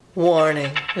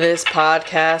Warning, this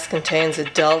podcast contains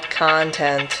adult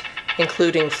content,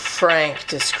 including frank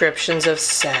descriptions of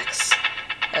sex,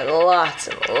 and lots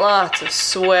of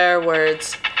swear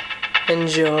words.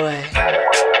 Enjoy.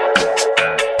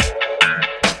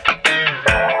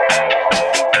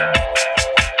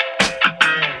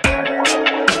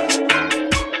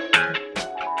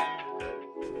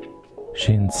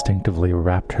 She instinctively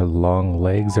wrapped her long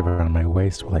legs around my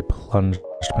waist while I plunged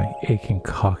my aching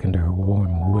cock into her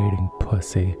warm, waiting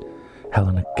pussy.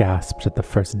 Helena gasped at the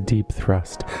first deep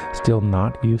thrust, still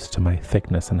not used to my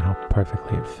thickness and how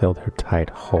perfectly it filled her tight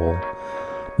hole.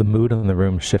 The mood in the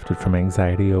room shifted from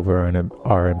anxiety over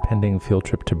our impending field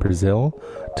trip to Brazil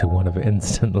to one of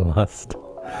instant lust.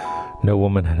 No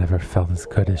woman had ever felt as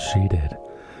good as she did.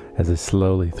 As I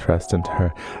slowly thrust into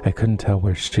her, I couldn't tell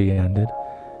where she ended,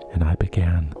 and I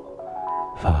began.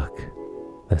 Fuck.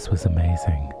 This was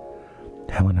amazing.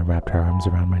 Helena wrapped her arms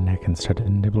around my neck and started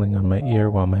nibbling on my ear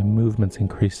while my movements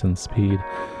increased in speed.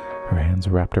 Her hands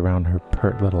wrapped around her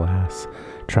pert little ass,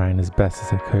 trying as best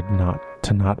as I could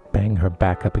not bang her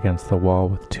back up against the wall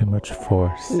with too much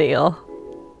force. Neil.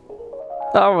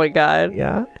 Oh my god.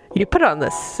 Yeah? You put on the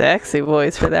sexy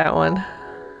voice for that one.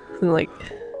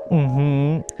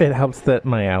 It helps that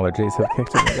my allergies have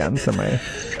kicked in again, so my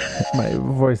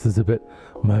voice is a bit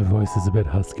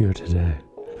huskier today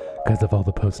because of all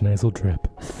the postnasal drip.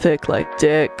 Thick like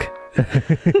dick.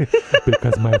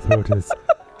 Because my throat is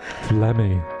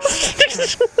phlegmy.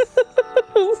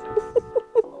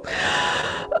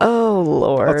 Oh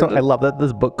Lord. Also, I love that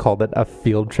this book called it A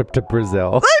Field Trip to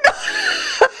Brazil.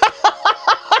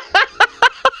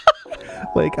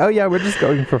 Like, oh yeah, we're just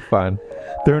going for fun.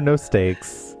 There are no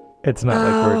stakes. It's not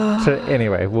like we're...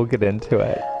 Anyway, we'll get into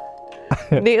it.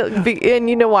 Neil, and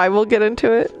you know why we'll get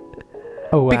into it?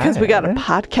 Oh, because we got a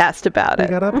podcast about it.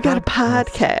 We got a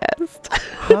podcast.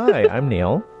 Hi, I'm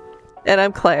Neil. And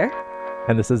I'm Claire.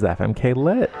 And this is FMK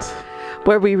Lit,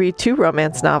 where we read 2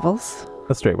 romance novels.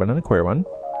 A straight one and a queer one.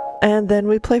 And then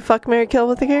we play Fuck, Marry, Kill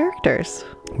with the characters.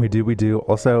 We do.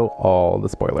 Also, all the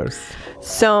spoilers.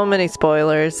 So many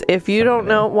spoilers. If you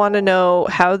want to know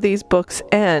how these books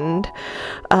end,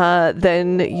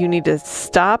 then you need to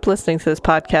stop listening to this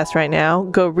podcast right now,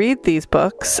 go read these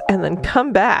books, and then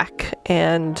come back,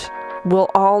 and we'll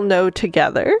all know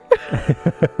together.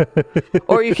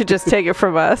 Or you could just take it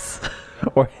from us.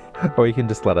 Or you can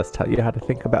just let us tell you how to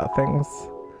think about things.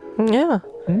 Yeah.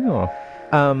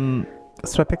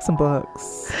 So I picked some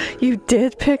books. You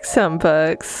did pick some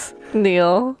books.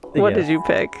 Neil, what did you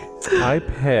pick? I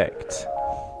picked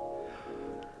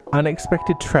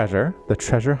Unexpected Treasure, the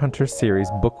Treasure Hunter series,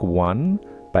 Book 1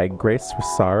 by Grace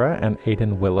Rosara and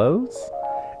Aidan Willows,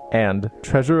 and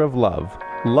Treasure of Love,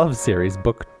 Love series,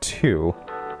 Book 2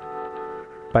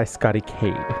 by Scotty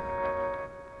Cade.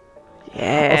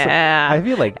 Yeah. Also, I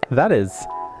feel like that is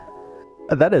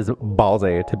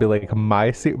ballsy to be like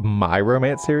my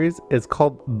romance series is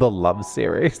called the Love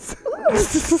series.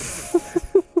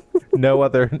 No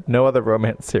other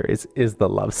romance series is the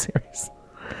Love series.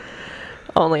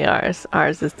 Only ours.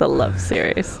 Ours is the Love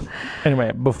series.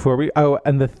 Anyway,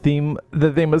 and the theme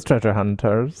is treasure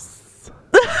hunters,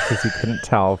 because you couldn't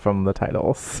tell from the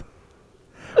titles.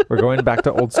 We're going back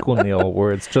to old school Neil,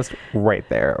 where it's just right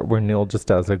there, where Neil just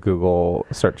does a Google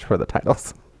search for the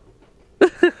titles.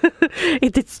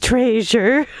 It's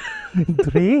treasure.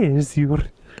 Treasure.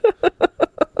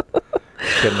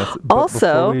 Goodness. But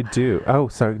also, before we do, go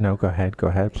ahead.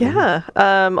 Please. Yeah.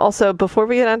 Also, before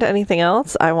we get on to anything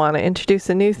else, I want to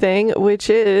introduce a new thing, which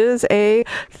is a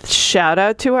shout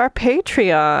out to our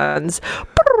Patreons.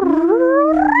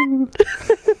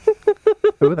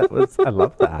 I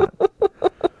love that.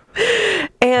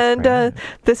 And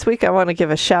this week I want to give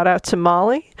a shout out to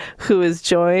Molly, who is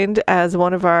joined as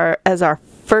our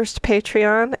first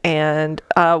Patreon. And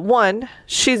 1,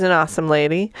 she's an awesome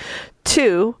lady.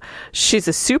 2, she's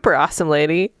a super awesome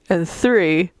lady. And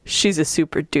 3, she's a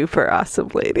super duper awesome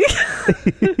lady.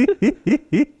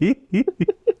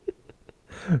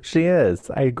 She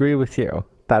is. I agree with you.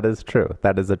 That is true.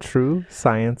 That is a true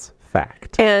science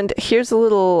fact. And here's a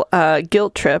little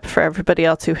guilt trip for everybody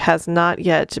else who has not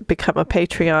yet become a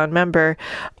Patreon member.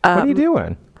 What are you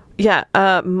doing? Yeah,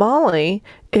 Molly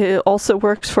also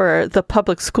works for the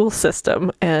public school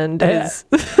system and is...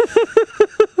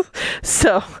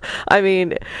 So, I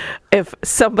mean, if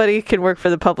somebody can work for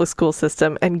the public school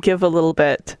system and give a little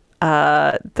bit,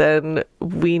 then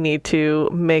we need to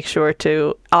make sure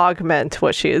to augment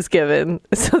what she is given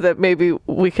so that maybe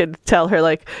we could tell her,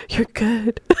 like, you're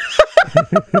good.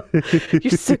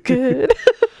 You're so good.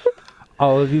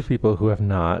 All of you people who have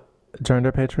not joined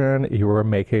our Patreon, you are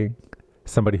making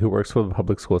somebody who works for the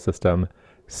public school system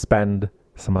spend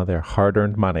some of their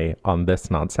hard-earned money on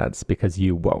this nonsense because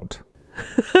you won't.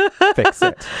 Fix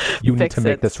it. You need to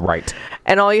make this right.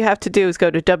 And all you have to do is go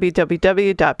to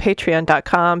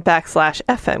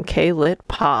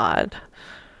www.patreon.com/FMKLitPod.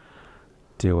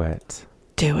 Do it.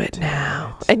 Do it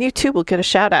now. And you too will get a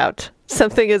shout out.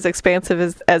 Something as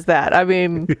expansive as that. I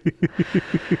mean,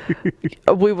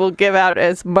 we will give out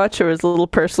as much or as little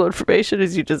personal information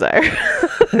as you desire.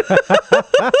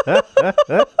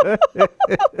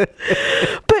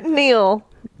 But Neil.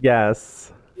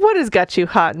 Yes. What has got you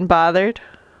hot and bothered?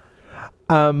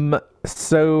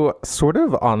 So sort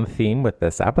of on theme with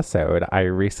this episode, I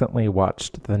recently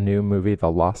watched the new movie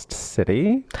The Lost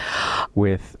City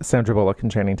with Sandra Bullock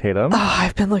and Channing Tatum. Oh,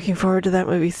 I've been looking forward to that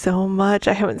movie so much.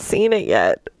 I haven't seen it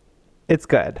yet. It's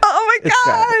good. Oh my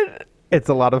God. It's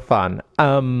a lot of fun.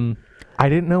 I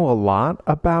didn't know a lot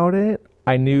about it.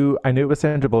 I knew it was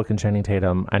Sandra Bullock and Channing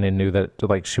Tatum, and I knew that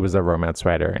like she was a romance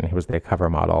writer and he was the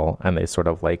cover model, and they sort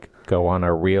of like go on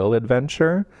a real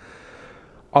adventure.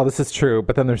 All this is true,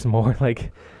 but then there's more.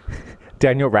 Like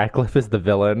Daniel Radcliffe is the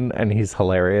villain and he's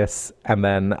hilarious, and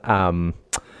then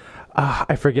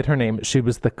I forget her name. She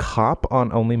was the cop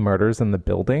on Only Murders in the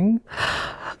Building.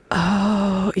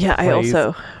 Oh yeah, I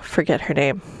also forget her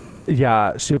name.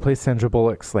 Yeah, she plays Sandra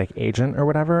Bullock's like agent or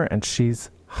whatever, and she's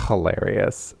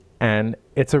hilarious. And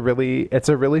it's a really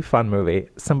fun movie.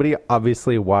 Somebody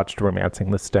obviously watched Romancing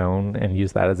the Stone and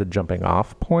used that as a jumping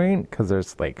off point because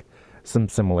there's like some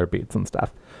similar beats and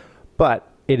stuff.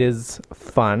 But it is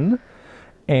fun,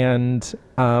 and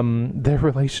their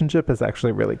relationship is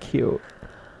actually really cute.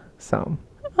 So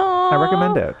I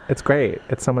recommend it. It's great.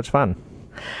 It's so much fun.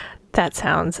 That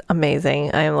sounds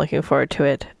amazing. I am looking forward to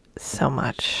it so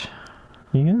much.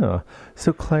 Yeah.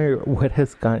 So Claire, what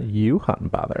has got you hot and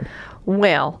bothered?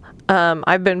 Well,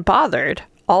 I've been bothered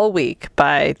all week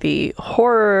by the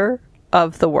horror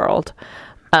of the world,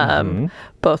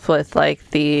 both with like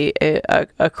the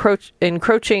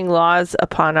encroaching laws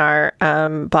upon our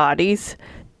bodies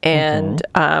and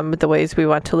the ways we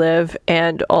want to live,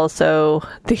 and also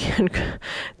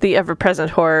the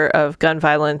ever-present horror of gun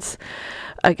violence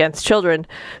against children.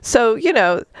 So,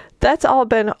 that's all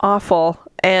been awful.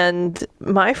 And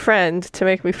my friend, to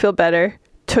make me feel better,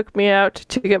 took me out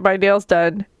to get my nails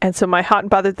done. And so my hot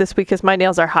and bothered this week is my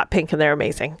nails are hot pink and they're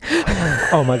amazing.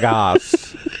 Oh my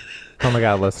gosh. Oh my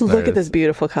God, listeners. Look at this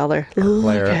beautiful color.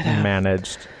 Claire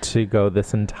managed to go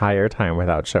this entire time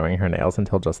without showing her nails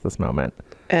until just this moment.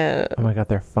 Oh my God,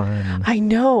 they're fun. I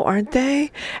know, aren't they?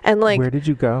 And like, where did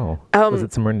you go? Was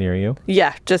it somewhere near you?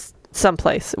 Yeah, just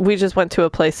someplace. We just went to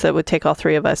a place that would take all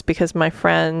three of us because my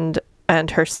friend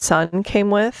and her son came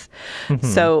with.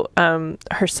 So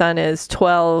her son is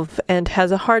 12 and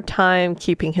has a hard time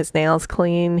keeping his nails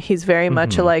clean. He's very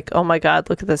much like, oh my God,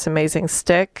 look at this amazing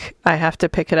stick. I have to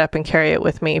pick it up and carry it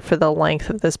with me for the length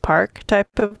of this park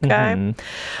type of guy,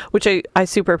 which I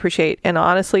super appreciate. And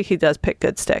honestly, he does pick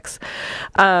good sticks.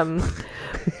 But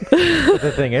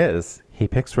the thing is, he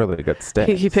picks really good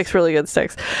sticks. He picks really good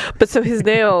sticks. But so his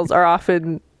nails are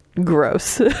often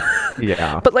gross.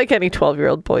 Yeah. But like any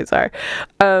 12-year-old boys are.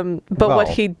 What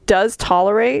he does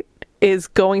tolerate is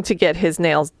going to get his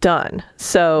nails done.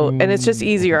 So, and it's just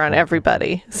easier on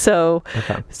everybody. So,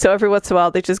 so every once in a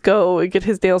while they just go and get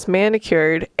his nails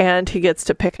manicured, and he gets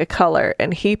to pick a color,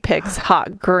 and he picks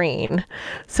hot green.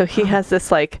 So he has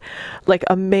this like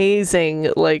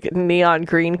amazing like neon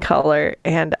green color,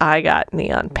 and I got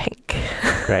neon pink.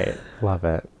 Great. Love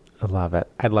it. I love it.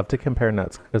 I'd love to compare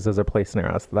notes because there's a place near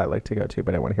us that I like to go to,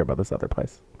 but I want to hear about this other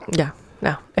place. Yeah,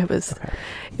 no, it was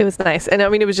nice. And I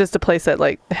mean, it was just a place that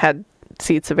like had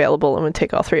seats available and would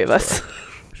take all three of us.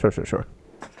 Sure.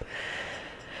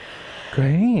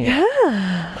 Great.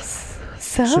 Yes.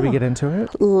 So should we get into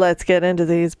it? Let's get into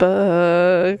these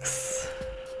books.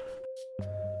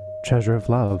 Treasure of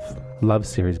Love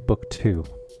Series Book 2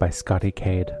 by Scotty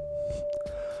Cade.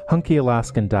 Hunky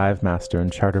Alaskan dive master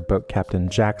and charter boat captain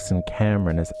Jackson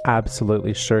Cameron is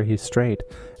absolutely sure he's straight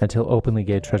until openly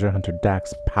gay treasure hunter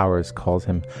Dax Powers calls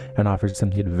him and offers him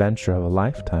the adventure of a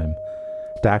lifetime.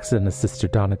 Dax and his sister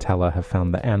Donatella have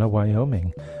found the Anna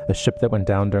Wyoming, a ship that went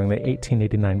down during the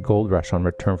 1889 gold rush on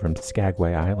return from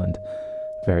Skagway Island,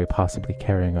 very possibly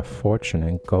carrying a fortune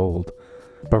in gold.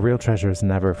 But real treasure is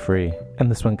never free, and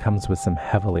this one comes with some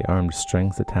heavily armed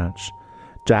strings attached.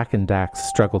 Jack and Dax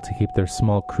struggle to keep their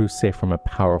small crew safe from a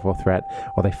powerful threat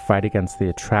while they fight against the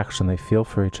attraction they feel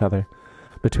for each other.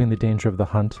 Between the danger of the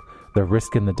hunt, the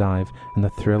risk in the dive, and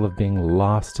the thrill of being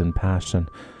lost in passion,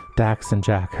 Dax and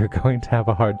Jack are going to have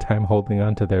a hard time holding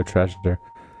on to their treasure.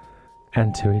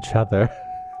 And to each other.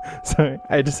 Sorry,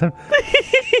 I just have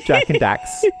Jack and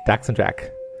Dax. Dax and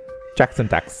Jack. Jackson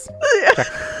Dex.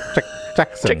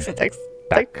 Jackson. Jackson Dex.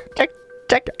 Deck.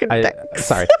 Jackson Dex.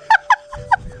 Sorry.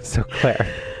 So Claire,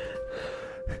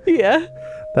 Yeah.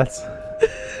 that's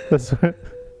what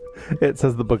it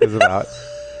says the book is about.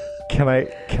 Can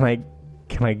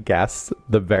I guess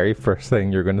the very first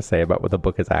thing you're going to say about what the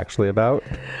book is actually about?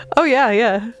 Oh,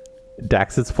 yeah.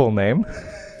 Dax's full name?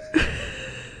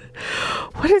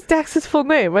 What is Dax's full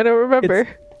name? I don't remember.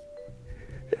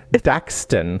 It's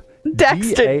Daxton.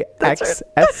 Daxton. Daxton.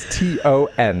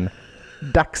 Daxton.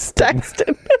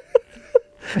 Daxton.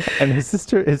 And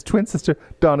his twin sister,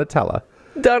 Donatella.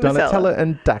 Donatella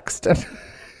and Daxton.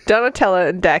 Donatella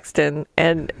and Daxton.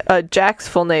 And Jack's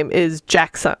full name is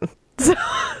Jackson.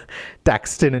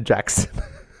 Daxton and Jackson.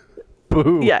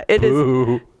 Boo. Yeah, it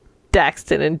boo. is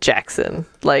Daxton and Jackson.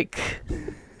 Like,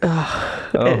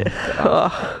 Okay.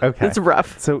 it's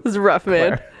rough. So It's rough,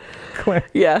 man. Claire,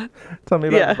 Yeah. tell me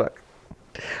about the book.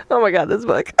 Oh my god, this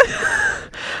book.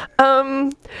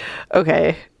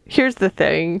 Okay, here's the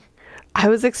thing. I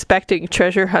was expecting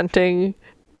treasure hunting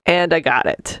and I got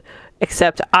it.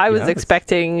 Except I was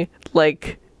expecting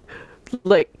like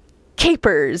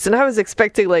capers, and I was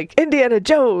expecting like Indiana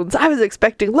Jones. I was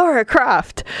expecting Lara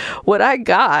Croft. What I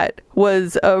got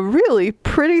was a really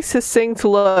pretty succinct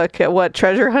look at what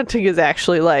treasure hunting is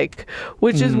actually like,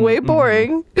 which is way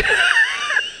boring.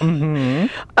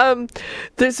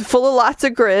 There's full of lots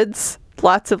of grids,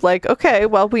 lots of like, okay,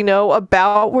 well, we know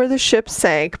about where the ship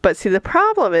sank, but see, the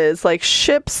problem is like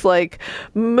ships like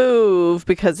move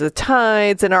because of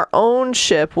tides, and our own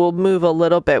ship will move a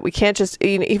little bit. We can't just,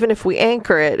 even if we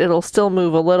anchor it, it'll still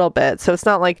move a little bit. So it's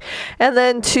not like, and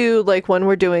then too, like when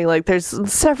we're doing like, there's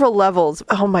several levels.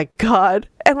 Oh my God.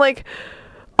 And like,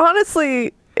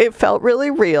 honestly, it felt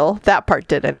really real. That part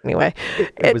did anyway.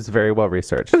 It was very well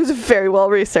researched. It was very well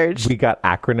researched. We got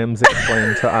acronyms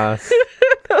explained to us.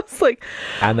 I was like,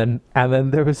 and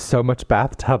then there was so much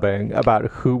bathtubbing about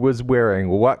who was wearing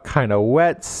what kind of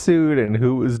wetsuit and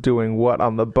who was doing what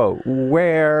on the boat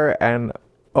where, and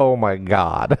oh my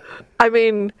God. I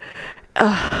mean,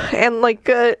 and like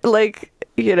oh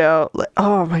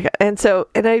my God.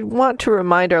 And I want to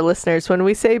remind our listeners, when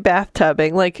we say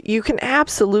bathtubbing, like, you can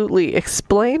absolutely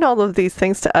explain all of these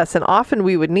things to us, and often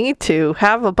we would need to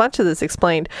have a bunch of this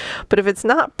explained. But if it's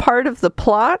not part of the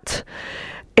plot,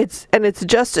 it's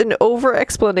just an over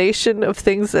explanation of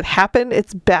things that happen,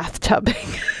 it's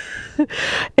bathtubbing.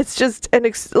 It's just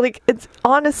it's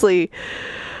honestly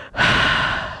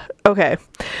okay.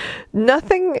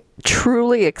 Nothing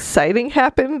truly exciting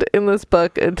happened in this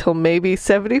book until maybe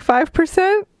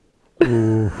 75%.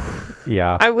 Ooh,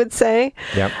 yeah. I would say.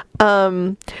 Yep.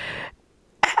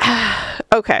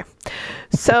 Okay.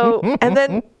 So, and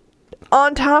then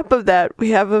on top of that,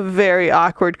 we have a very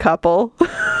awkward couple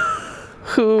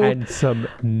who... And some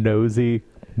nosy,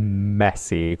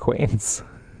 messy queens.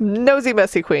 Nosy,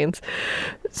 messy queens.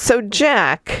 So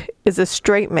Jack is a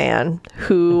straight man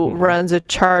who runs a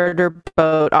charter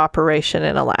boat operation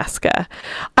in Alaska.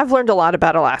 I've learned a lot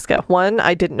about Alaska. 1,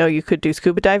 I didn't know you could do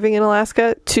scuba diving in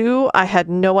Alaska. 2, I had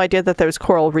no idea that there was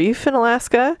coral reef in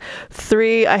Alaska.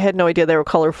 3, I had no idea there were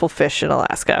colorful fish in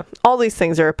Alaska. All these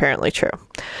things are apparently true,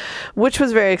 which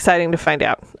was very exciting to find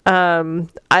out. And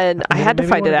I had to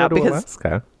find it out because...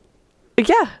 Alaska.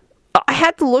 Yeah. I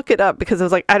had to look it up because I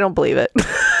was like, I don't believe it.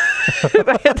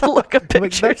 I had to look up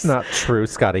pictures. Like, that's not true,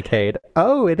 Scotty Cade.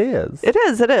 Oh, it is. It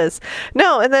is.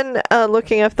 No, and then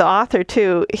looking up the author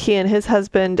too, he and his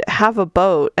husband have a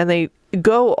boat, and they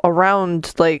go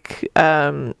around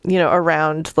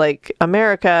around like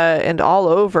America and all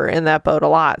over in that boat a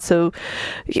lot. So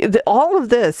all of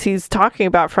this he's talking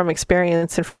about from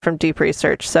experience and from deep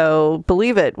research. So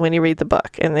believe it when you read the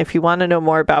book. And if you want to know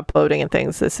more about boating and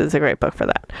things, this is a great book for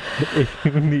that. If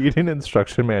you need an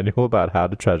instruction manual about how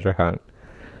to treasure hunt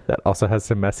that also has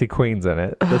some messy queens in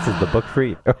it, this is the book for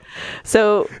you.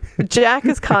 So Jack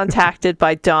is contacted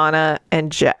by Donna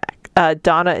and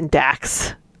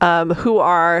Dax, who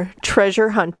are treasure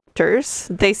hunters.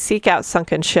 They seek out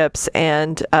sunken ships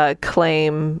and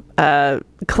claim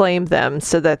them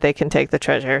so that they can take the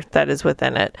treasure that is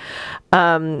within it.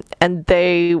 And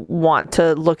they want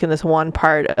to look in this one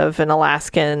part of an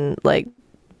Alaskan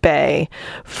bay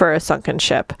for a sunken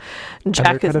ship.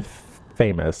 Jack is kind of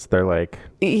famous. They're like,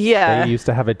 yeah. They used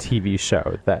to have a TV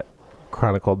show that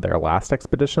chronicled their last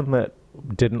expedition that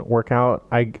didn't work out.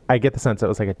 I get the sense it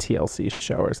was like a TLC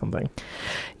show or something.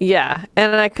 Yeah,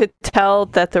 and I could tell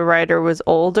that the writer was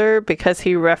older because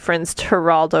he referenced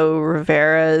Geraldo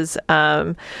Rivera's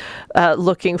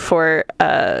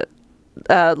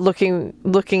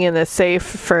looking in the safe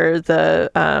for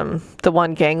the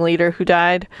one gang leader who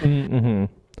died. Mm-hmm.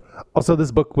 Also,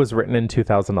 this book was written in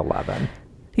 2011.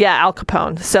 Yeah, Al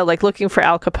Capone. So like looking for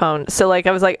Al Capone. So like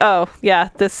I was like, oh yeah,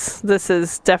 this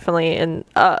is definitely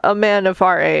a man of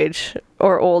our age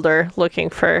or older looking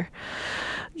for,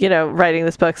 writing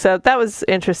this book. So that was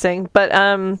interesting. But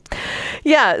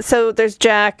yeah, so there's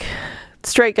Jack,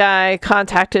 straight guy,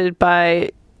 contacted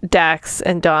by Dax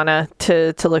and Donna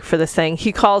to look for this thing.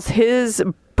 He calls his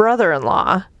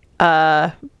brother-in-law,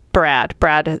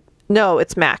 Brad. No,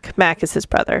 it's Mac. Mac is his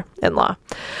brother-in-law,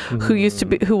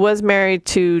 who was married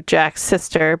to Jack's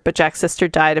sister, but Jack's sister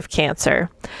died of cancer.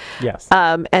 Yes.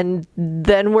 And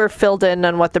then we're filled in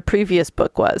on what the previous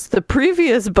book was. The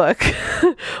previous book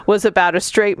was about a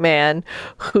straight man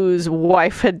whose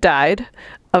wife had died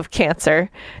of cancer,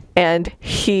 and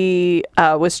he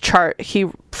he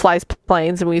flies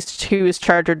planes, and he was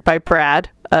chartered by Brad,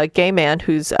 a gay man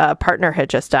whose partner had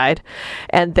just died,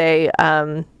 and they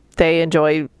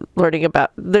enjoy learning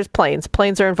about, there's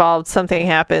planes are involved, something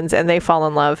happens, and they fall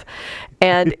in love.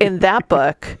 And in that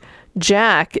book,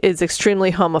 Jack is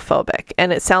extremely homophobic,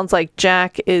 and it sounds like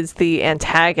Jack is the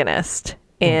antagonist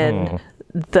in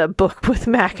the book with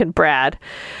Mac and Brad,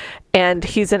 and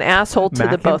he's an asshole to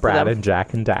the both of them. Mac and Brad and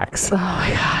Jack and Dax. Oh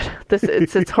my god,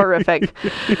 it's horrific.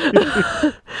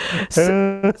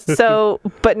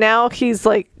 But now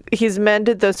he's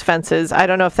mended those fences. I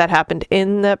don't know if that happened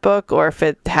in that book or if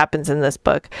it happens in this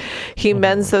book. He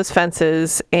mends those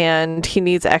fences, and he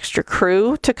needs extra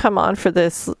crew to come on for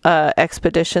this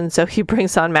expedition. So he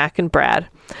brings on Mac and Brad,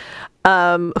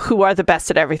 who are the best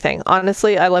at everything.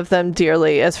 Honestly, I love them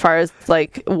dearly. As far as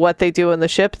like what they do on the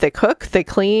ship, they cook, they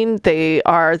clean, they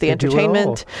are the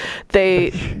entertainment. They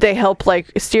help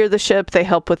like steer the ship. They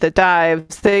help with the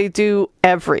dives. They do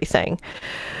everything.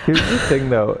 Here's the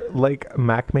thing, though. Like,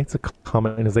 Mac makes a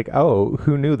comment and is like, oh,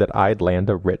 who knew that I'd land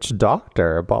a rich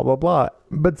doctor, blah, blah, blah.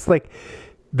 But it's like,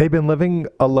 they've been living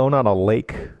alone on a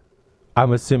lake,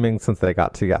 I'm assuming, since they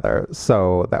got together.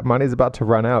 So that money's about to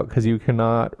run out because you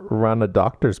cannot run a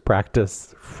doctor's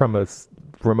practice from a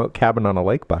remote cabin on a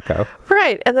lake, bucko.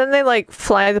 Right. And then they, like,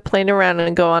 fly the plane around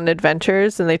and go on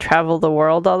adventures, and they travel the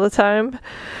world all the time.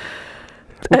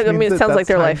 I mean, it sounds like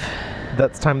their life.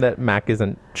 That's time that Mac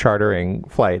isn't chartering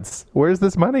flights. Where's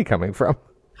this money coming from?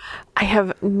 I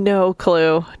have no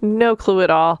clue at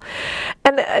all.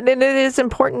 And it is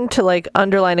important to like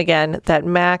underline again that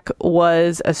Mac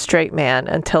was a straight man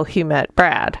until he met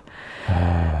Brad.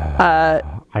 I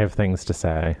have things to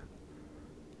say.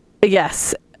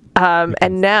 Yes.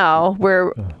 And now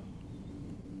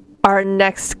our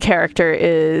next character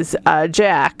is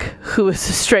Jack, who is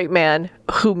a straight man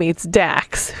who meets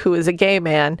Dax, who is a gay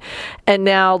man, and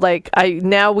now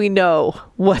we know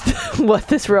what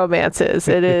this romance is.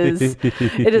 It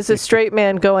is a straight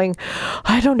man going,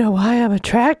 I don't know why I'm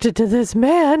attracted to this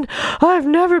man. I've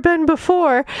never been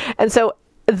before. And so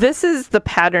this is the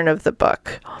pattern of the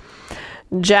book.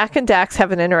 Jack and Dax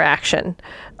have an interaction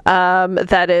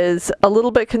that is a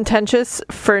little bit contentious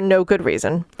for no good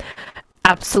reason.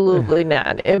 Absolutely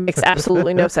not. It makes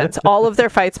absolutely no sense. All of their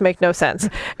fights make no sense.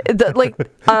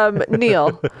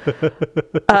 Neil,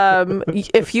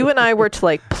 if you and I were to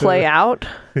like play out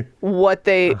what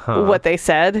they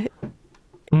said,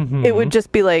 it would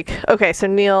just be like, okay, so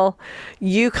Neil,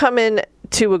 you come in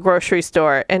to a grocery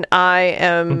store, and I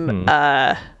am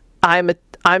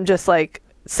I'm just like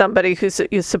somebody who's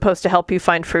supposed to help you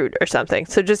find fruit or something.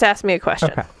 So just ask me a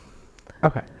question.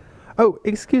 Okay. Oh,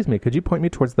 excuse me. Could you point me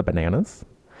towards the bananas?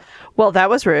 Well, that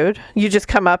was rude. You just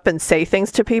come up and say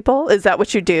things to people? Is that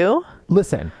what you do?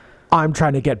 Listen, I'm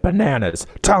trying to get bananas.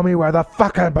 Tell me where the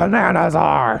fucking bananas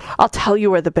are. I'll tell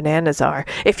you where the bananas are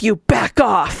if you back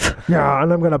off. Yeah,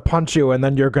 and I'm going to punch you, and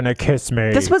then you're going to kiss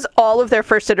me. This was all of their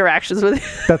first interactions with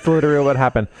That's literally what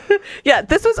happened. Yeah,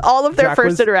 this was all of their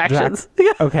first interactions.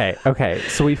 Okay.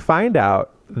 So we find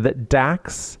out that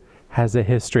Dax has a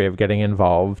history of getting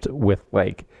involved with,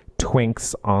 like,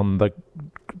 twinks on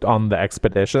the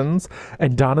expeditions,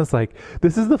 and Donna's like,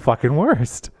 this is the fucking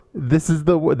worst. This is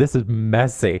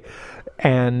messy.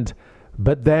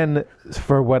 But then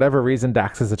for whatever reason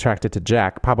Dax is attracted to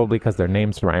Jack, probably because their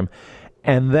names rhyme.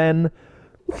 But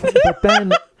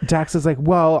then Dax is like,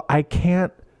 well, I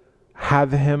can't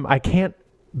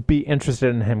be interested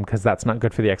in him because that's not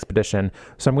good for the expedition,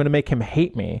 so I'm going to make him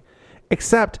hate me.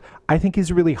 Except I think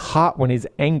he's really hot when he's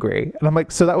angry. And I'm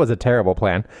like, so that was a terrible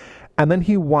plan. And then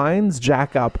he winds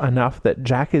Jack up enough that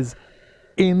Jack is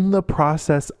in the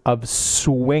process of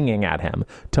swinging at him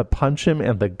to punch him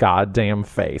in the goddamn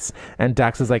face. And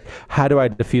Dax is like, how do I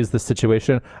defuse this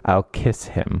situation? I'll kiss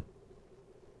him.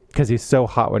 Because he's so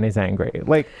hot when he's angry.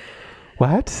 Like,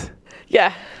 what?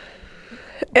 Yeah.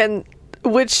 And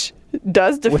which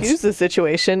does diffuse the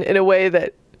situation in a way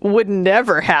that would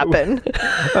never happen.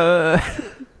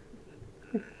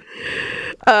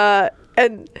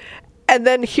 And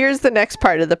then here's the next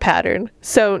part of the pattern.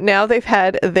 So now they've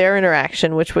had their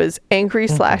interaction, which was angry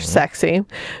 / sexy.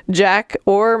 Jack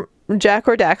or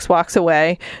Dax walks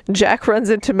away. Jack runs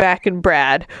into Mac and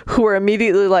Brad, who are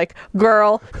immediately like,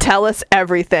 girl, tell us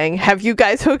everything. Have you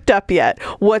guys hooked up yet?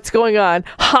 What's going on?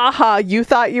 Ha ha, you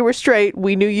thought you were straight.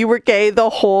 We knew you were gay the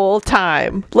whole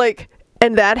time. Like,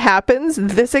 and that happens.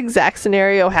 This exact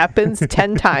scenario happens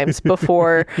 10 times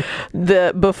before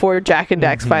Jack and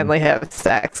Dax finally have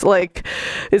sex. Like,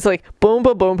 it's like boom,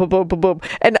 boom, boom, boom, boom, boom, boom,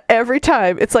 and every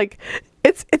time it's like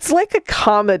it's like a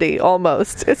comedy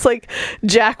almost. It's like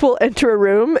Jack will enter a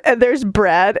room and there's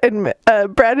Brad and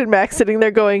Max sitting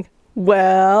there going,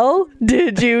 "Well,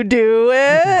 did you do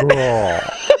it?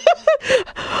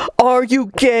 Are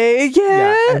you gay yet?"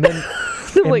 Yeah, and then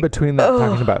in between that,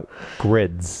 talking about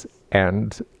grids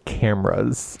and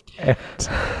cameras and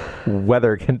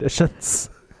weather conditions.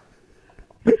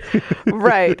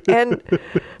 Right. And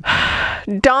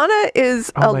Donna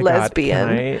is a lesbian.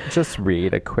 God, can I just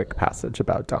read a quick passage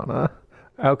about Donna?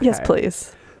 Okay. Yes,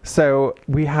 please. So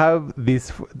we have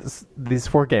these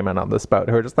 4 gay men on this boat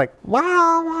who are just like, wow,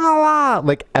 wow, wow.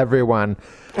 Like everyone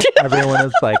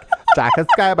is like, Jack is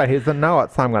gay, but he doesn't know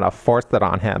it, so I'm going to force it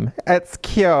on him. It's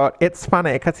cute. It's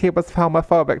funny because he was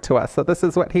homophobic to us, so this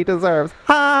is what he deserves.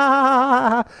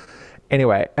 Ha!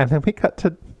 Anyway, and then we cut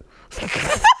to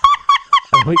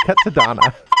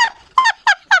Donna.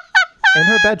 In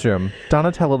her bedroom,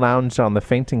 Donatella lounged on the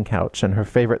fainting couch in her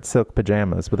favorite silk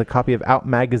pajamas with a copy of Out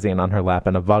magazine on her lap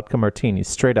and a vodka martini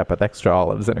straight up with extra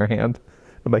olives in her hand.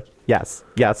 I'm like, yes,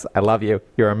 I love you.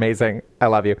 You're amazing. I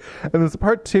love you. And there's a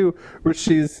part 2 where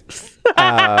she's,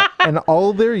 in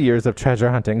all their years of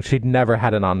treasure hunting, she'd never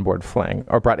had an onboard fling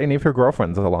or brought any of her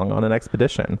girlfriends along on an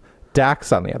expedition.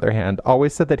 Dax, on the other hand,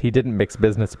 always said that he didn't mix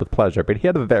business with pleasure, but he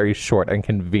had a very short and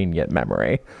convenient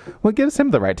memory. What gives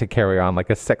him the right to carry on like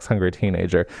a sex-hungry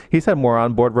teenager? He's had more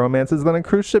onboard romances than a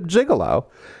cruise ship gigolo.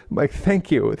 I'm like,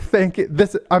 thank you.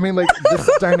 This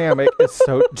dynamic is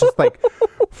so just like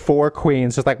 4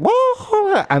 queens, just like,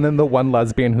 whoa, and then the one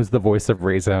lesbian who's the voice of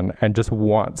reason and just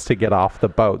wants to get off the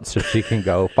boat so she can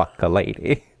go fuck a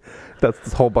lady. That's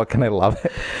this whole book, and I love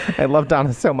it. I love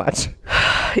Donna so much.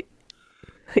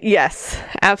 Yes,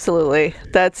 absolutely.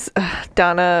 That's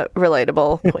Donna,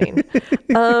 relatable queen.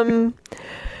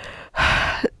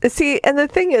 See, and the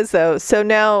thing is, though, so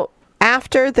now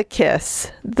after the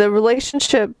kiss, the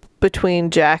relationship between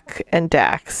Jack and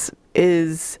Dax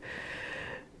is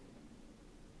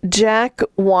Jack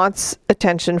wants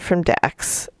attention from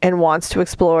Dax and wants to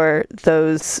explore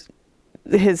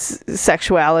his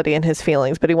sexuality and his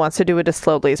feelings, but he wants to do it as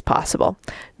slowly as possible.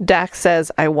 Dax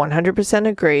says, I 100%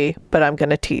 agree, but I'm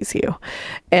going to tease you.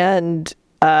 And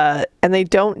they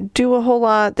don't do a whole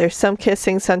lot. There's some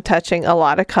kissing, some touching, a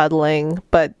lot of cuddling,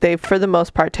 but they, for the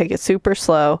most part, take it super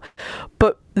slow.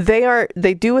 But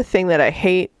they do a thing that I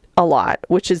hate a lot,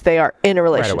 which is they are in a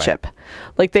relationship.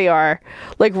 Like they are,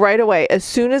 like right away. As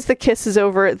soon as the kiss is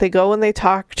over, they go and they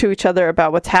talk to each other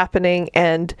about what's happening.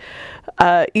 And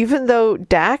even though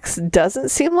Dax doesn't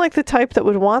seem like the type that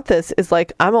would want this, is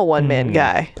like, I'm a one-man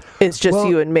guy. It's just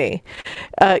you and me.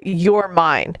 You're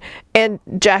mine. And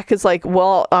Jack is like,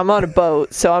 well, I'm on a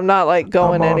boat, so I'm not like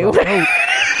going anywhere.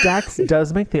 Dax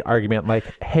does make the argument like,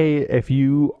 hey, if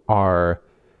you are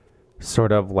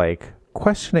sort of like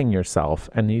questioning yourself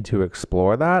and need to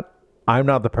explore that, I'm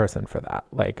not the person for that.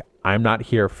 Like, I'm not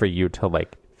here for you to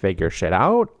like figure shit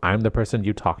out. I'm the person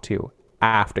you talk to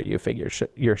after you figure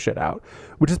your shit out,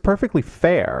 which is perfectly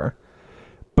fair.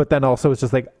 But then also it's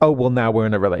just like, oh, well, now we're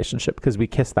in a relationship because we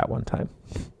kissed that one time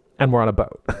and we're on a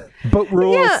boat. Boat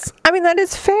rules. Yeah, I mean, that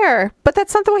is fair, but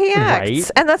that's not the way he acts.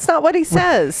 Right? And that's not what he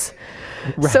says.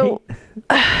 Right?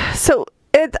 So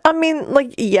I mean,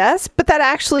 like, yes, but that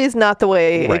actually is not the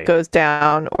way it goes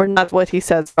down, or not what he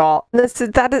says at all.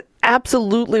 That is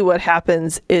absolutely what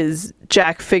happens. Is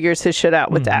Jack figures his shit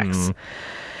out with Dax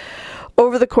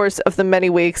over the course of the many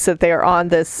weeks that they are on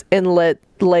this inlet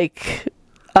lake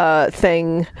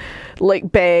thing,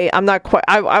 Lake Bay. I'm not quite.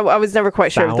 I was never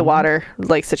quite sure of the water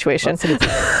lake situation.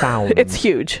 Sound. It's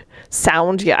huge.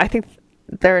 Sound. Yeah, I think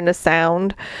they're in a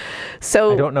sound.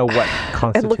 So I don't know what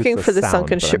constitutes and looking for the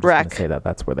sunken shipwreck. Say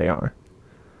that's where they are.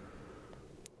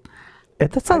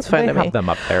 That sounds fun to me. They have them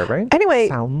up there, right? Anyway,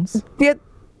 sounds. Yeah.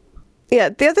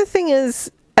 The other thing is,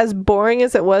 as boring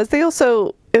as it was, they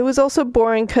also it was also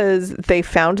boring because they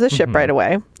found the ship right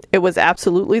away. It was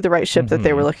absolutely the right ship that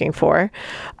they were looking for.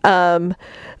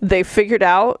 They figured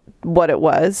out what it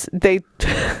was.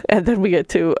 And then we get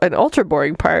to an ultra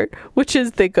boring part, which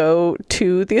is they go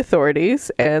to the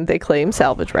authorities and they claim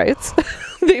salvage rights.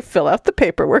 They fill out the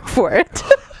paperwork for it.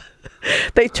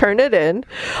 They turn it in.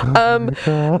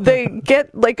 They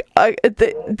get like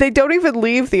they don't even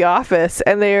leave the office,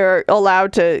 and they are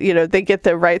allowed to, you know, they get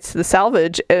the rights to the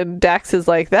salvage. And Dax is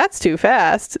like, "That's too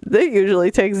fast. That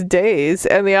usually takes days."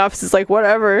 And the office is like,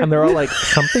 "Whatever." And they're all like,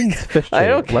 "Something's fishy.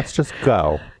 Let's just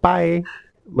go. Bye.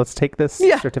 Let's take this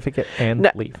certificate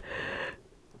and leave."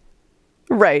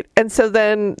 Right. And so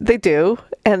then they do,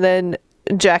 and then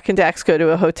Jack and Dax go to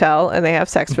a hotel and they have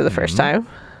sex for the first time.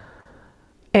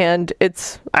 And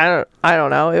it's I don't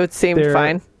know. It seemed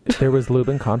fine. There was lube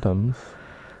and condoms.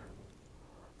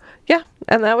 Yeah,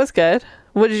 and that was good.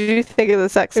 What did you think of the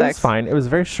sex? It was fine. It was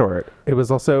very short. It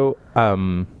was also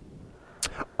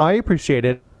I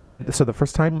appreciated. So the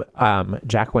first time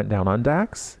Jack went down on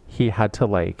Dax, he had to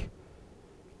like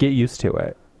get used to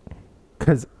it,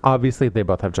 because obviously they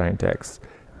both have giant dicks,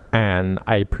 and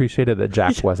I appreciated that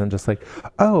Jack wasn't just like,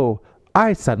 "Oh,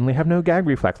 I suddenly have no gag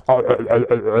reflex." But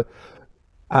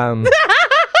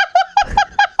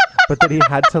that he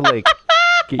had to like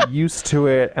get used to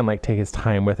it and like take his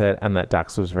time with it, and that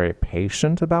Dax was very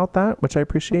patient about that, which I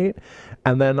appreciate.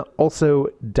 And then also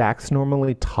Dax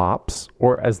normally tops,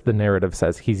 or as the narrative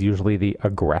says, he's usually the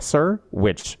aggressor,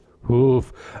 which but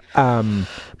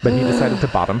he decided to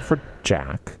bottom for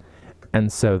Jack.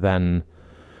 And so then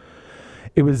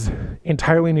it was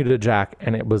entirely new to Jack,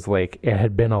 and it was like it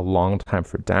had been a long time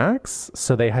for Dax,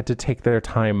 so they had to take their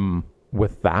time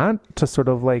with that to sort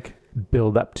of like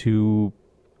build up to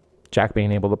Jack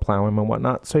being able to plow him and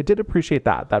whatnot. So I did appreciate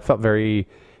that. That felt very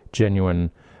genuine,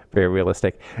 very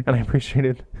realistic. And I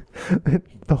appreciated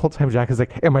the whole time Jack is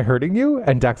like, "Am I hurting you?"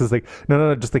 And Dax is like,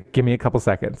 no, just like, give me a couple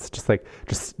seconds. Just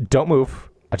don't move.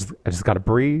 I just got to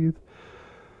breathe.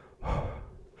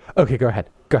 Okay, go ahead.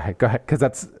 Cause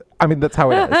that's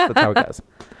how it is. That's how it goes.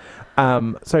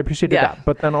 So I appreciated that.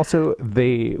 But then also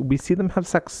we see them have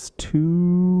sex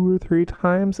 2 or 3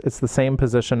 times. It's the same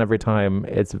position every time.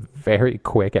 It's very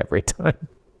quick every time.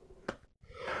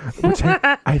 Which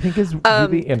I think is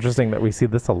really interesting that we see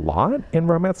this a lot in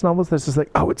romance novels. There's just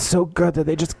like, "Oh, it's so good that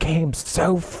they just came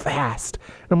so fast."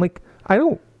 And I'm like, I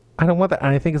don't want that.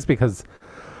 And I think it's because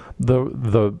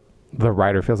the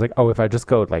writer feels like, "Oh, if I just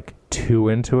go like too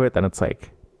into it, then it's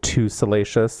like too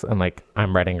salacious, and like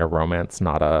I'm writing a romance,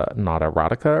 not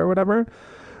erotica or whatever."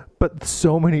 But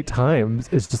so many times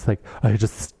it's just like, I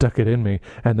just stuck it in me,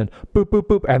 and then boop boop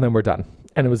boop, and then we're done,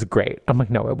 and it was great. I'm like,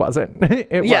 no, it wasn't.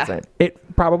 It wasn't.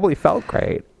 It probably felt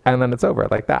great, and then it's over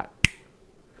like that.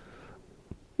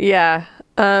 I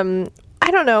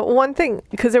don't know, one thing,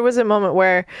 because there was a moment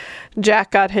where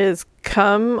Jack got his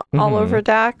cum all over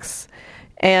Dax,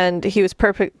 and he was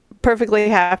perfectly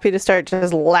happy to start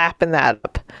just lapping that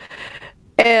up.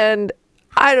 And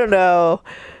I don't know,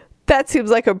 that seems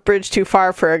like a bridge too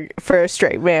far for a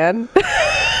straight man.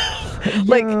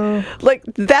 like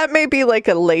that may be like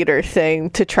a later thing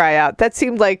to try out. That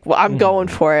seemed like, well, I'm going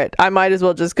for it. I might as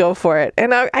well just go for it.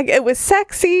 And it was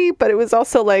sexy, but it was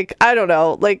also like, I don't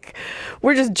know, like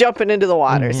we're just jumping into the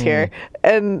waters here.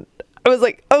 And I was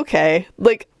like, okay,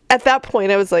 like at that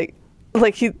point I was like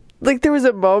there was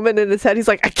a moment in his head, he's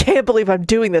like, "I can't believe I'm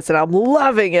doing this and I'm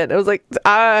loving it." I was like,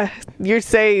 you're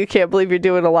saying you can't believe you're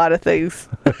doing a lot of things.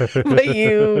 But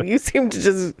you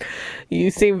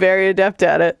seem very adept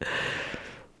at it.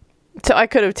 So I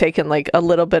could have taken like a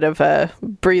little bit of a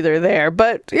breather there,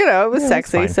 but you know, it was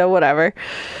sexy, so whatever.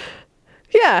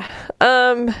 Yeah.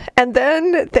 And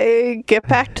then they get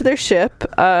back to their ship.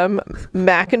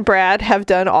 Mac and Brad have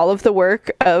done all of the work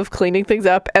of cleaning things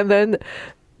up, and then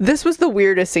this was the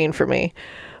weirdest scene for me.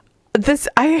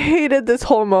 I hated this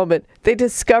whole moment. They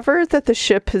discover that the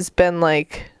ship has been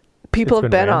like, people have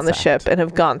been on the ship and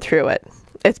have gone through it.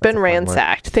 It's been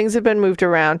ransacked. Things have been moved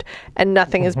around and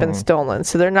nothing has been stolen.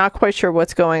 So they're not quite sure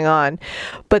what's going on,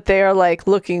 but they are like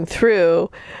looking through,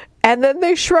 and then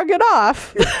they shrug it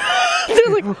off.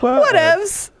 They're like,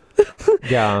 whatevs.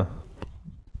 Yeah.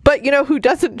 But you know who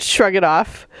doesn't shrug it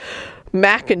off?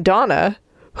 Mac and Donna,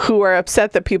 who are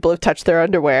upset that people have touched their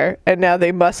underwear, and now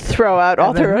they must throw out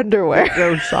all their underwear.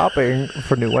 Go shopping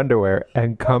for new underwear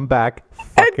and come back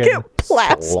and get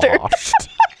plastered.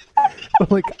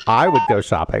 Like, I would go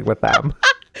shopping with them.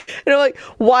 And I'm like,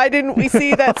 why didn't we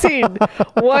see that scene?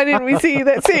 Why didn't we see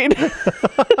that scene?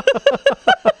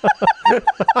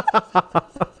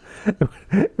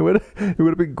 It would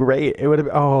have been great. It would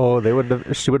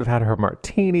have. She would have had her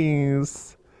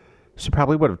martinis. She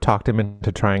probably would have talked him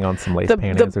into trying on some lace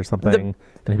panties or something.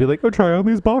 And he'd be like, oh, try on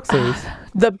these boxes.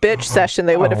 The bitch session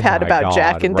they would have had about God,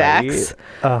 Jack and right? Dax.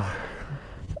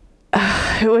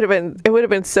 It would have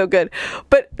been so good.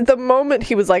 But the moment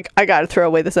he was like, I gotta throw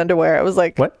away this underwear, I was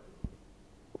like, what?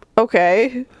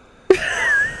 Okay.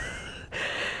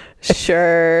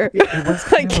 Sure. It was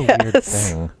kind of a weird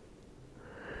thing.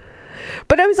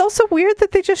 But it was also weird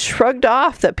that they just shrugged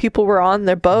off that people were on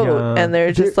their boat and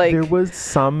they're just like, there was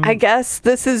some, I guess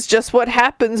this is just what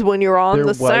happens when you're on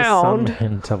the sound. There was some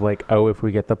hint of like, oh, if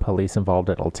we get the police involved,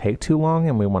 it'll take too long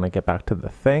and we want to get back to the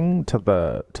thing, to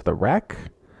the wreck.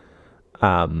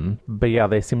 But yeah,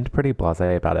 they seemed pretty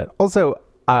blasé about it. Also,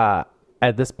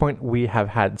 at this point, we have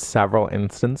had several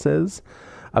instances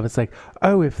of it's like,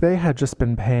 oh, if they had just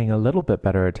been paying a little bit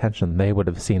better attention, they would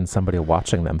have seen somebody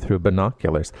watching them through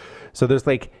binoculars. So there's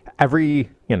like every,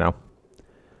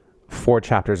 4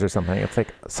 chapters or something, it's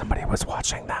like somebody was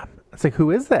watching them. It's like,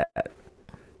 who is that?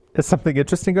 Is something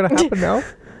interesting going to happen now?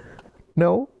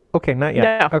 No? Okay, not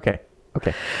yet. No. Okay.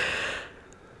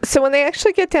 So when they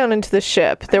actually get down into the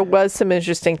ship, there was some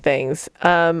interesting things.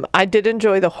 I did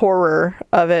enjoy the horror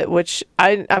of it, which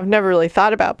I've never really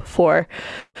thought about before,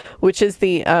 which is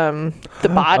the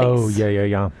bodies. Oh,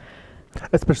 yeah.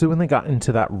 Especially when they got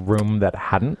into that room that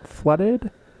hadn't flooded.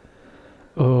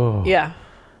 Oh. Yeah.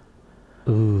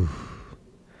 Ooh.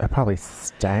 That probably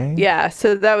stank. Yeah,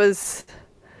 so that was...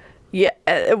 Yeah,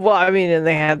 well, I mean, and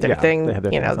they had their thing, they had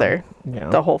their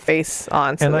the whole face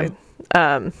on, so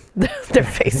their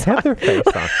face on. Their face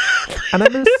on. And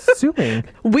I'm assuming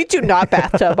we do not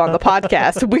bathtub on the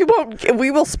podcast.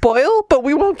 We will spoil, but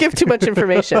we won't give too much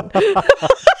information.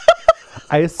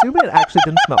 I assume it actually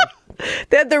didn't smell.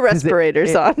 They had their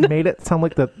respirators on. It made it sound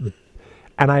like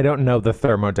and I don't know the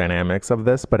thermodynamics of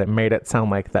this, but it made it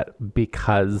sound like that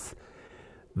because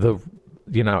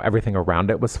everything around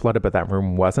it was flooded, but that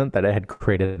room wasn't, that it had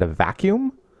created a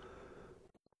vacuum.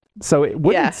 So it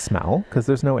wouldn't smell because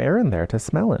there's no air in there to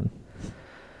smell in.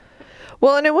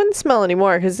 Well, and it wouldn't smell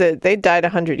anymore because they died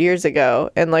 100 years ago,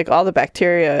 and like all the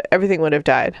bacteria, everything would have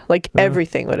died.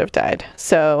 Everything would have died.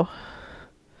 So,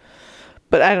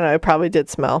 but I don't know. It probably did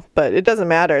smell, but it doesn't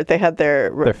matter. They had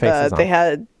their faces on. They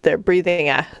had their breathing.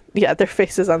 Their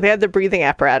faces on. They had their breathing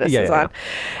apparatuses on,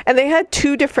 and they had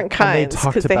 2 different kinds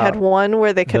because they had one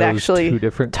where they could actually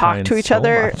talk to each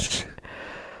other.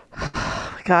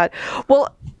 Oh my God.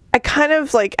 Well, I kind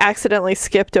of accidentally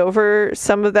skipped over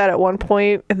some of that at one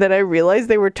point, and then I realized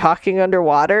they were talking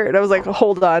underwater, and I was like,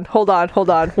 hold on,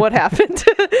 what happened?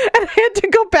 And I had to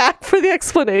go back for the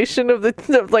explanation of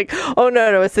oh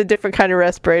no, it's a different kind of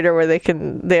respirator where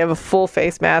they have a full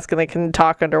face mask and they can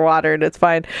talk underwater and it's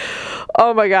fine.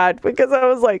 Oh my God, because I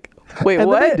was like, wait, and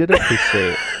what? I did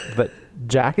appreciate that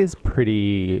Jack is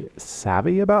pretty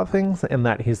savvy about things in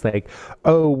that he's like,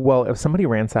 oh, well, if somebody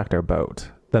ransacked our boat,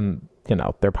 then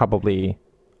they're probably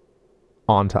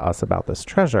on to us about this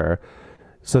treasure.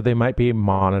 So they might be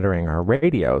monitoring our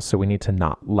radio. So we need to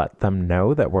not let them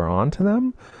know that we're on to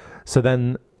them. So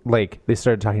then they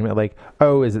started talking about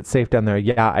oh, is it safe down there?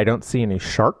 Yeah, I don't see any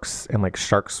sharks. And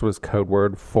sharks was code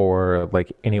word for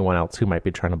anyone else who might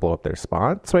be trying to blow up their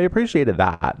spot. So I appreciated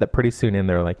that pretty soon in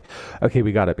they're like, okay,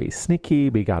 we got to be sneaky.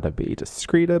 We got to be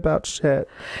discreet about shit.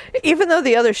 Even though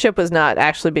the other ship was not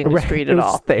actually being discreet at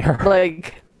all. There.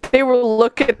 They were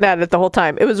looking at it the whole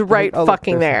time. It was right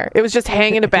fucking there. It was just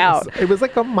hanging about. It was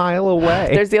a mile away.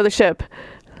 There's the other ship.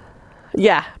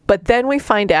 Yeah, but then we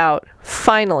find out,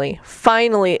 finally,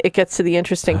 it gets to the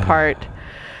interesting part.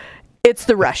 It's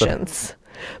the Russians.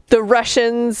 The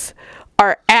Russians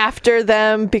are after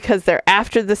them because they're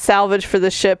after the salvage for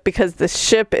the ship because the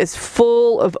ship is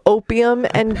full of opium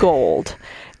and gold.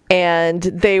 And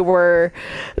they were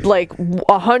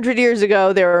 100 years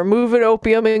ago, they were moving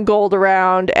opium and gold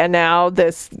around. And now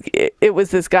it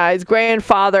was this guy's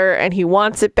grandfather and he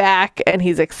wants it back. And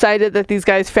he's excited that these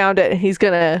guys found it. And he's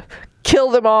going to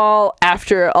kill them all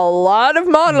after a lot of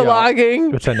monologuing.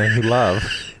 Yeah, which I know you love.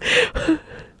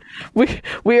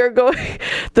 We are going...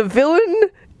 The villain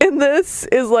in this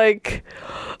is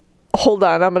hold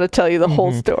on, I'm going to tell you the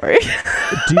whole story.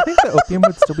 Do you think the opium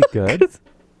would still be good?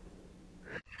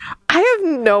 I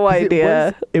have no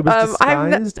idea. It was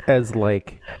disguised as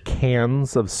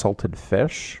cans of salted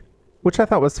fish, which I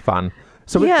thought was fun.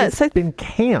 So it's been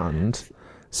canned,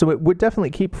 so it would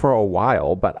definitely keep for a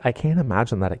while, but I can't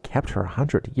imagine that it kept for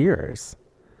 100 years.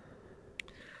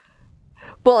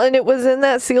 Well, and it was in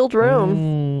that sealed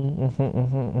room.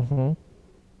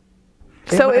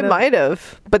 So it might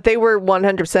have, but they were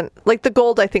 100%. The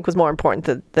gold, I think, was more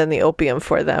important than the opium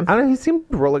for them. I don't know. He seemed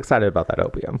real excited about that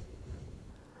opium.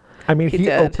 I mean, he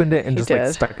did. opened it and He just like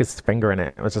did. stuck his finger in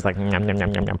it. It was just like yum yum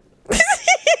yum yum yum.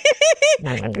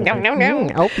 Nom, nom,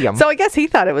 nom. Opium. So I guess he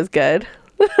thought it was good.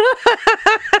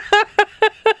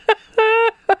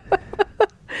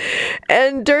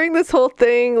 And during this whole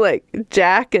thing, like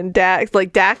Jack and Dax,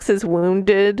 like Dax is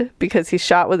wounded because he's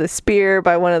shot with a spear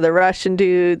by one of the Russian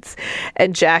dudes,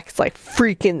 and Jack's like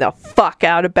freaking the fuck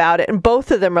out about it. And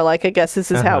both of them are like, I guess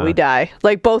this is how we die.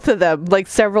 Like both of them, like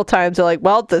several times are like,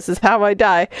 well, this is how I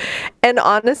die. And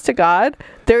honest to God,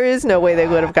 there is no way they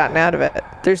would have gotten out of it.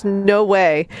 There's no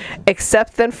way,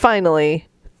 except then finally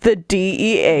the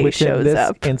DEA Which shows in this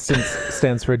up. instance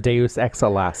stands for Deus Ex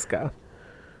Alaska.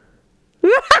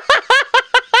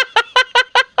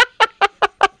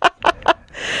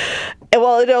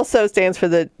 Well, it also stands for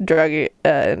the drug.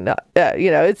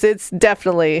 It's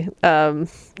definitely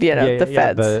the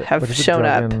feds have shown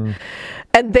up,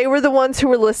 and they were the ones who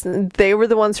were listening. They were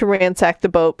the ones who ransacked the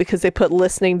boat because they put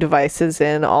listening devices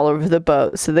in all over the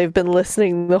boat. So they've been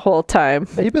listening the whole time.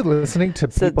 You've been listening to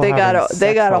people. So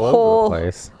they got a whole.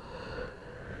 Place.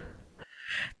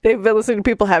 They've been listening to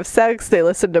people have sex. They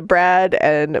listen to Brad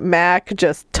and Mac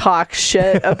just talk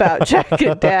shit about Jack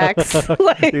and Dax.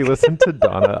 Like, You listen to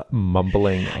Donna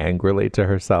mumbling angrily to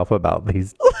herself about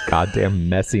these goddamn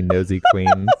messy, nosy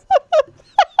queens.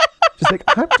 She's like,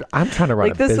 I'm trying to run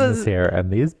Like, a this business was- here,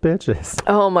 and these bitches.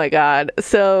 oh my God.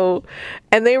 So,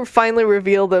 and they finally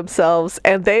reveal themselves,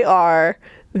 and they are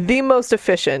the most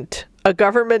efficient a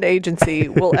government agency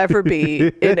will ever be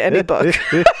in any book.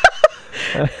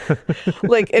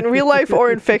 Like in real life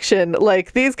or in fiction,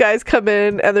 like these guys come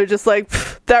in and they're just like,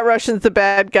 that Russian's the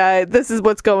bad guy. This is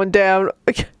what's going down.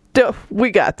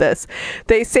 We got this.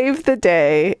 They saved the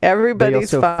day.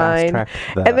 Everybody's They also fine.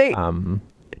 fast-tracked And they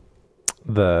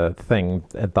the thing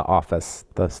at the office,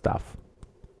 the stuff.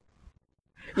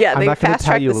 yeah, I'm they not going to fast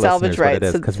tell tracked you the salvage listeners what it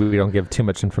rights. is because we don't give too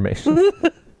much information.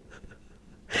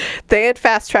 They had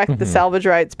fast tracked the salvage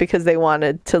rights because they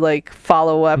wanted to like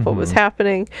follow up what was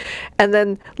happening. And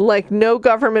then like no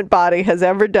government body has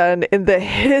ever done in the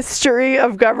history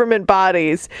of government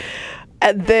bodies.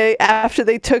 And after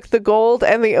they took the gold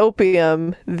and the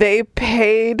opium, they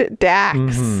paid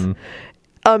Dax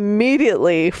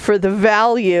immediately for the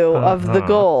value of the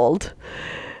gold.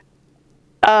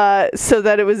 So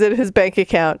that it was in his bank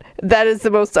account. That is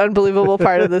the most unbelievable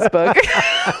part of this book.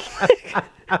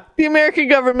 The American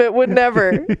government would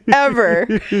never, ever.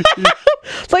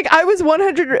 Like, I was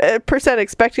 100%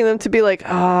 expecting them to be like,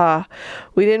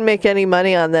 we didn't make any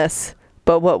money on this,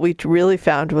 but what we really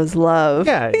found was love.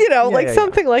 Yeah,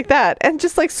 something like that. And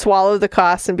just like swallow the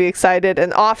cost and be excited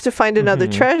and off to find another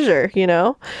treasure,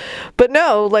 But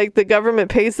no, like the government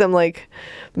pays them like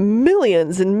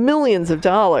millions and millions of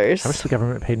dollars. I wish the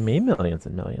government paid me millions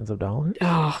and millions of dollars.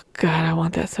 Oh, God, I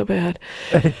want that so bad.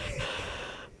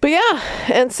 But yeah,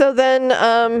 and so then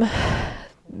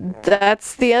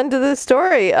that's the end of the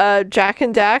story. Jack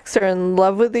and Dax are in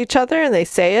love with each other, and they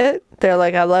say it. They're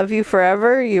like, "I love you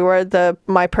forever. You are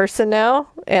my person now,"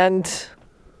 and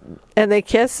they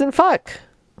kiss and fuck,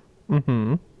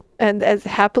 and as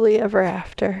happily ever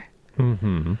after.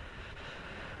 And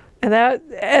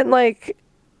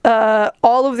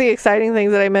all of the exciting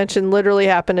things that I mentioned literally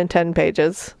happened in 10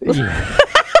 pages. Yeah.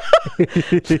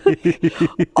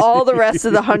 All the rest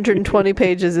of the 120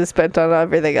 pages is spent on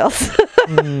everything else.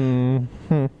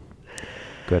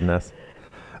 Goodness.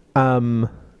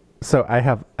 So I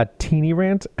have a teeny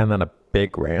rant and then a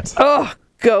big rant. Oh,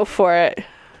 go for it.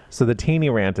 So the teeny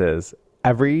rant is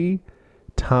every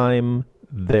time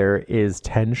there is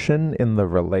tension in the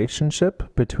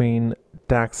relationship between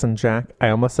Dax and Jack. I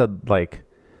almost said like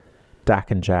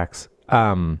Dak and Jax.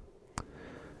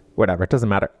 Whatever, it doesn't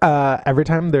matter. Every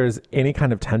time there's any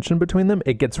kind of tension between them,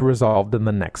 it gets resolved in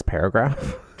the next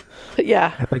paragraph.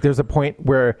 Yeah. Like there's a point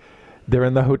where they're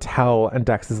in the hotel and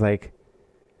Dax is like,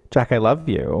 Jack, I love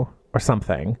you, or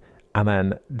something. And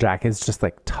then Jack is just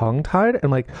like tongue-tied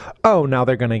and like, oh, now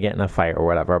they're going to get in a fight or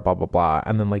whatever, blah, blah, blah.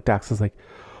 And then like Dax is like,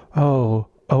 oh,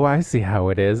 I see how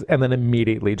it is. And then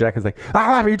immediately Jack is like,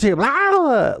 I love you too.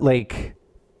 Blah! Like,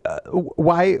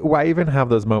 why even have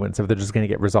those moments if they're just going to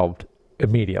get resolved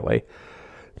immediately?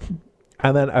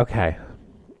 And then okay,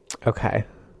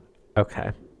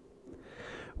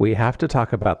 we have to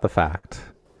talk about the fact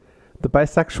that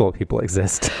bisexual people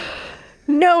exist.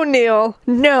 No, Neil.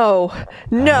 No.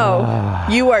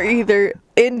 You are either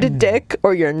into dick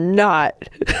or you're not.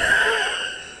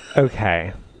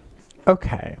 Okay.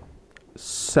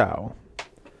 So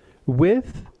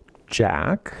with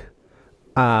Jack,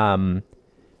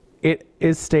 it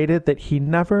is stated that he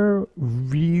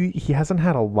hasn't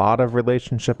had a lot of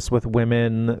relationships with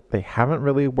women. They haven't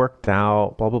really worked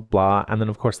out, blah, blah, blah. And then,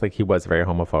 of course, like, he was very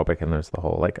homophobic, and there's the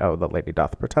whole, like, oh, the lady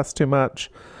doth protest too much,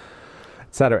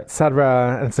 et cetera, et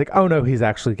cetera. And it's like, oh, no, he's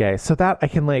actually gay. So that I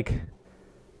can, like,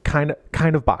 kind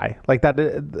of buy. Like,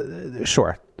 that,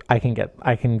 sure, I can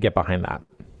get behind that.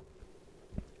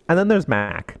 And then there's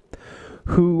Mac,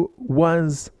 who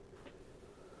was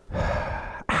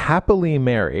happily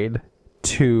married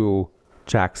to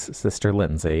Jack's sister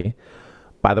Lindsay.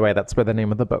 By the way, that's where the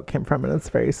name of the boat came from, and it's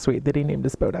very sweet that he named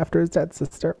his boat after his dead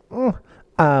sister.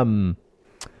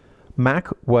 Mac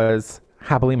was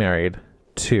happily married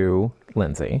to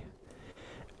Lindsay,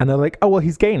 and they're like, oh, well,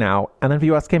 he's gay now. And then if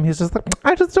you ask him, he's just like,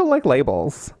 I just don't like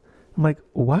labels. I'm like,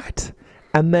 what?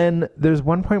 And then there's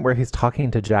one point where he's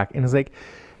talking to Jack, and he's like,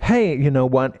 hey, you know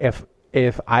what,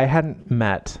 if I hadn't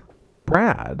met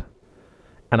Brad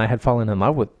and I had fallen in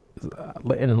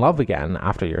love again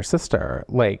after your sister,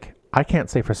 like, I can't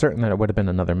say for certain that it would have been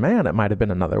another man. It might have been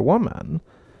another woman.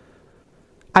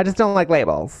 I just don't like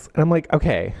labels. And I'm like,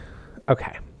 okay.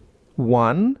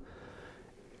 One,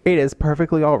 it is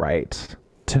perfectly all right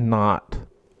to not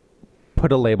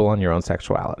put a label on your own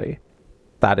sexuality.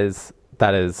 That is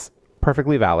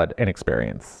perfectly valid an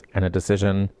experience and a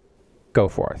decision. Go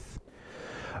forth.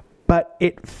 But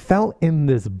it felt in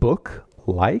this book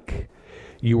like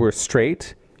you were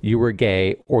straight, you were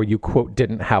gay, or you, quote,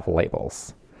 didn't have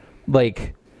labels.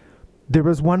 Like, there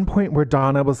was one point where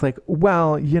Donna was like,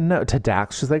 well, to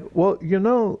Dax, she's like, well,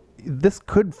 this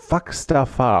could fuck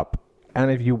stuff up. And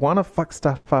if you want to fuck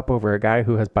stuff up over a guy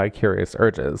who has bi-curious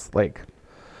urges, like,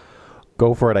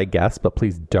 go for it, I guess, but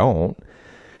please don't.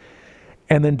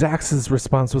 And then Dax's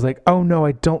response was like, oh, no,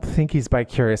 I don't think he's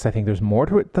bi-curious. I think there's more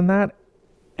to it than that.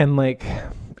 And, like,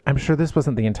 I'm sure this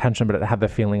wasn't the intention, but it had the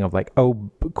feeling of, like, oh,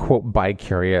 quote,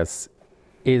 bi-curious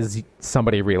is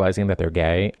somebody realizing that they're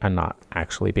gay and not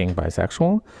actually being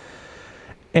bisexual.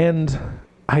 And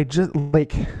I just,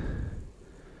 like,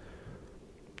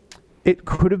 it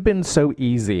could have been so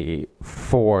easy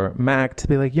for Mac to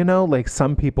be like, like,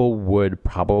 some people would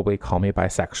probably call me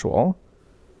bisexual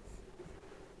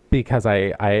because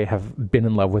I have been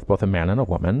in love with both a man and a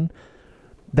woman.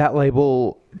 That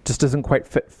label just doesn't quite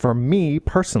fit for me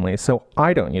personally, so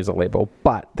I don't use a label,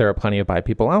 but there are plenty of bi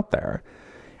people out there.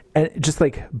 And just,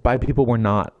 like, bi people were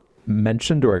not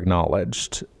mentioned or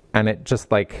acknowledged. And it just,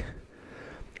 like,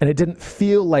 and it didn't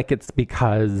feel like it's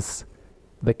because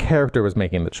the character was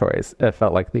making the choice. It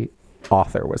felt like the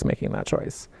author was making that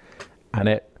choice. And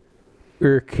it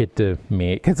irked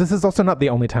me, because this is also not the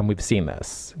only time we've seen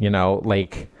this,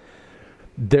 like,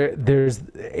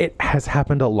 it has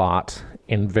happened a lot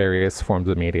in various forms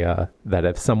of media that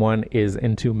if someone is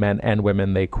into men and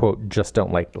women, they, quote, just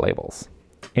don't like the labels,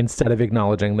 instead of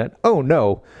acknowledging that, oh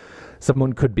no,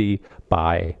 someone could be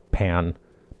bi, pan,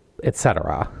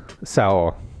 etc.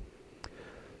 So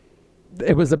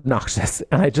it was obnoxious,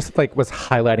 and I just, like, was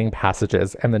highlighting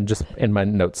passages and then just in my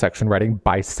notes section writing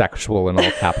bisexual in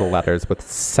all capital letters with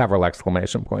several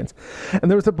exclamation points. And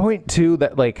there was a point too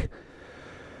that, like,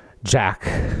 Jack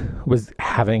was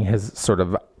having his sort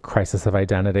of crisis of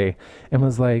identity and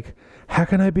was like, how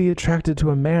can I be attracted to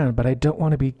a man but I don't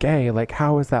want to be gay? Like,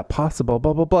 how is that possible?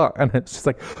 Blah blah blah. And it's just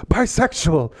like,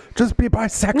 bisexual, just be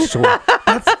bisexual.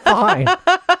 That's fine.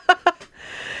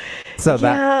 So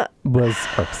that was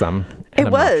irksome. It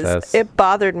was. It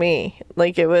bothered me.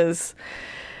 Like, it was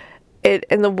it,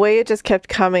 and the way it just kept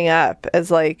coming up as,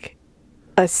 like,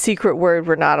 a secret word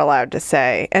we're not allowed to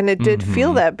say. And it did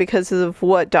feel that because of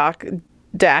what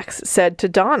Dax said to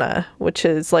Donna, which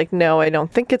is like, no, I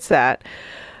don't think it's that.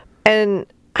 And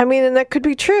I mean, and that could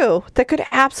be true. That could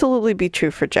absolutely be true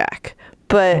for Jack.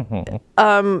 But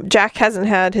Jack hasn't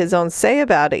had his own say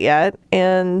about it yet.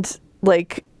 And,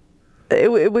 like,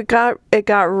 it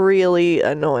got really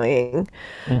annoying.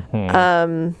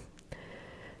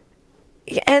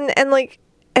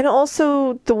 And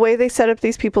also the way they set up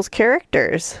these people's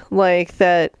characters, like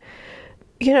that,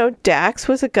 Dax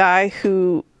was a guy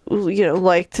who,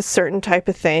 liked a certain type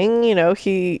of thing.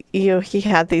 He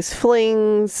had these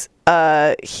flings.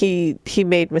 He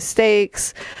made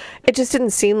mistakes. It just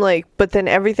didn't seem like, but then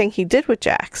everything he did with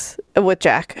Jack,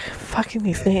 fucking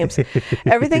these names,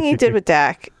 everything he did with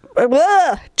Jack,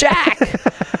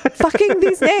 fucking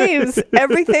these names,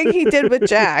 everything he did with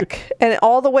Jack and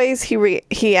all the ways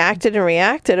he acted and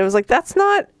reacted, it was like, that's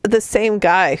not the same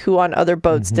guy who on other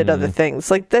boats did other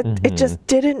things like that. It just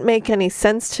didn't make any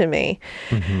sense to me.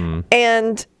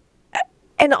 And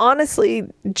honestly,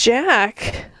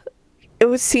 Jack,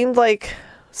 seemed like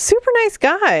super nice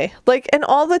guy. Like, and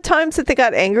all the times that they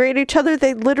got angry at each other,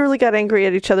 they literally got angry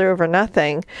at each other over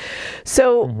nothing.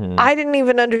 So I didn't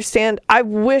even understand. I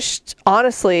wished,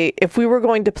 honestly, if we were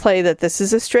going to play that this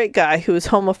is a straight guy who is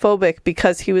homophobic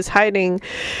because he was hiding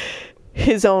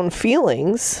his own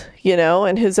feelings, you know,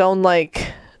 and his own,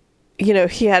 like, you know,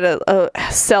 he had a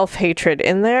self-hatred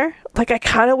in there. Like, I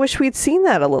kind of wish we'd seen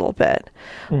that a little bit.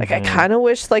 Like, I kind of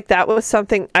wish, like, that was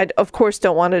something. I, of course,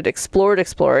 don't want it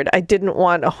explored. I didn't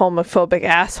want a homophobic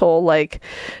asshole, like,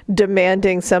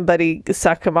 demanding somebody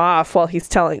suck him off while he's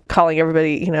calling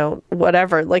everybody, you know,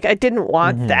 whatever. Like, I didn't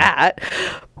want that.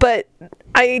 But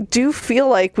I do feel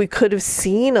like we could have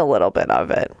seen a little bit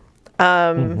of it.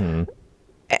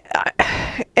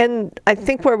 And I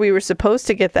think where we were supposed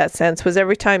to get that sense was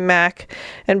every time Mac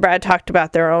and Brad talked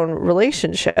about their own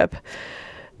relationship.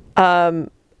 And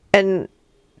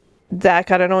that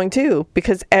got annoying too,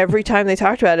 because every time they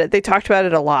talked about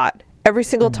it a lot. Every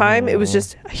single time it was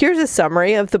just, here's a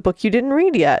summary of the book you didn't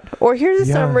read yet, or here's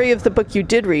a summary of the book you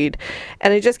did read.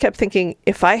 And I just kept thinking,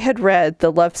 if I had read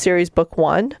the Love Series book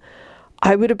 1,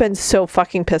 I would have been so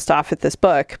fucking pissed off at this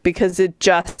book, because it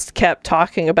just kept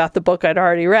talking about the book I'd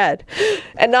already read,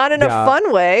 and not in a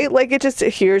fun way. Like, it just,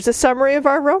 here's a summary of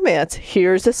our romance.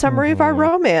 Here's a summary of our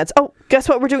romance. Oh, guess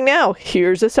what we're doing now?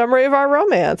 Here's a summary of our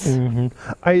romance.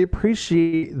 I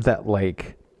appreciate that,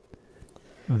 like,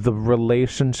 the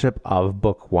relationship of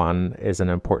book 1 is an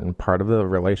important part of the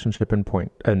relationship in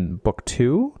book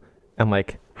 2, and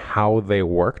like how they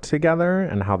work together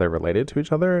and how they're related to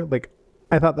each other. Like,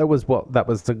 I thought that was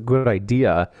a good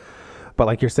idea, but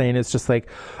like you're saying, it's just like,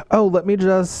 oh, let me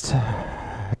just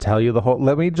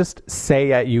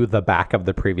say at you the back of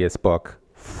the previous book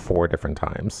 4 different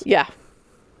times. Yeah.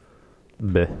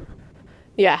 Bleh.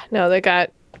 Yeah, no, they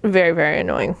got very, very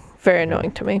annoying. Very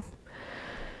annoying to me.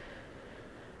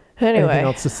 Anyway. Anything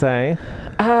else to say?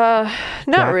 Not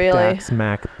Jack, really. Dax,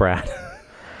 Mac, Brad.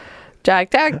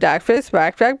 Jack, Fitz,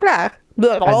 Black. And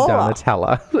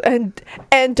Donatella.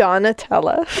 And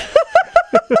Donatella.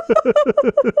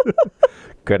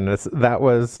 Goodness, that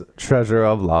was Treasure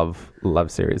of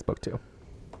Love Series book 2.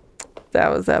 That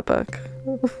was that book.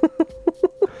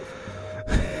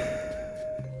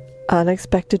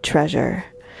 Unexpected Treasure.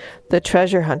 The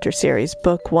Treasure Hunter series,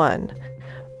 book 1,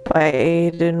 by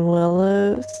Aidan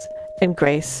Willows and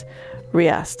Grace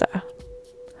Riasta.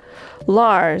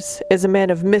 Lars is a man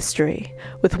of mystery,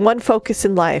 with one focus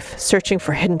in life, searching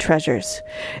for hidden treasures.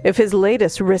 If his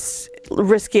latest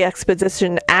risky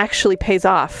expedition actually pays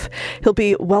off, he'll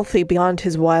be wealthy beyond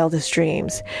his wildest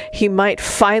dreams. He might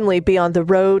finally be on the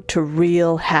road to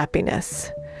real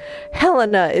happiness.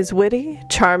 Helena is witty,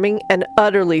 charming, and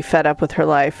utterly fed up with her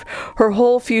life. Her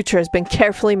whole future has been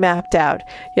carefully mapped out,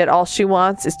 yet all she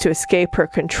wants is to escape her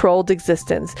controlled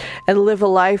existence and live a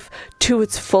life to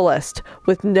its fullest,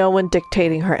 with no one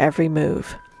dictating her every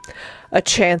move. A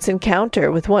chance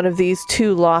encounter with these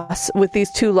two lost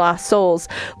souls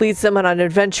leads them on an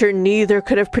adventure neither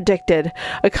could have predicted.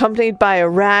 Accompanied by a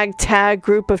ragtag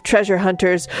group of treasure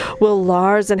hunters, will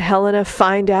Lars and Helena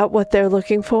find out what they're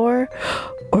looking for?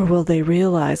 Or will they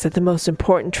realize that the most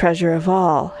important treasure of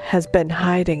all has been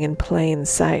hiding in plain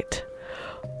sight?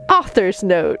 Author's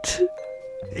note.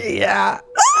 Yeah.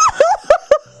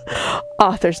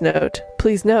 Author's note.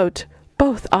 Please note,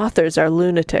 both authors are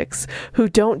lunatics who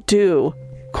don't do,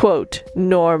 quote,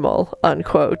 normal,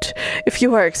 unquote. If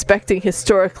you are expecting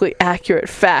historically accurate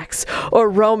facts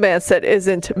or romance that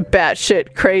isn't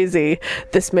batshit crazy,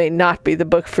 this may not be the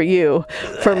book for you.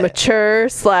 For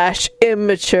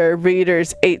mature/immature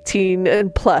readers 18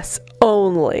 and plus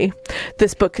only.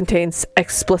 This book contains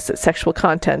explicit sexual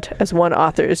content, as one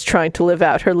author is trying to live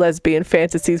out her lesbian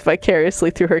fantasies vicariously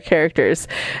through her characters,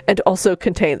 and also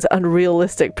contains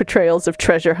unrealistic portrayals of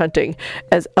treasure hunting,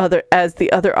 as the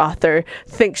other author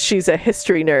thinks she's a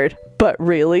history nerd, but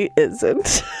really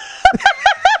isn't.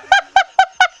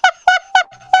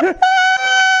 You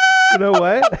know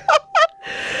what?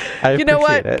 I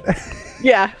appreciate it.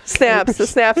 Yeah, snaps. The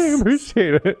snaps. I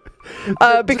appreciate it.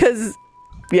 Because...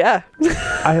 yeah.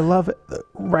 I love it.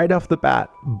 Right off the bat,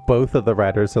 both of the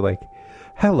writers are like,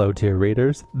 hello, dear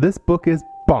readers. This book is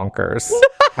bonkers.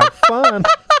 Have fun.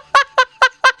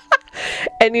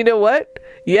 And you know what?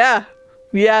 Yeah.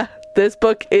 This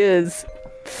book is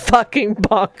fucking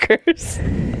bonkers.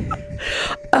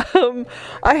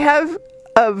 I have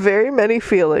very many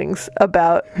feelings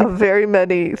about very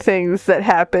many things that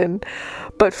happen.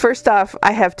 But first off,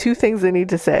 I have 2 things I need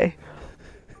to say.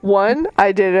 One,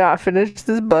 I did not finish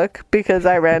this book because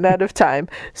I ran out of time.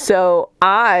 So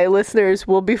listeners,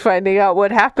 will be finding out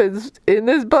what happens in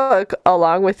this book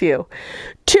along with you.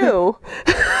 Two,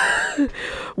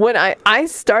 when I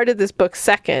started this book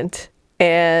second,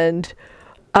 and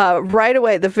right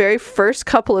away, the very first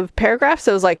couple of paragraphs,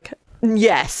 I was like,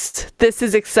 yes, this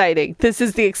is exciting. This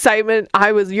is the excitement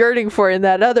I was yearning for in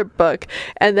that other book.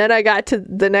 And then I got to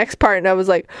the next part and I was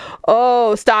like,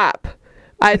 oh, stop.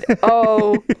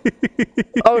 Oh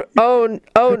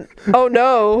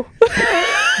no.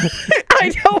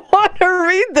 I don't want to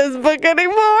read this book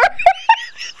anymore.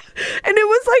 And it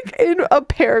was like in a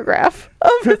paragraph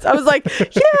of it. I was like,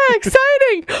 yeah,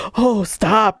 exciting. Oh,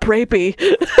 stop, rapey.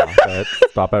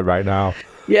 Stop it right now.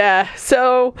 Yeah.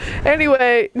 So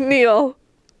anyway, Neil,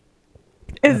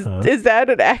 is that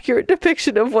an accurate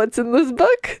depiction of what's in this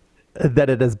book?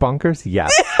 That it is bonkers?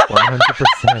 Yes.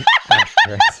 100%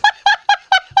 accurate.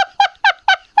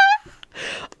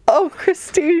 Oh,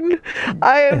 Christine,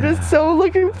 I am just so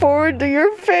looking forward to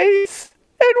your face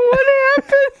and what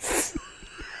happens.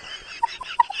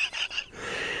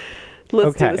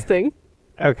 Let's do this thing.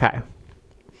 Okay.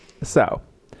 So,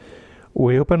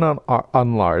 we open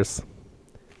on Lars,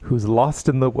 who's lost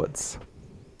in the woods.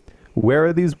 Where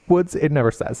are these woods? It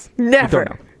never says.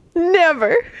 Never.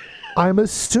 Never. I'm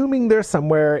assuming they're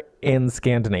somewhere in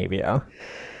Scandinavia.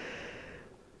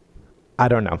 I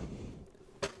don't know.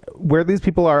 Where these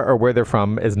people are or where they're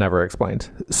from is never explained.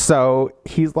 So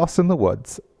he's lost in the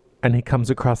woods and he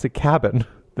comes across a cabin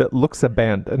that looks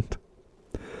abandoned.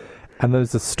 And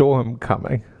there's a storm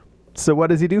coming. So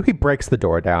what does he do? He breaks the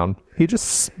door down. He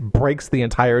just breaks the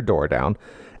entire door down.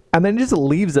 And then he just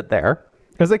leaves it there.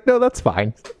 I was like, no, that's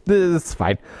fine. This is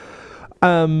fine.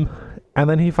 And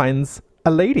then he finds a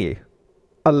lady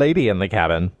in the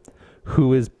cabin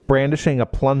who is brandishing a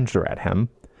plunger at him.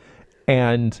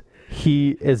 And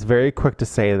he is very quick to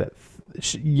say that,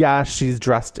 she's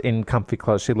dressed in comfy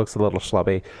clothes. She looks a little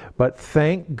schlubby, but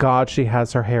thank God she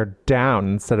has her hair down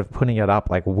instead of putting it up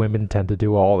like women tend to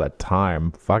do all the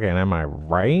time. Fucking, am I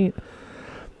right?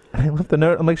 And I left the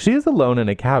note. I'm like, she is alone in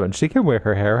a cabin. She can wear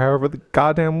her hair however the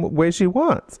goddamn way she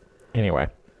wants. Anyway.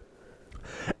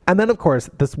 And then, of course,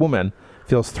 this woman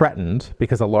feels threatened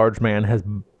because a large man has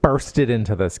bursted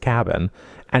into this cabin,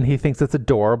 and he thinks it's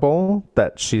adorable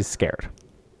that she's scared.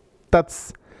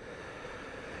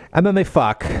 And then they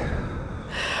fuck.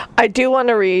 I do want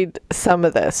to read some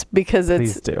of this because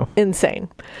it's insane.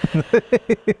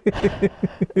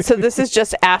 So this is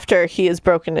just after he has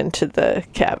broken into the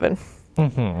cabin.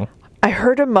 Mm-hmm. I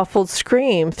heard a muffled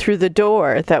scream through the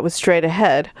door that was straight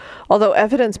ahead. Although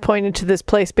evidence pointed to this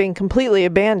place being completely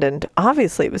abandoned,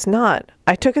 obviously it was not.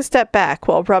 I took a step back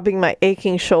while rubbing my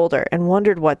aching shoulder and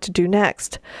wondered what to do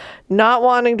next. Not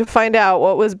wanting to find out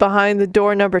what was behind the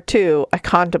door number 2, I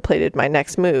contemplated my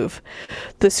next move.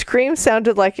 The scream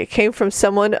sounded like it came from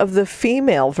someone of the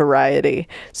female variety,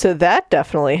 so that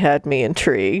definitely had me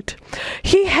intrigued.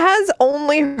 He has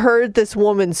only heard this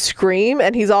woman scream,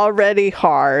 and he's already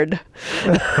hard.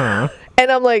 Uh-huh.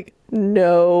 And I'm like,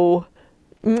 no.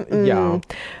 Mm-mm. Yeah.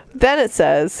 Then it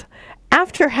says,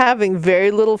 after having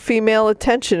very little female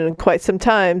attention in quite some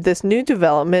time, this new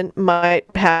development might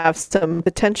have some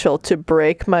potential to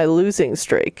break my losing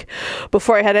streak.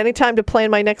 Before I had any time to plan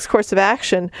my next course of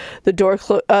action,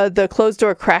 the closed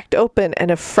door cracked open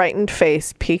and a frightened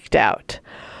face peeked out.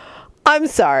 I'm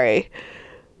sorry.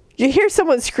 You hear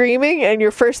someone screaming and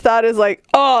your first thought is like,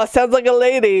 oh, sounds like a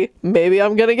lady. Maybe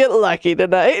I'm going to get lucky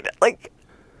tonight.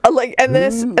 And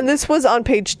this was on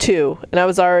page 2, and I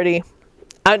was already...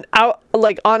 I'm out.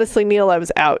 Like, honestly, Neil, I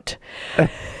was out.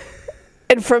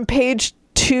 And from page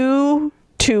 2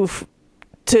 to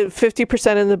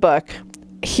 50% in the book,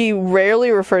 he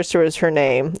rarely refers to her as her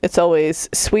name. It's always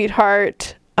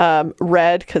sweetheart,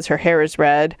 red, because her hair is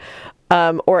red,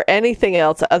 or anything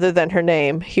else other than her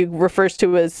name. He refers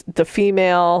to as the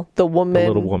female, the woman,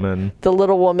 the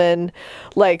little woman,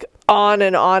 like on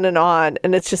and on and on.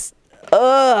 And it's just,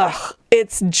 ugh.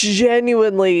 It's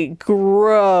genuinely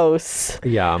gross.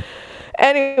 Yeah.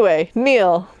 Anyway,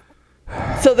 Neil.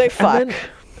 So they fuck.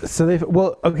 So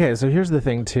here's the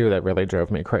thing too that really drove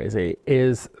me crazy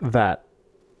is that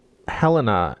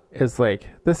Helena is like,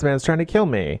 this man's trying to kill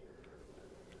me.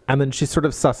 And then she sort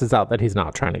of susses out that he's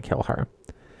not trying to kill her.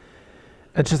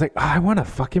 And she's like, I want to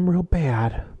fuck him real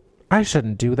bad. I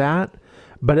shouldn't do that.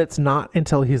 But it's not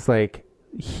until he's like,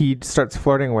 he starts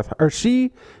flirting with her, or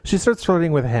she starts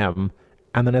flirting with him.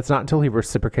 And then it's not until he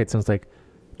reciprocates and is like,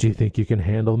 do you think you can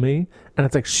handle me? And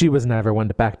it's like, she was never one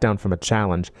to back down from a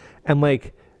challenge. And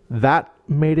like, that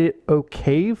made it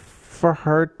okay for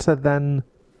her to then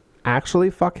actually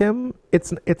fuck him,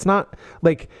 it's not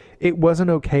like it wasn't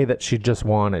okay that she just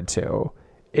wanted to.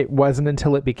 It wasn't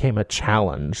until it became a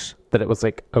challenge that it was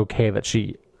like okay that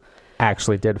she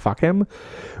actually did fuck him,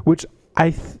 which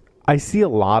I see a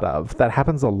lot of. That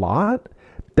happens a lot,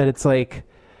 that it's like,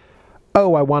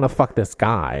 oh, I want to fuck this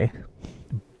guy,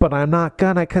 but I'm not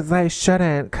gonna because I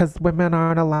shouldn't, because women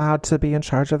aren't allowed to be in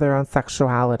charge of their own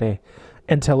sexuality.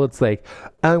 Until it's like,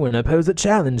 I want to pose a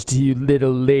challenge to you,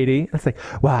 little lady. It's like,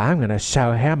 well, I'm going to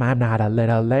show him I'm not a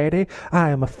little lady.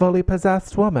 I am a fully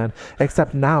possessed woman.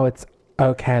 Except now it's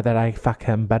okay that I fuck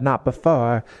him, but not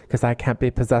before, because I can't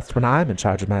be possessed when I'm in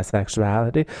charge of my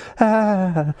sexuality.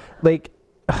 Like...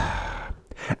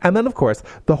 And then, of course,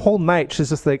 the whole night, she's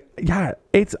just like, yeah,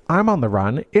 I'm on the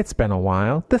run. It's been a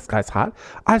while. This guy's hot.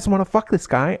 I just want to fuck this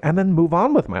guy and then move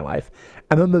on with my life.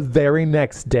 And then the very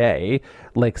next day,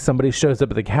 like, somebody shows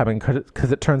up at the cabin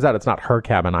because it turns out it's not her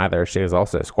cabin either. She is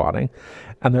also squatting.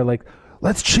 And they're like,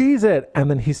 let's cheese it. And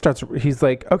then he's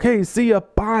like, okay, see ya,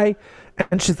 bye.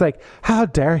 And she's like, how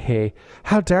dare he?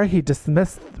 How dare he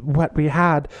dismiss what we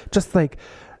had? Just like...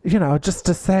 just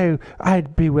to say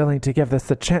I'd be willing to give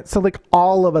this a chance. So like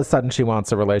all of a sudden she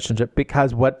wants a relationship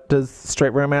because what does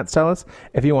straight romance tell us?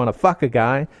 If you want to fuck a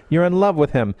guy, you're in love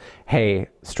with him. Hey,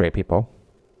 straight people,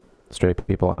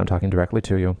 I'm talking directly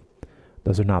to you.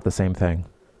 Those are not the same thing.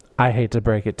 I hate to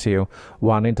break it to you.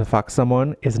 Wanting to fuck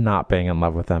someone is not being in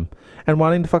love with them. And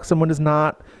wanting to fuck someone is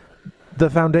not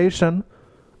the foundation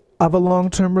of a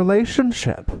long-term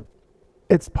relationship.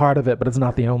 It's part of it, but it's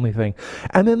not the only thing.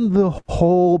 And then the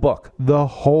whole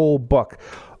book,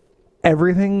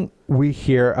 everything we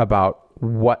hear about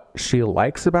what she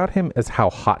likes about him is how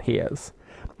hot he is.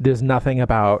 There's nothing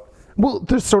about, well,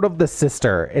 there's sort of the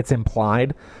sister. It's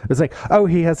implied. It's like, oh,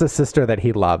 he has a sister that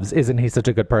he loves. Isn't he such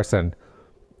a good person?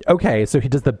 Okay, so he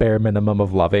does the bare minimum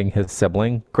of loving his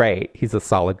sibling. Great. He's a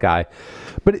solid guy.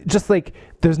 But it just like,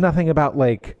 there's nothing about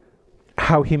like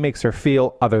how he makes her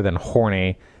feel other than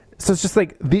horny. So it's just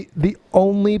like the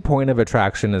only point of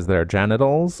attraction is their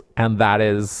genitals, and that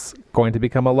is going to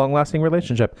become a long-lasting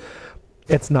relationship.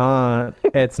 It's not,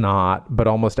 but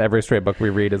almost every straight book we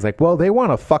read is like, well, they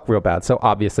want to fuck real bad, so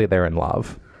obviously they're in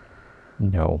love.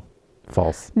 No,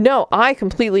 false. No, I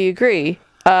completely agree.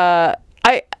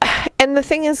 And the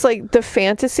thing is, like, the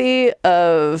fantasy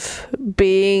of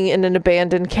being in an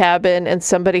abandoned cabin and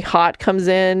somebody hot comes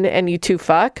in and you two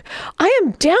fuck, I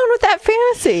am down with that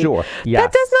fantasy. Sure, yes.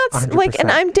 That does not, 100%. Like,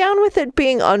 and I'm down with it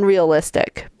being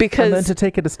unrealistic because... And then to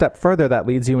take it a step further, that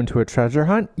leads you into a treasure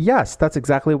hunt? Yes, that's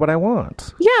exactly what I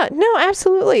want. Yeah, no,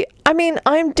 absolutely. I mean,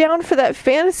 I'm down for that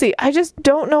fantasy. I just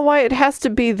don't know why it has to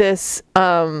be this,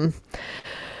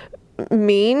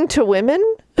 mean to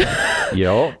women.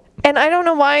 Yo. And I don't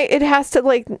know why it has to,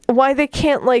 like, why they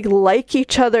can't, like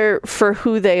each other for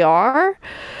who they are.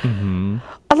 Mm-hmm.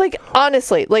 Like,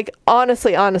 honestly,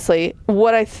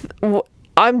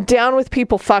 I'm down with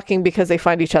people fucking because they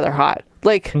find each other hot.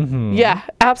 Like, mm-hmm. Yeah,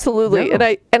 absolutely.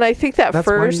 Yeah. And I think that's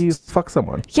first... why you fuck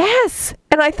someone. Yes.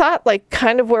 And I thought, like,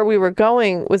 kind of where we were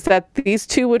going was that these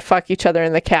two would fuck each other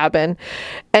in the cabin,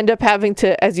 end up having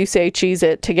to, as you say, cheese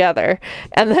it together.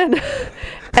 And then...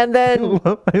 I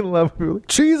love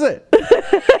cheese it.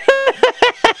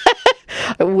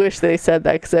 I wish they said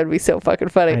that because that'd be so fucking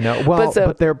funny. I know. Well,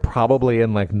 but they're probably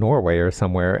in like Norway or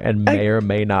somewhere, and may or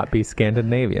may not be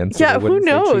Scandinavian. So yeah, who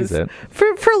knows? For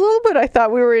a little bit, I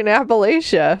thought we were in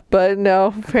Appalachia, but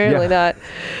no, apparently not.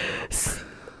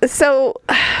 So,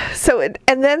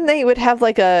 and then they would have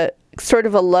like a sort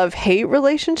of a love-hate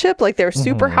relationship. Like they're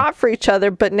super hot for each other,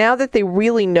 but now that they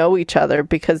really know each other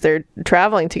because they're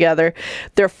traveling together,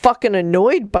 they're fucking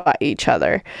annoyed by each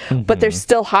other, but they're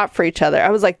still hot for each other. I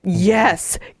was like,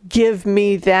 yes, give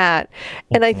me that.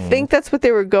 And I think that's what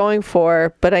they were going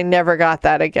for, but I never got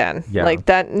that again. Yeah. Like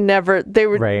that never, they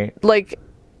were like,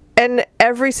 and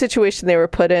every situation they were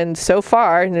put in so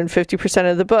far, and in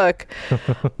 50% of the book,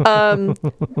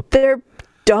 they're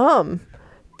dumb.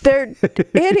 They're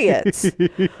idiots.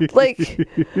 Like,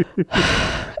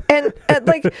 and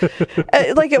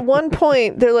like at one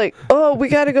point they're like, oh, we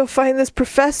got to go find this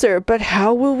professor, but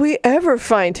how will we ever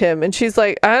find him? And she's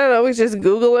like, I don't know, we just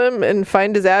Google him and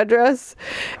find his address.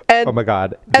 And oh my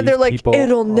God. And they're like,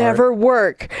 it'll never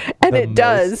work. And it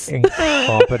does.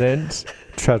 Incompetent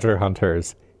treasure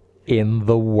hunters in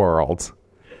the world.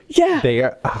 Yeah. They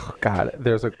are, oh God,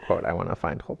 there's a quote I want to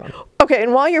find. Hold on. Okay,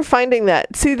 and while you're finding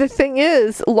that, see, the thing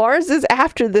is, Lars is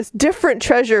after this different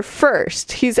treasure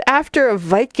first. He's after a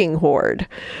Viking hoard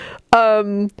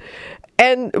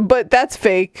But that's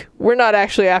fake. We're not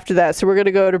actually after that, so we're going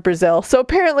to go to Brazil. So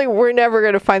apparently we're never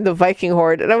going to find the Viking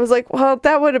horde. And I was like, well,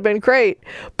 that would have been great.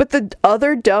 But the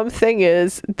other dumb thing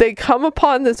is they come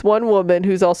upon this one woman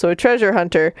who's also a treasure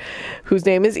hunter, whose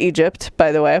name is Egypt,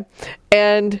 by the way.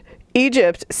 And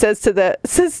Egypt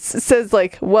says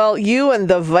like, well, you and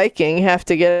the Viking have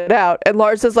to get out. And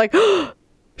Lars is like,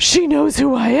 she knows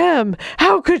who I am.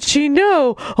 How could she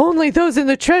know? Only those in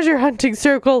the treasure hunting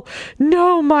circle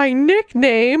know my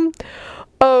nickname.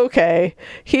 Okay.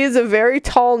 He is a very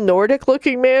tall Nordic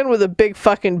looking man with a big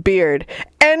fucking beard.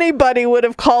 Anybody would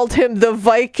have called him the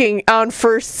Viking on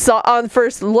first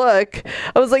look.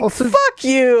 I was like, also, fuck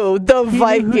you, the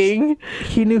Viking.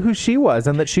 He knew who she was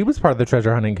and that she was part of the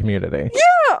treasure hunting community.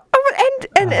 Yeah.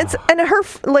 And it's her,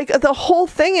 like, the whole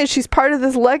thing is she's part of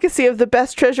this legacy of the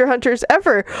best treasure hunters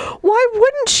ever. Why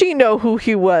wouldn't she know who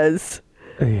he was?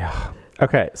 Yeah.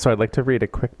 Okay, so I'd like to read a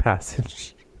quick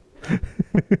passage.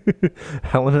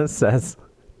 Helena says,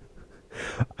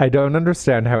 I don't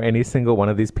understand how any single one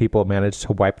of these people managed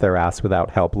to wipe their ass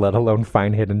without help, let alone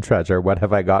find hidden treasure. What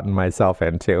have I gotten myself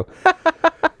into?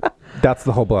 That's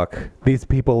the whole book. These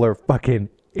people are fucking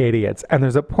idiots. And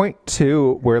there's a point,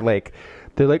 too, where, like,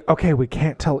 they're like, okay, we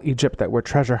can't tell Egypt that we're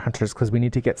treasure hunters because we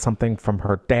need to get something from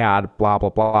her dad, blah, blah,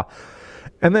 blah.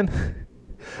 And then,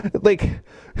 like,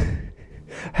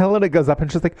 Helena goes up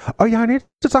and she's like, oh, yeah, I need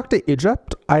to talk to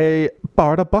Egypt. I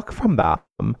borrowed a book from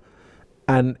them.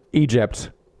 And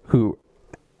Egypt, who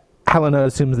Helena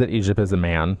assumes that Egypt is a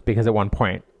man because at one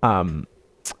point,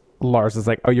 Lars is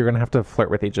like, oh, you're going to have to flirt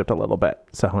with Egypt a little bit.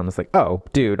 So Helena's like, oh,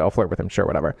 dude, I'll flirt with him. Sure,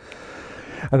 whatever.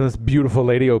 And this beautiful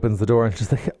lady opens the door and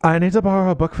she's like, I need to borrow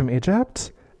a book from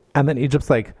Egypt. And then Egypt's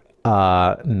like,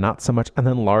 not so much. And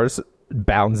then Lars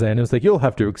bounds in and is like, you'll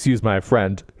have to excuse my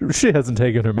friend. She hasn't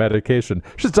taken her medication.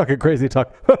 She's talking crazy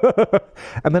talk.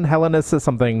 And then Helena says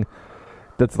something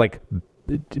that's like,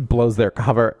 blows their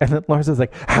cover. And then Lars is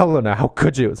like, Helena, how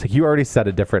could you? It's like, you already said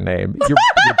a different name. You're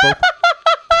both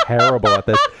terrible at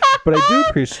this. But I do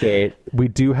appreciate, we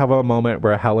do have a moment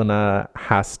where Helena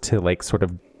has to like sort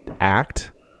of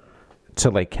act to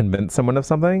like convince someone of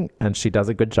something, and she does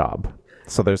a good job.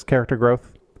 So there's character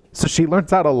growth. So she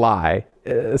learns how to lie,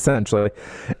 essentially.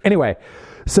 Anyway,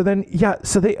 so then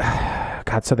so they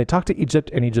talk to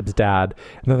Egypt and Egypt's dad,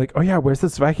 and they're like, oh yeah, where's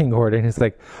this Viking horde? And he's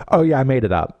like, oh yeah, I made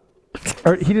it up.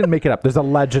 Or he didn't make it up. There's a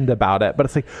legend about it, but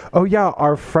it's like, oh yeah,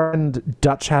 our friend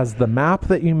Dutch has the map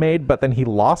that you made, but then he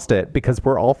lost it because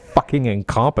we're all fucking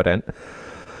incompetent.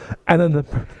 And then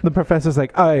the professor's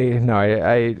like,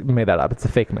 I made that up. It's a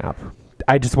fake map.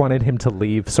 I just wanted him to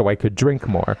leave so I could drink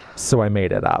more, so I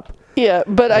made it up. Yeah,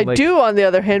 but I do, on the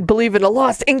other hand, believe in a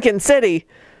lost Incan city.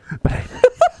 But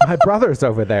my brother's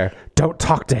over there. Don't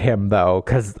talk to him, though,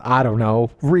 because, I don't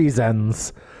know,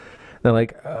 reasons. They're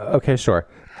like, okay, sure.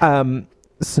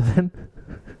 So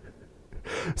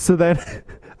then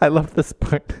I love this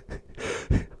part.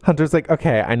 Hunter's like,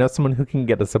 okay, I know someone who can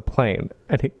get us a plane.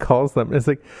 And he calls them and it's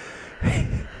like,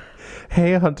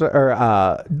 hey, Hunter,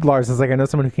 or Lars is like, I know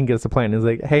someone who can get us a plane. He's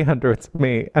like, hey, Hunter, it's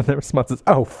me. And the response is,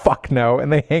 oh, fuck no.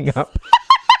 And they hang up.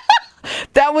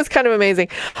 That was kind of amazing.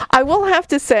 I will have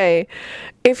to say,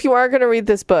 if you are going to read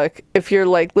this book, if you're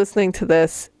like listening to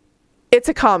this, it's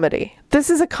a comedy. This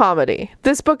is a comedy.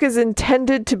 This book is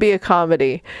intended to be a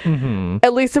comedy. Mm-hmm.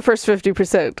 At least the first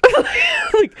 50%.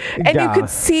 You could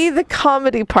see the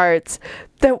comedy parts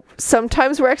that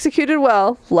sometimes were executed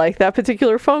well, like that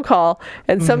particular phone call,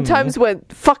 and sometimes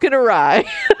went fucking awry.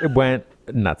 It went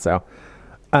nutso.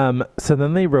 So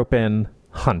then they rope in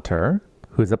Hunter,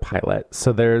 who's a pilot.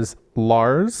 So there's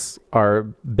Lars, our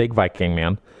big Viking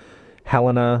man.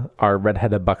 Helena, our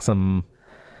redheaded buxom,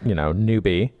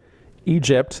 newbie.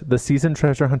 Egypt, the seasoned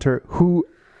treasure hunter who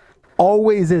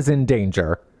always is in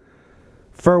danger.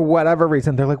 For whatever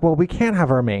reason, they're like, well, we can't have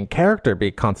our main character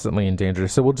be constantly in danger,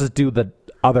 so we'll just do the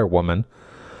other woman.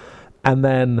 And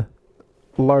then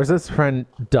Lars's friend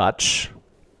Dutch,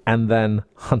 and then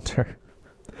Hunter.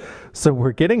 So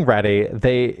we're getting ready.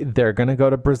 They're gonna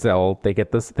go to Brazil. They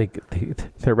get this.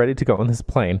 They're ready to go on this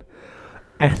plane,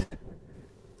 and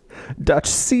Dutch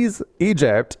sees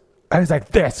Egypt. I was like,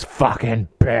 this fucking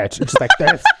bitch. And she's like,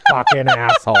 this fucking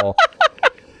asshole.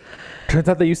 Turns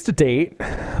out they used to date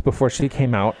before she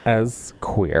came out as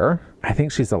queer. I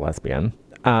think she's a lesbian.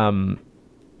 And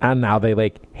now they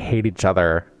like hate each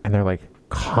other and they're like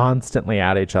constantly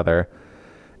at each other.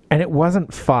 And it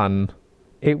wasn't fun.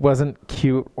 It wasn't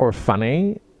cute or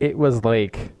funny. It was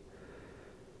like,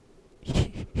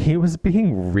 he was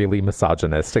being really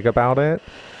misogynistic about it.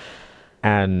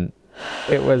 And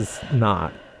it was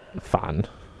not fun.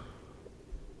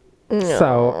 No.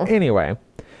 So anyway,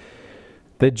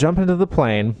 They jump into the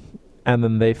plane, and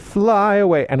then they fly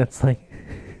away, and it's like,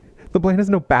 the plane has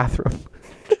no bathroom.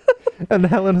 And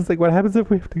Helena's like, what happens if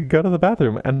we have to go to the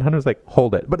bathroom? And Hunter's like,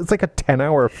 hold it. But it's like a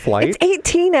 10-hour flight. It's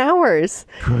 18 hours.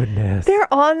 Goodness.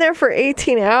 They're on there for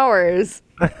 18 hours.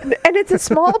 And it's a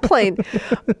small plane.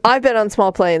 I've been on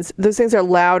small planes. Those things are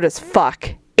loud as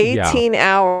fuck. 18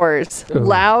 hours. Ugh.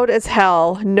 Loud as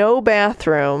hell. No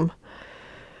bathroom.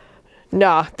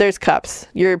 Nah, there's cups.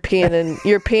 You're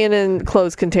peeing in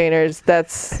closed containers.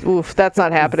 That's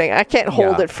not happening. I can't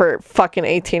hold it for fucking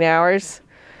 18 hours.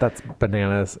 That's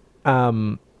bananas.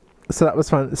 So that was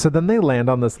fun. So then they land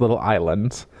on this little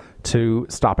island to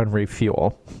stop and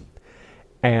refuel.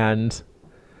 And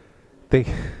they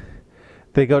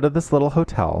go to this little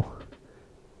hotel.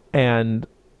 And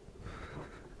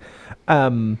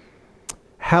Helena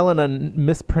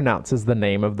mispronounces the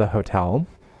name of the hotel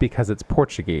because it's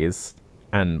Portuguese.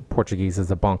 And Portuguese is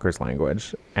a bonkers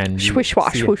language. And Swish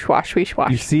wash, swoosh wash, swish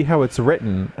wash. You see how it's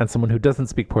written, and someone who doesn't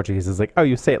speak Portuguese is like, oh,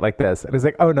 you say it like this. And it's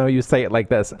like, oh, no, you say it like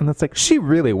this. And it's like, she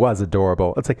really was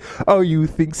adorable. It's like, oh, you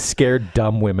think scared,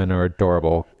 dumb women are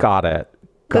adorable. Got it.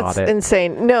 That's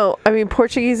insane. No, I mean,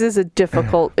 Portuguese is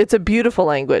it's a beautiful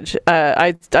language.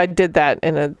 I did that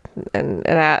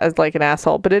as like an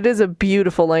asshole, but it is a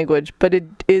beautiful language, but it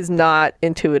is not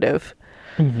intuitive.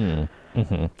 Mm-hmm.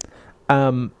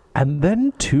 Mm-hmm. And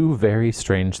then two very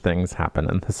strange things happen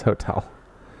in this hotel.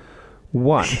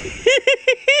 One,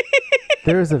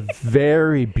 there's a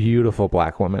very beautiful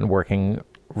black woman working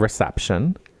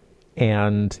reception,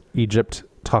 and Egypt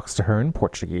talks to her in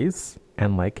Portuguese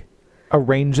and like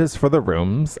arranges for the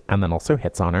rooms and then also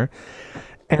hits on her.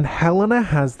 And Helena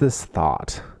has this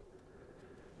thought.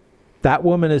 That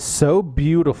woman is so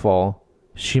beautiful,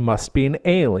 she must be an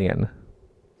alien.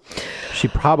 She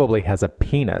probably has a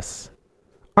penis.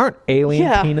 Aren't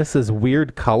alien penises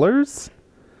weird colors?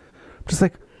 I'm just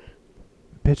like,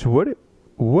 bitch, what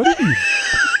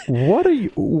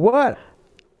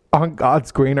on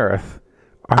God's green earth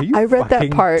are you doing?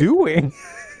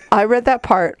 I read that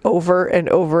part over and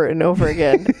over and over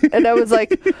again. And I was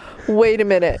like, wait a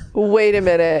minute.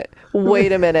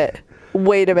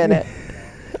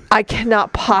 I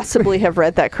cannot possibly have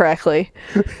read that correctly.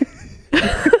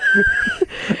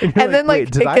 And then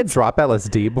did I drop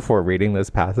LSD before reading this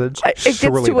passage?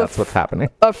 Surely that's what's happening.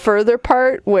 A further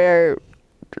part where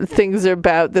things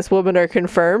about this woman are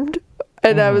confirmed.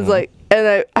 And I was like,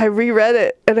 and I reread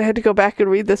it and I had to go back and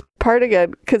read this part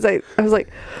again because I was like,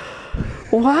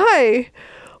 why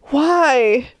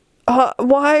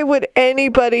would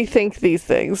anybody think these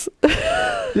things?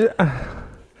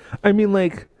 I mean,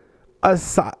 like,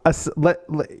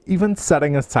 even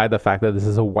setting aside the fact that this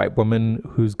is a white woman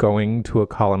who's going to a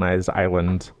colonized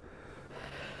island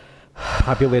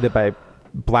populated by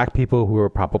black people who were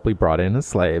probably brought in as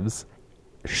slaves.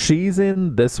 She's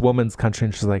in this woman's country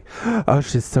and she's like, oh,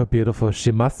 she's so beautiful.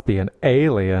 She must be an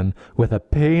alien with a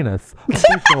penis. A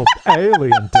big old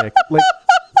alien dick. Like,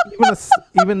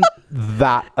 even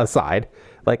that aside,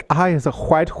 like, I, as a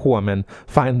white woman,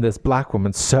 find this black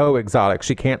woman so exotic.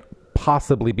 She can't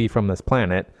possibly be from this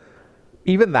planet.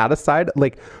 Even that aside,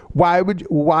 like, why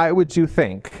would you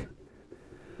think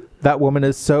that woman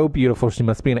is so beautiful she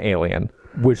must be an alien,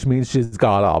 which means she's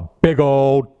got a big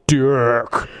old dick,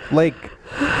 like,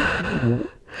 and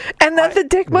that the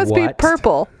dick must be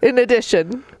purple in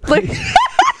addition, like.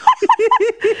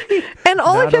 And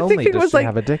all I kept thinking was like,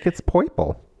 have a dick, it's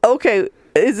purple. Okay,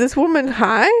 is this woman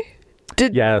high?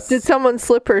 Did someone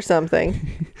slip her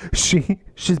something?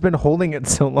 She's been holding it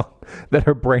so long that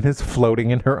her brain is floating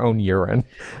in her own urine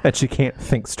and she can't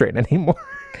think straight anymore.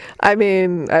 I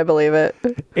mean, I believe it.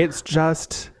 It's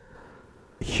just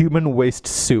human waste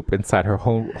soup inside her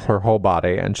whole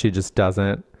body, and she just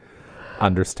doesn't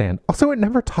understand. Also, it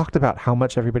never talked about how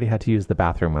much everybody had to use the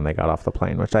bathroom when they got off the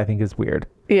plane, which I think is weird.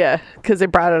 Yeah, because they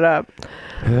brought it up.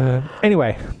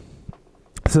 Anyway.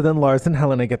 So then Lars and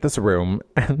Helena get this room,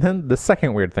 and then the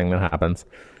second weird thing that happens,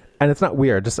 and it's not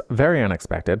weird, just very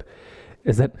unexpected,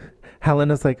 is that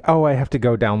Helena's like, oh, I have to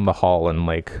go down the hall and,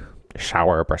 like,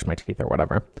 shower or brush my teeth or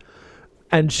whatever.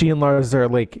 And she and Lars are,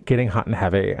 like, getting hot and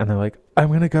heavy, and they're like, I'm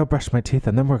going to go brush my teeth,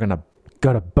 and then we're going to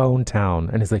go to Bone Town.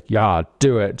 And he's like, yeah,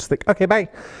 do it. She's like, okay, bye.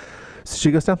 So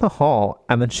she goes down the hall,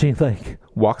 and then she, like,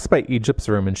 walks by Egypt's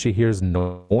room, and she hears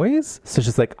noise. So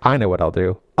she's like, I know what I'll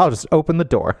do. I'll just open the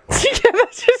door.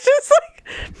 She's just like,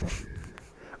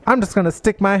 I'm just going to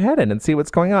stick my head in and see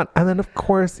what's going on. And then, of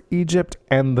course, Egypt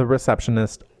and the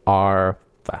receptionist are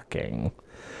fucking.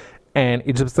 And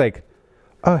Egypt's like,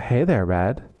 oh, hey there,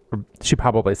 Red. She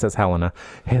probably says Helena.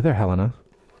 Hey there, Helena.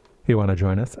 You want to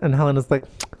join us? And Helena's like,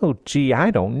 oh, gee,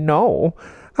 I don't know.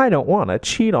 I don't want to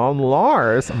cheat on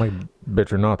Lars. I'm like,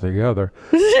 bitch, you're not together.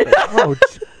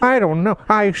 I don't know.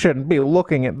 I shouldn't be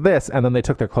looking at this. And then they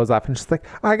took their clothes off and she's like,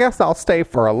 I guess I'll stay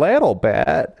for a little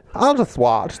bit. I'll just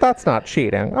watch. That's not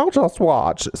cheating. I'll just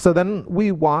watch. So then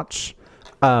we watch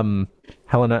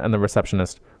Helena and the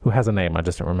receptionist, who has a name, I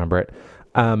just don't remember it,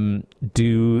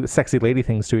 do sexy lady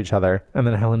things to each other. And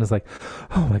then Helena's like,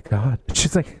 oh my God.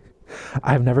 She's like,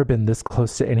 I've never been this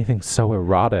close to anything so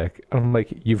erotic. And I'm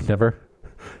like, you've never,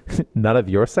 none of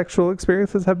your sexual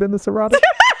experiences have been this erotic?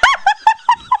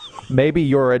 Maybe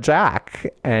you're a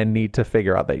jack and need to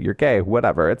figure out that you're gay.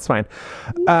 Whatever, it's fine.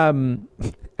 And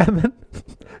then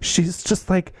she's just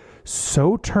like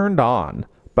so turned on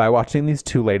by watching these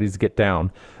two ladies get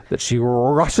down that she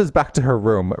rushes back to her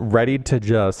room, ready to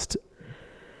just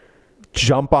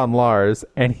jump on Lars,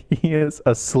 and he is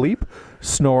asleep,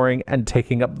 snoring, and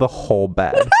taking up the whole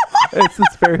bed. It's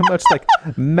this very much like,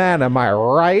 man, am I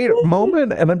right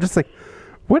moment? And I'm just like,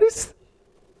 what is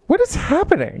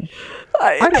happening?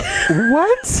 What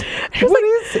is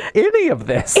any of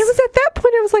this? It was at that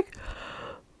point I was like,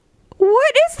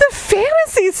 what is the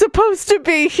fantasy supposed to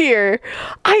be here?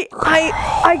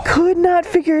 I could not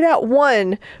figure it out.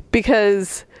 One,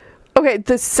 because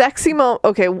the sexy moment.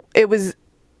 Okay, it was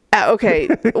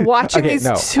watching these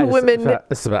two women,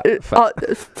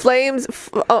 flames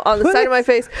on the side of my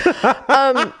face.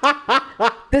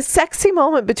 The sexy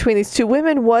moment between these two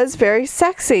women was very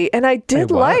sexy, and I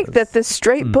did like that the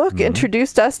straight book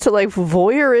introduced us to like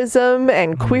voyeurism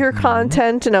and queer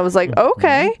content, and I was like,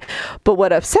 okay. But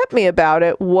what upset me about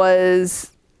it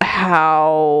was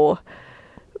how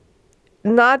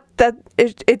not that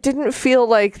it didn't feel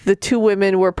like the two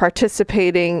women were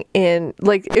participating in,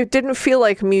 like, it didn't feel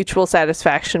like mutual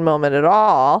satisfaction moment at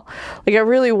all. Like, I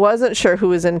really wasn't sure who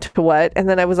was into what, and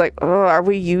then I was like, oh, are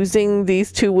we using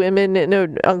these two women in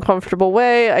an uncomfortable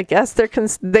way? I guess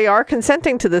they are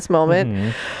consenting to this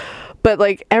moment, but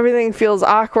like everything feels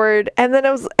awkward. And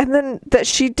then that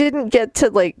she didn't get to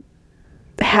like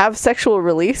have sexual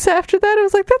release after that. I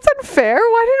was like, that's unfair.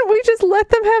 Why didn't we just let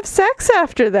them have sex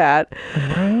after that?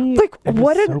 Right? Like,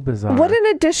 what an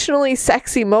additionally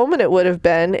sexy moment it would have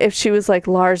been if she was like,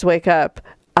 Lars, wake up.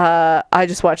 I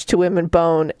just watched two women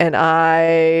bone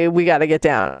and we got to get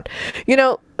down. You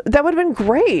know, that would have been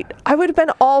great. I would have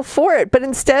been all for it. But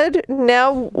instead,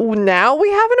 now we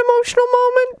have an emotional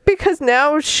moment because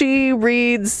now she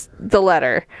reads the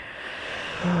letter.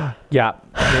 Yeah,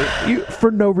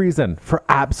 for no reason, for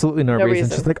absolutely no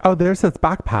reason. She's like, oh, there's his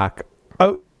backpack.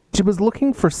 Oh, she was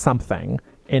looking for something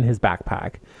in his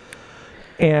backpack,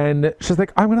 and she's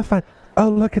like, I'm gonna find. Oh,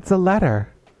 look, it's a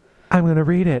letter. I'm gonna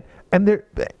read it. And there,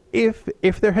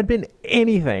 if there had been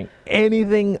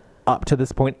anything up to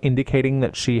this point indicating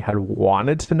that she had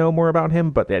wanted to know more about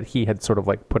him, but that he had sort of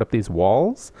like put up these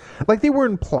walls, like they were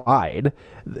implied.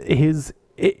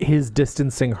 His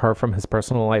distancing her from his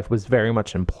personal life was very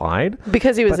much implied.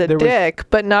 Because he was a dick,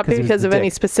 but not because of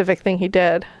any specific thing he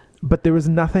did. But there was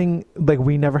nothing, like,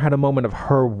 we never had a moment of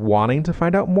her wanting to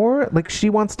find out more. Like,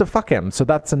 she wants to fuck him, so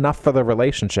that's enough for the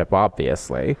relationship,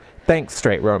 obviously. Thanks,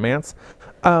 straight romance.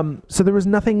 So there was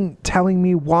nothing telling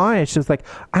me why. She was like,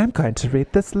 I'm going to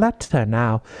read this letter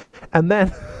now. And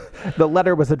then the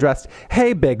letter was addressed,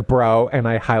 hey, big bro. And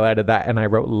I highlighted that and I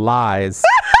wrote lies.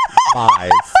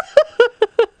 Lies.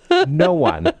 No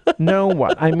one.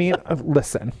 I mean,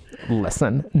 listen.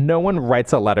 No one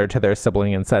writes a letter to their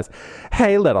sibling and says,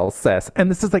 hey, little sis.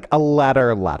 And this is like a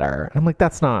letter. And I'm like,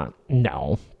 that's not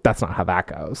how that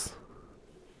goes.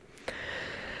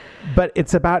 But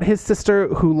it's about his sister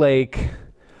who, like,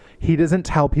 he doesn't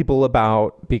tell people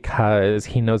about because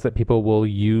he knows that people will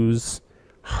use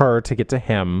her to get to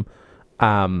him.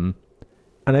 And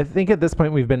I think at this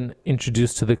point we've been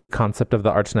introduced to the concept of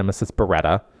the arch nemesis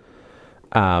Beretta.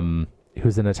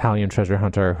 Who's an Italian treasure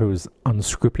hunter who's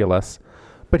unscrupulous,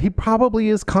 but he probably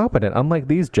is competent, unlike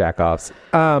these jackoffs.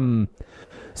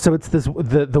 So it's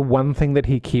the one thing that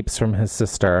he keeps from his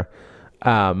sister,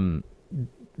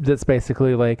 that's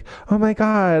basically like, oh my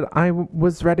God, I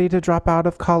was ready to drop out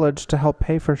of college to help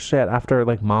pay for shit after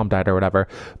like mom died or whatever,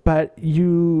 but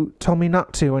you told me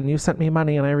not to and you sent me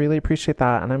money and I really appreciate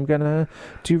that and I'm gonna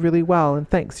do really well and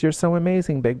thanks, you're so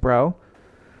amazing, big bro.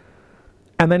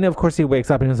 And then, of course, he wakes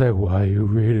up and he's like, why are you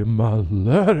reading my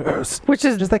letters? Which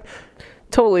is just like...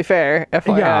 totally fair,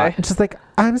 FYI. Yeah, just like,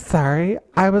 I'm sorry.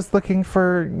 I was looking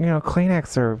for,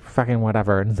 Kleenex or fucking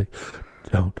whatever. And he's like,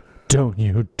 don't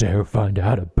you dare find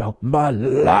out about my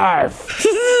life.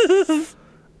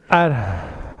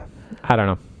 I don't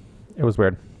know. It was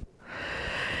weird.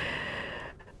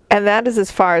 And that is as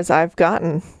far as I've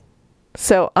gotten.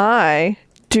 So I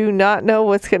do not know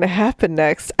what's going to happen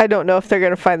next. I don't know if they're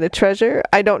going to find the treasure.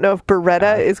 I don't know if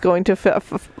Beretta is going to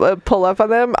pull up on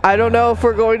them. I don't know if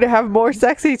we're going to have more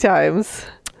sexy times.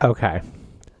 Okay.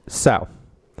 So,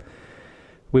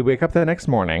 we wake up the next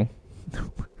morning.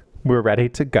 We're ready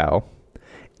to go.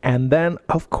 And then,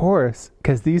 of course,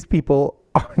 because these people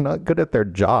are not good at their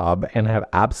job and have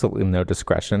absolutely no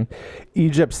discretion,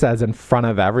 Egypt says in front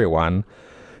of everyone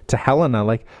to Helena,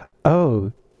 like,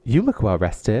 oh, you look well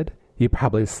rested. You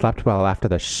probably slept well after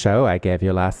the show I gave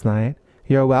you last night.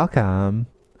 You're welcome.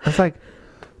 I was like,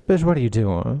 bitch, what are you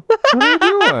doing? What are you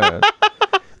doing?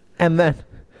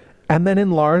 And then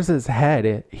in Lars's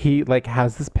head, he like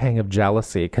has this pang of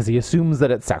jealousy because he assumes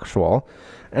that it's sexual.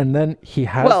 And then he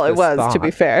has it was thought, to be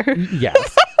fair.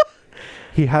 Yes.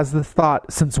 He has this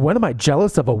thought, since when am I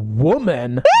jealous of a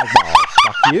woman? Like, well,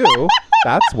 fuck you.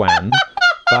 That's when.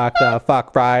 Fuck the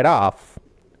fuck right off.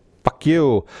 Fuck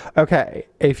you. Okay.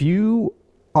 If you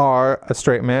are a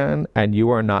straight man and you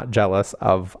are not jealous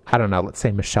of, I don't know, let's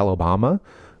say Michelle Obama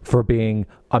for being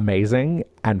amazing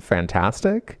and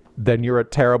fantastic, then you're a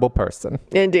terrible person.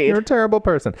 Indeed. You're a terrible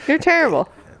person. You're terrible.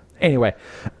 Anyway,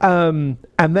 and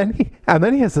then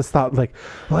he has this thought like,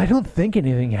 well, I don't think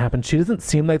anything happened. She doesn't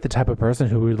seem like the type of person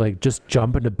who would like just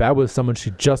jump into bed with someone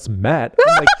she just met.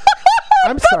 I'm like,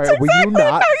 I'm sorry, exactly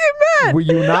were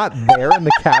you not there in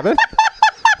the cabin?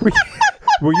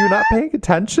 Were you not paying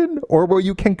attention, or were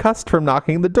you concussed from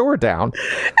knocking the door down?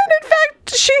 And in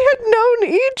fact, she had known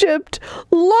Egypt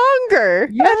longer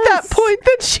at that point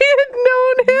than she had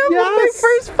known him when they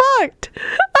first fucked.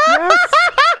 Yes.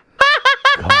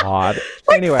 God.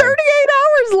 Like anyway, 38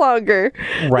 hours longer.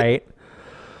 Right.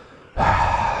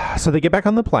 So they get back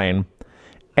on the plane,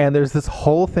 and there's this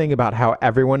whole thing about how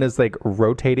everyone is like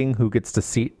rotating who gets to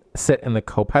sit in the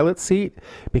co-pilot seat,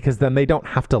 because then they don't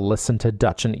have to listen to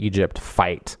Dutch and Egypt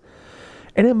fight.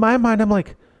 And in my mind, I'm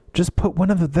like, just put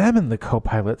one of them in the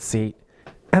co-pilot seat,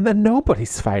 and then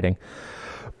nobody's fighting.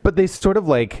 But they sort of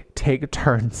like take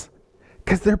turns,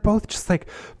 because they're both just like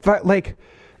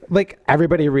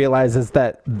everybody realizes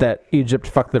that Egypt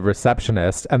fucked the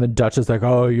receptionist, and then Dutch is like,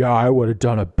 oh yeah, I would have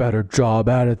done a better job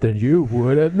at it than you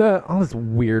would, and then all this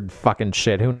weird fucking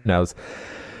shit. Who knows?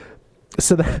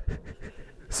 So that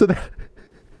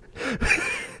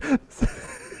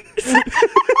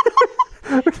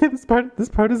okay, this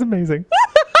part is amazing.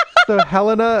 So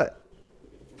Helena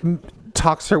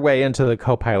talks her way into the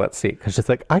co-pilot seat because she's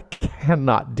like, I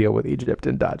cannot deal with Egypt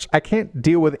and Dutch. I can't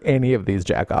deal with any of these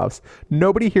jackoffs.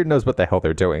 Nobody here knows what the hell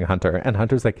they're doing, Hunter. And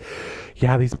Hunter's like,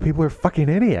 yeah, these people are fucking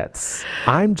idiots.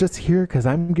 I'm just here because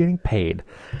I'm getting paid.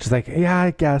 She's like, yeah,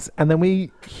 I guess. And then we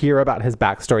hear about his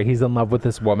backstory. He's in love with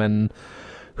this woman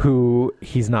who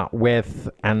he's not with,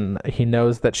 and he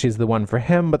knows that she's the one for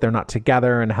him, but they're not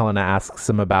together. And Helena asks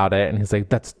him about it, and he's like,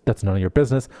 that's none of your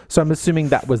business. So I'm assuming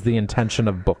that was the intention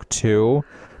of book 2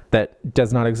 that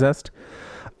does not exist.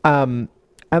 And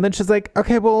then she's like,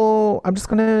 okay, well, I'm just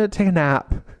gonna take a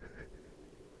nap.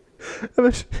 And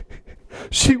then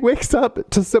she wakes up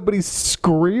to somebody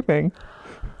screaming,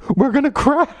 we're gonna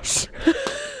crash.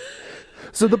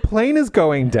 So the plane is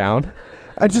going down,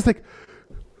 and just like,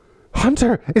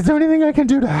 Hunter, is there anything I can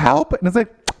do to help? And it's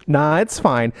like, nah, it's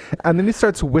fine. And then he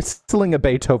starts whistling a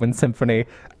Beethoven symphony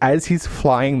as he's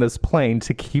flying this plane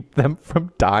to keep them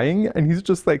from dying. And he's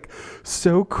just like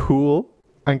so cool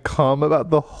and calm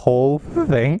about the whole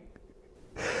thing.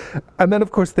 And then,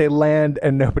 of course, they land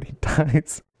and nobody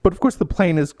dies. But, of course, the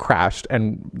plane is crashed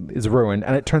and is ruined.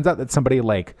 And it turns out that somebody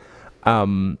like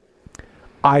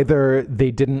either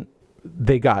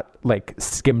they got like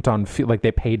skimped on fuel, like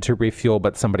they paid to refuel,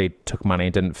 but somebody took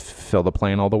money, didn't fill the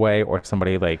plane all the way, or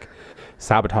somebody like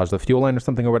sabotaged the fuel line or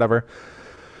something or whatever.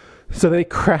 So they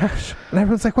crash, and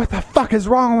everyone's like, what the fuck is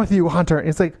wrong with you, Hunter? And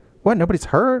it's like, what? Nobody's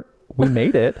hurt. We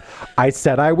made it. I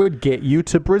said I would get you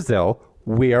to Brazil.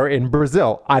 We are in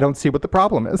Brazil. I don't see what the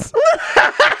problem is.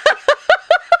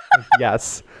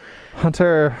 Yes.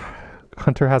 Hunter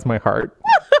has my heart.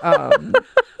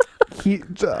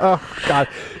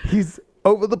 He's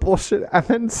over the bullshit and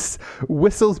then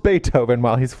whistles Beethoven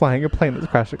while he's flying a plane that's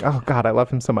crashing. Oh God, I love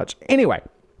him so much. Anyway,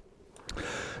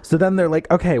 so then they're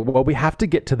like, okay, well, we have to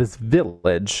get to this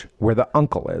village where the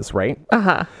uncle is, right?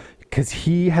 Because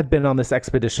he had been on this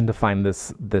expedition to find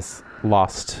this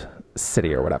lost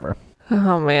city or whatever.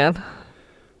 Oh man.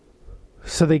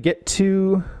 So they're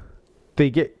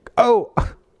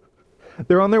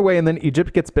on their way, and then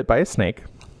Egypt gets bit by a snake.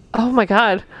 Oh my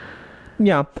God.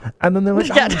 Yeah. And then they're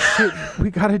like, oh shit, we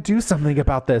got to do something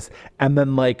about this. And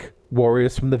then like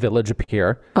warriors from the village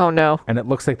appear. Oh no. And it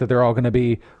looks like that they're all going to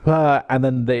be, and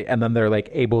then they're like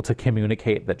able to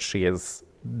communicate that she is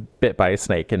bit by a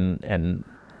snake and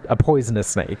a poisonous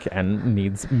snake and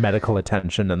needs medical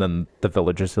attention. And then the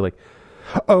villagers are like,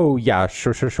 oh yeah,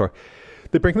 sure.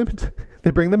 They bring them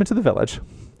into the village,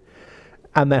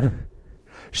 and then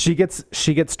she gets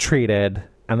treated,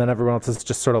 and then everyone else is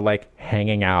just sort of like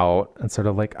hanging out and sort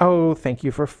of like, oh, thank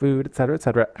you for food,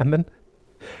 etc. And then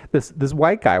this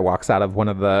white guy walks out of one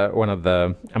of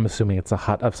the I'm assuming it's a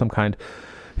hut of some kind.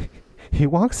 He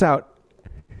walks out.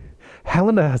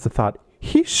 Helena has a thought.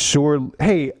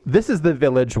 Hey, this is the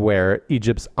village where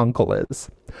Egypt's uncle is.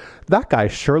 That guy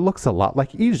sure looks a lot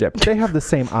like Egypt. They have the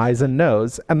same eyes and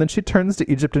nose. And then she turns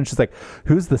to Egypt and she's like,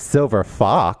 who's the silver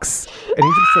fox? And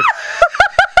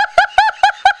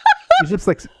Egypt's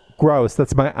like, gross,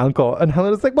 that's my uncle. And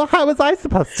Helena's like, well, how was I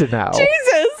supposed to know?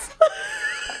 Jesus!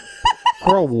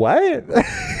 Girl, what?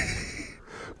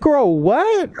 Girl,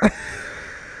 what?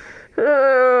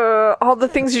 All the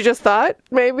things you just thought,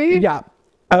 maybe? Yeah.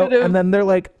 Oh, and then they're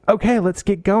like, okay, let's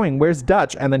get going. Where's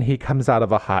Dutch? And then he comes out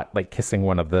of a hut, like kissing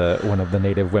one of the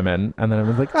native women. And then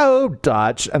everyone's like, oh,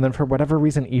 Dutch. And then for whatever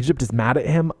reason, Egypt is mad at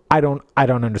him. I don't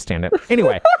understand it.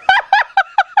 Anyway.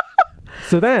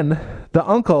 So then the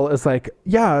uncle is like,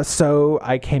 yeah, so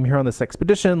I came here on this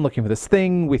expedition looking for this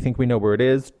thing. We think we know where it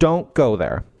is. Don't go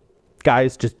there.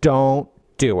 Guys, just don't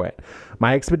do it.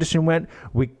 My expedition went,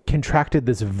 we contracted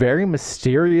this very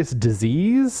mysterious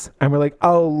disease, and we're like,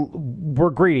 oh, we're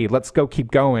greedy, let's go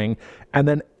keep going. And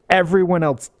then everyone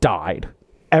else died.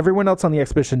 Everyone else on the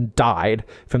expedition died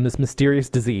from this mysterious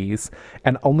disease,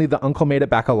 and only the uncle made it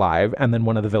back alive. And then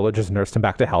one of the villagers nursed him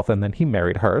back to health, and then he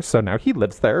married her. So now he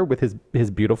lives there with his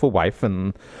beautiful wife,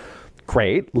 and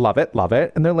great, love it.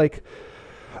 And they're like,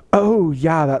 oh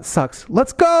yeah, that sucks,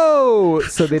 let's go.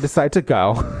 So they decide to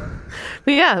go.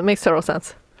 But yeah, it makes total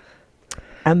sense.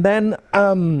 And then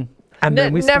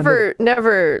we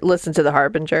never listen to the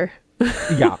Harbinger.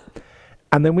 Yeah.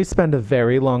 And then we spend a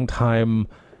very long time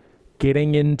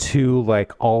getting into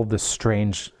like all the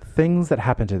strange things that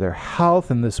happen to their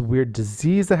health and this weird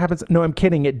disease that happens. No, I'm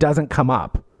kidding, it doesn't come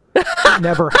up. It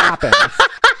never happens.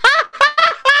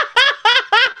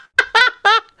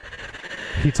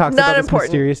 He talks about this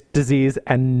mysterious disease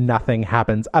and nothing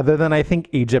happens other than I think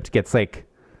Egypt gets like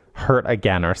hurt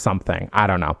again or something. I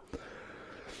don't know.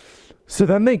 So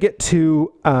then they get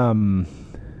to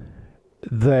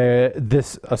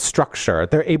this structure.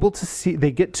 They're able to see, they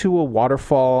get to a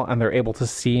waterfall and they're able to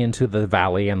see into the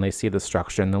valley and they see the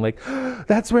structure and they're like, oh,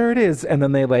 that's where it is. And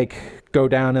then they like go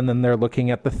down and then they're looking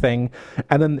at the thing.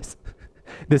 And then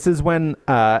this is when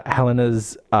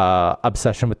Helena's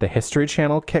obsession with the History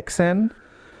Channel kicks in.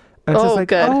 And it's just like,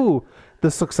 good. Oh,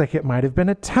 this looks like it might have been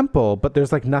a temple, but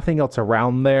there's like nothing else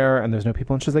around there and there's no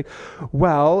people. And she's like,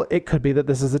 well, it could be that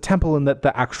this is a temple and that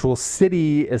the actual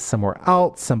city is somewhere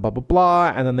else and blah, blah,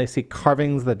 blah. And then they see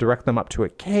carvings that direct them up to a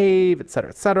cave, et cetera,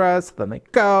 et cetera. So then they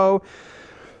go.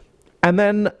 And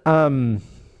then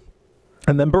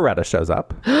Beretta shows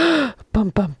up. Bum,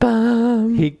 bum,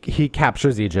 bum. He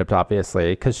captures Egypt,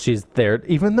 obviously, because she's there,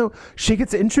 even though she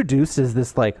gets introduced as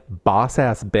this like boss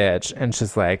ass bitch. And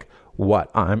she's like,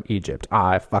 what? I'm Egypt.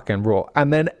 I fucking rule.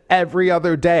 And then every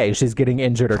other day she's getting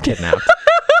injured or kidnapped.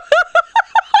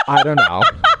 I don't know.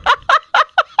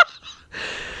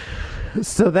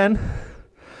 So then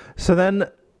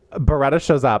Beretta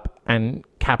shows up and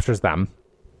captures them.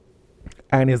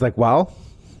 And he's like, well,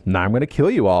 now I'm going to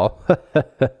kill you all.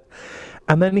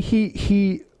 And then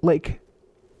he like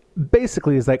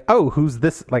basically is like, oh, who's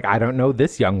this? Like, I don't know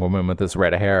this young woman with this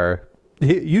red hair.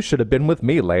 You should have been with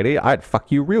me, lady. I'd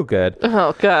fuck you real good.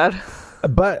 Oh, God.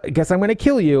 But I guess I'm going to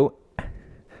kill you.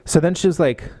 So then she's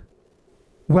like,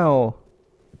 well,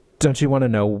 don't you want to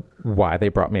know why they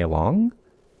brought me along?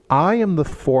 I am the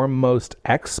foremost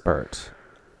expert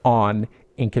on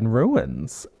Incan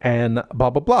ruins and blah,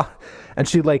 blah, blah. And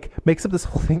she like makes up this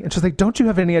whole thing. And she's like, don't you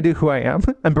have any idea who I am?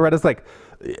 And Beretta's like,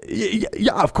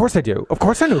 yeah, of course I do. Of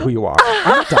course I know who you are.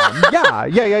 I'm not dumb.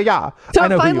 Yeah. So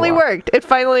it finally worked. It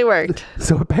finally worked.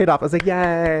 So it paid off. I was like,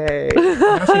 yay.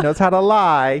 Now she knows how to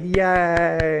lie.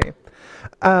 Yay.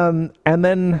 And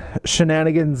then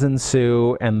shenanigans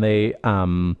ensue and they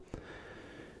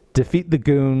defeat the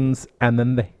goons and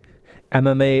then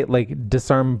they like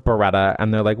disarm Beretta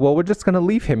and they're like, well, we're just going to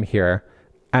leave him here.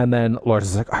 And then Lourdes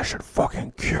is like, I should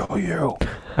fucking kill you.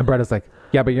 And Beretta's like,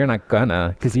 yeah, but you're not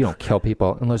gonna, because you don't kill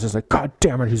people. And Lourdes is like, God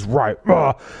damn it, he's right.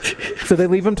 Ugh. So they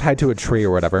leave him tied to a tree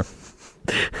or whatever.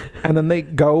 And then they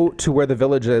go to where the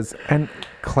village is. And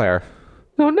Claire.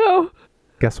 Oh, no.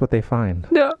 Guess what they find?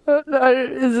 No.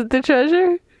 Is it the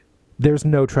treasure? There's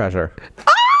no treasure.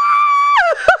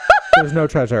 There's no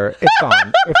treasure. It's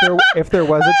gone. If there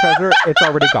was a treasure, it's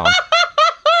already gone.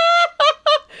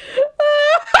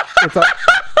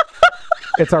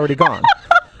 It's already gone.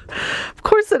 Of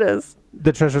course it is.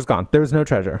 The treasure's gone. There's no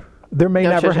treasure. There may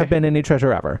never treasure. have been any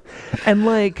treasure ever. And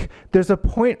like, there's a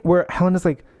point where Helena's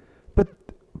like,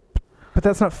 but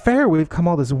that's not fair. We've come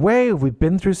all this way. We've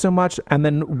been through so much. And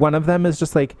then one of them is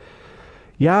just like,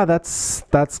 yeah, that's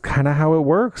kind of how it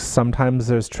works. Sometimes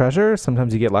there's treasure.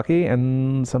 Sometimes you get lucky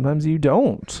and sometimes you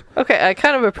don't. Okay, I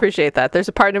kind of appreciate that. There's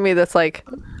a part of me that's like,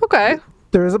 okay.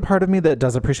 There is a part of me that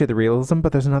does appreciate the realism,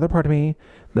 but there's another part of me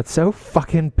that's so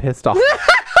fucking pissed off.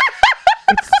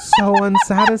 It's so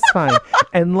unsatisfying.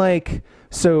 And like,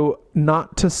 so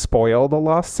not to spoil the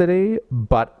Lost City,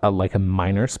 but like a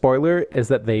minor spoiler is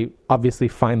that they obviously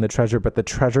find the treasure, but the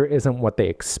treasure isn't what they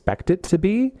expect it to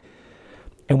be.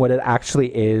 And what it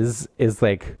actually is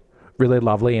like really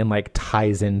lovely and like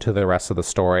ties into the rest of the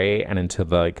story and into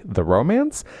the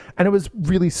romance. And it was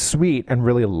really sweet and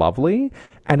really lovely.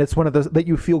 And it's one of those that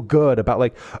you feel good about,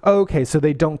 like, okay, so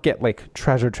they don't get like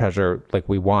treasure like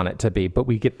we want it to be, but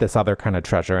we get this other kind of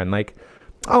treasure, and like,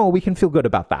 oh, we can feel good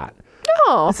about that.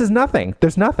 Oh. This is nothing.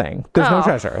 There's nothing. There's no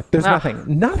treasure. There's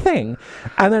nothing.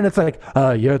 And then it's like,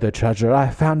 you're the treasure I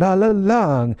found all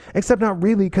along. Except not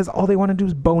really, because all they want to do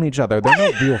is bone each other. There's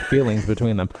no real feelings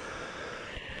between them.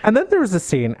 And then there was a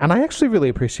scene, and I actually really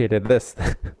appreciated this.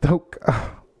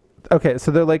 Okay,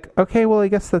 so they're like, okay, well, I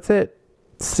guess that's it.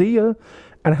 See ya.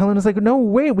 And Helena's like, no,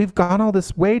 wait, we've gone all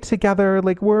this way together.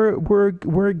 Like,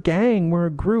 we're a gang. We're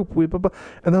a group. And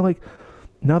they're like,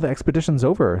 no, the expedition's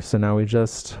over. So now we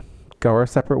just go our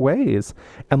separate ways.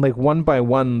 And like one by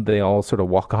one, they all sort of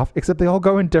walk off, except they all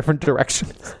go in different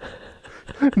directions.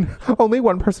 Only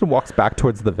one person walks back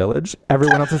towards the village.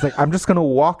 Everyone else is like, I'm just going to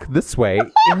walk this way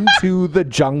into the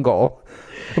jungle.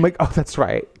 I'm like, oh, that's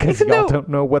right. Because y'all don't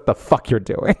know what the fuck you're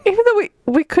doing. Even though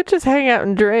we could just hang out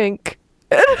and drink.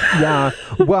 Yeah.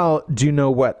 Well, do you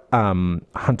know what Lars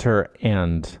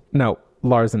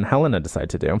and Helena decide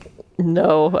to do?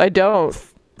 No, I don't.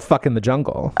 Fuck in the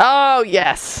jungle. Oh,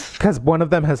 yes. Because one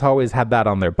of them has always had that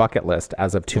on their bucket list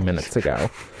as of 2 minutes ago.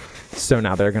 So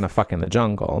now they're going to fuck in the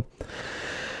jungle.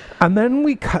 And then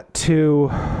we cut to,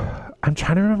 I'm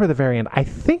trying to remember the very end. I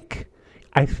think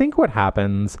what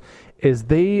happens is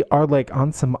they are like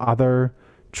on some other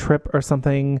trip or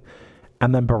something.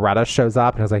 And then Beretta shows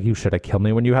up and is like, you should have killed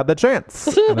me when you had the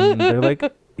chance. And then they're like,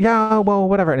 yeah, well,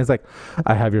 whatever. And he's like,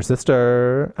 I have your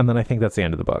sister. And then I think that's the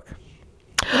end of the book.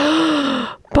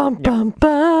 Bum, bum,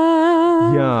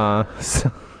 bum. Yeah.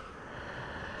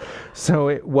 So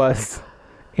it was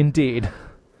indeed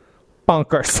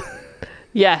bonkers.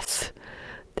 Yes.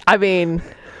 I mean,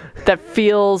 that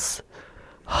feels...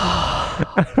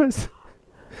 I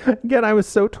was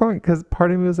so torn because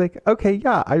part of me was like, okay,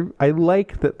 yeah, I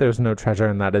like that there's no treasure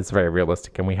and that is very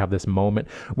realistic. And we have this moment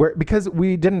where, because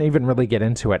we didn't even really get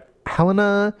into it,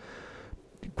 Helena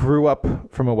grew up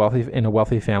from in a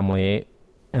wealthy family,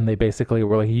 and they basically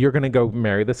were like, you're going to go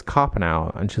marry this cop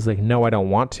now. And she's like, no, I don't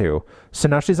want to. So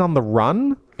now she's on the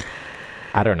run.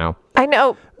 I don't know. I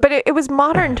know, but it was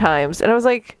modern times. And I was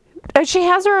like, she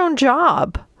has her own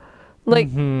job. Like,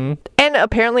 and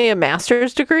apparently a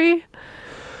master's degree.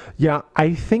 Yeah,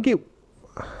 I think it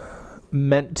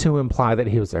meant to imply that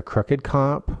he was a crooked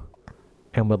cop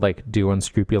and would like do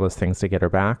unscrupulous things to get her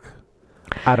back.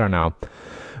 I don't know.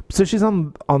 So she's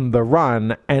on the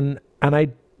run, and I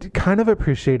kind of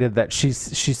appreciated that she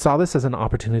saw this as an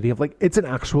opportunity of like, it's an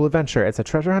actual adventure. It's a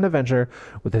treasure hunt adventure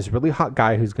with this really hot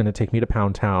guy who's going to take me to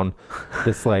Pound Town.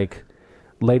 This like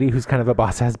lady who's kind of a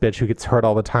boss-ass bitch who gets hurt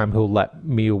all the time, who'll let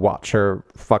me watch her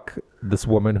fuck this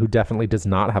woman who definitely does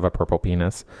not have a purple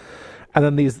penis. And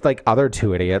then these like other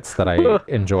two idiots that I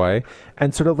enjoy,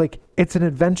 and sort of like, it's an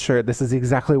adventure. This is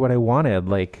exactly what I wanted.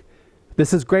 Like,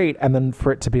 this is great. And then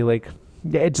for it to be like,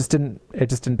 yeah, it just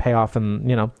didn't pay off, and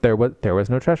you know, there was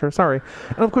no treasure. Sorry.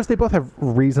 And of course they both have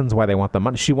reasons why they want the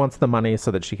money. She wants the money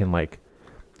so that she can like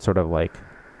sort of like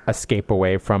escape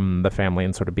away from the family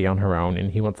and sort of be on her own,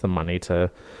 and he wants the money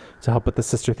to help with the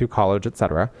sister through college,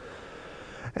 etc.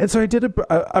 And so I did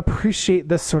appreciate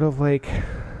this sort of like,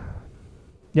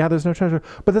 yeah, there's no treasure,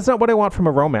 but that's not what I want from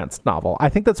a romance novel. I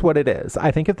think that's what it is.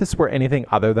 I think if this were anything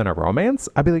other than a romance,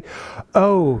 I'd be like,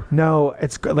 oh no,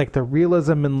 it's like the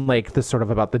realism and like this sort of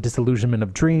about the disillusionment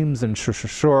of dreams and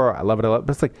sure, I love it. But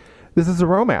it's like, this is a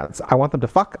romance. I want them to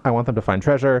fuck. I want them to find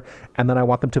treasure, and then I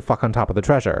want them to fuck on top of the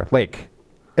treasure. Like,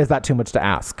 is that too much to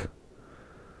ask?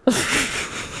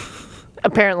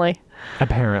 Apparently.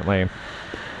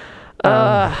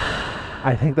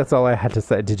 I think that's all I had to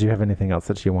say. Did you have anything else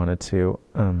that you wanted to?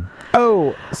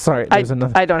 Oh, sorry. There's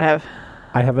another. I don't have.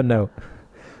 I have a note.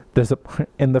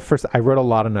 I wrote a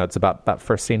lot of notes about that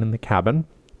first scene in the cabin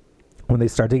when they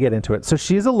start to get into it. So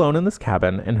she's alone in this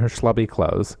cabin in her schlubby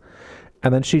clothes,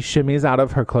 And then she shimmies out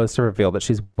of her clothes to reveal that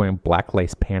she's wearing black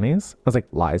lace panties. I was like,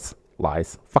 lies,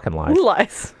 fucking lies.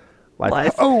 Lies.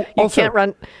 Oh,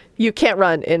 also, You can't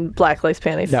run in black lace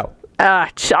panties. No.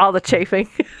 All the chafing.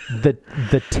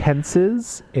 The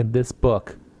tenses in this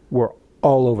book were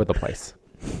all over the place.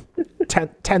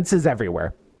 Tenses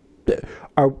everywhere. It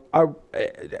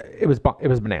was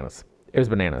bananas. It was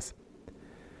bananas.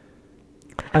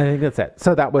 I think that's it.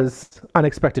 So that was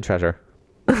Unexpected Treasure,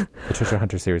 the Treasure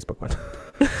Hunter series, book 1.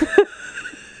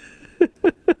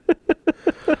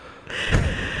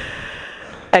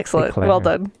 Excellent. Well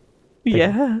done.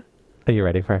 Yeah. Are you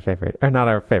ready for our favorite, or not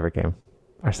our favorite game?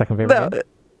 Our second favorite game?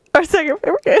 Our second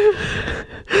favorite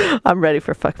game. I'm ready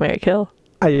for Fuck, Marry, Kill.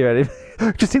 Are you ready?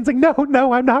 Justine's like, no,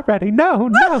 I'm not ready. No.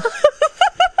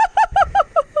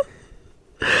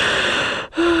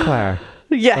 Claire.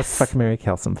 Yes. Let's Fuck, Marry,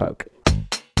 Kill some folk.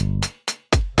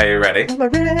 Are you ready? Am I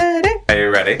ready? Are you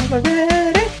ready? Am I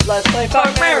ready? Let's play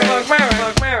Fuck, Marry, Fuck,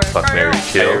 Marry, Fuck, Marry,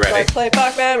 Kill. Are you ready? Let's play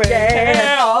Fuck, Marry,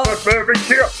 Kill. Fuck, Marry,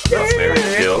 Kill. Fuck, Marry,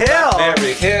 Kill. Fuck,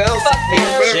 Marry, Kill. Fuck,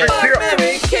 Marry, Kill. Fuck,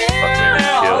 Marry, Kill.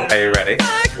 Are you ready?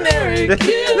 Fuck, Marry,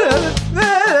 Kill.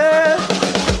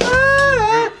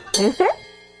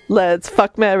 Let's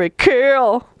Fuck, Marry,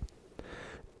 Kill.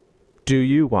 Do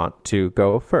you want to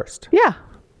go first? Yeah.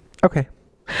 Okay.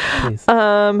 Please.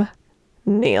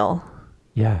 Neil.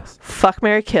 Yes. Fuck,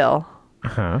 Marry, Kill.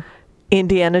 Uh-huh.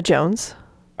 Indiana Jones.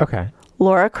 Okay.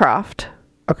 Laura Croft.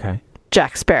 Okay.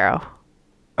 Jack Sparrow.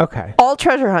 Okay. All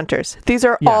treasure hunters. These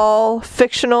are all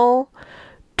fictional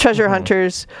treasure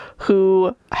hunters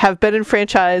who have been in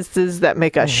franchises that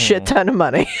make a shit ton of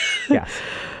money. Yes.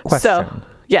 Question. So,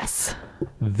 yes.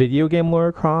 Video game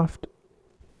Lara Croft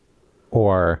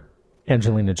or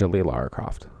Angelina Jolie Lara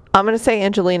Croft? I'm going to say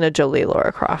Angelina Jolie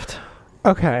Lara Croft.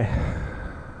 Okay.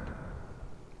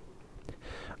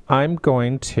 I'm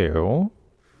going to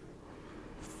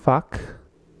fuck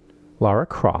Lara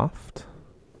Croft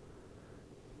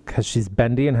because she's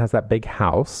bendy and has that big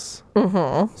house.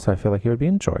 Mm-hmm. So I feel like it would be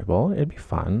enjoyable. It'd be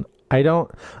fun.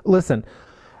 Listen,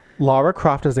 Lara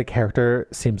Croft as a character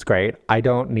seems great. I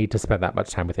don't need to spend that much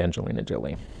time with Angelina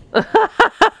Jolie.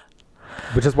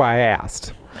 Which is why I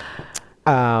asked.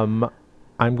 I'm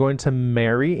going to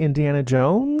marry Indiana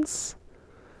Jones.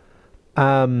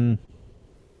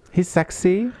 He's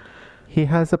sexy. He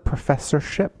has a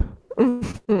professorship.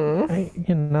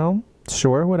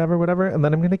 Sure, whatever. And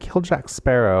then I'm going to kill Jack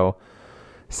Sparrow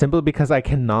simply because I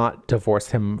cannot divorce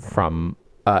him from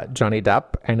Johnny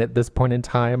Depp. And at this point in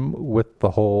time, with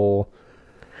the whole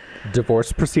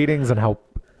divorce proceedings and how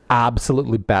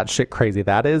absolutely batshit crazy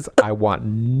that is, I want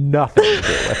nothing to do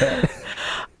with it.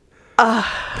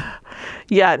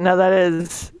 Yeah, no, that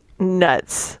is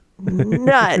nuts.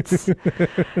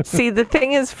 See, the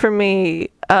thing is, for me,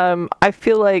 I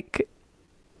feel like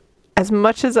as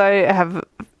much as I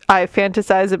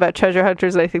fantasize about treasure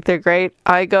hunters and I think they're great,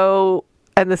 I go,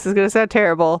 and this is going to sound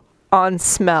terrible, on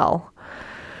smell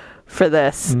for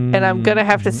this. And I'm going to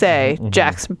have to say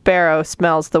Jack Sparrow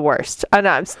smells the worst. And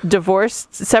I'm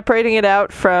divorced, separating it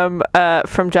out from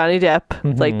Johnny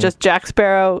Depp. Like, just Jack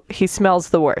Sparrow, he smells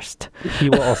the worst. He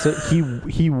will also,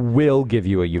 he will give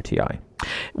you a UTI.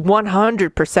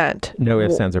 100%. No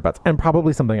ifs, ands, or buts. And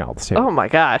probably something else, too. Oh, my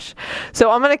gosh.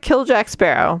 So I'm going to kill Jack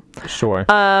Sparrow. Sure.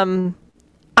 I'm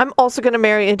also going to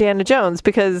marry Indiana Jones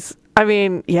because, I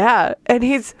mean, yeah. And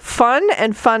he's fun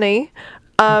and funny.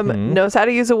 Knows how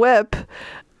to use a whip.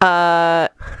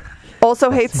 Also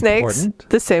hates snakes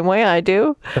the same way I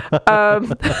do.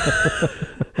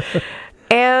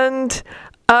 And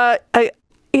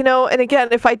and again,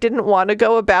 if I didn't want to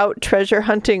go about treasure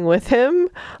hunting with him,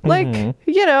 like,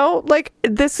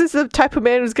 this is the type of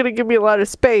man who's going to give me a lot of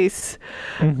space.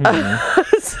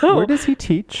 So, where does he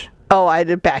teach? Oh, I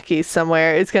did back east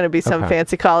somewhere. It's going to be some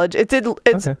fancy college.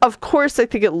 Of course, I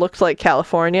think it looked like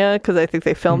California because I think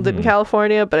they filmed it in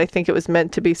California, but I think it was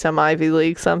meant to be some Ivy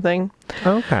League something.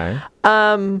 Okay. But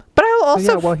I will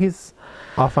also... he's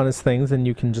off on his things and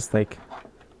you can just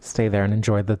stay there and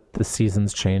enjoy the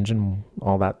seasons change and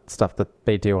all that stuff that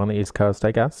they do on the East Coast,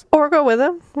 I guess. Or go with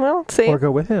him. Well, see. Or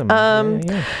go with him. And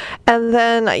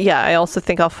then, I also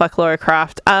think I'll fuck Lara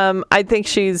Croft. I think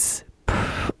she's...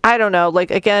 I don't know.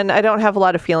 Like, again, I don't have a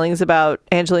lot of feelings about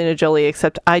Angelina Jolie,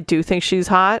 except I do think she's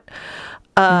hot.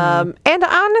 And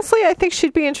honestly, I think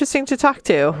she'd be interesting to talk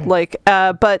to.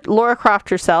 But Lara Croft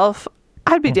herself,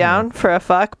 I'd be down for a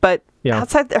fuck. But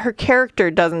outside, her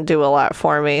character doesn't do a lot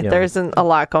for me. There isn't a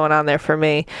lot going on there for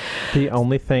me. The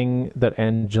only thing that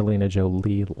Angelina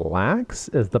Jolie lacks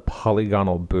is the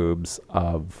polygonal boobs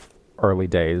of early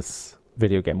days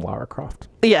video game Lara Croft.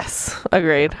 Yes,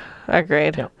 agreed.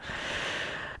 Yeah.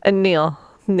 And Neil,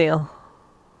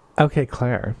 Okay,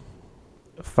 Claire.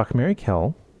 Fuck, marry,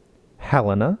 kill.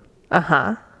 Helena.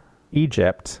 Uh-huh.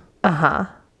 Egypt. Uh-huh.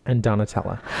 And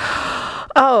Donatella.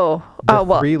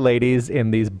 Well, 3 ladies in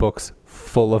these books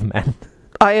full of men.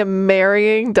 I am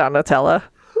marrying Donatella.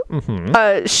 Mm-hmm.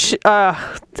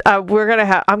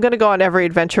 I'm gonna go on every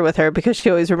adventure with her because she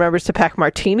always remembers to pack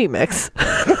martini mix.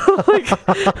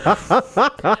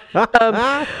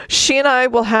 She and I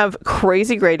will have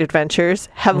crazy great adventures,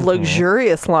 have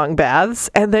luxurious long baths,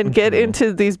 and then get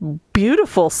into these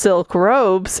beautiful silk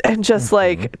robes and just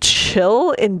like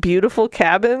chill in beautiful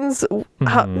cabins.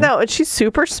 No, and she's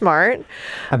super smart.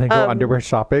 And then go underwear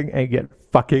shopping and get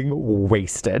fucking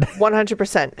wasted.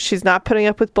 100%. She's not putting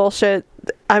up with bullshit.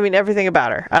 I mean, everything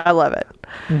about her. I love it.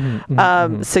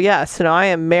 So no, I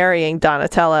am marrying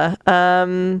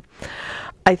Donatella.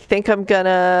 I think I'm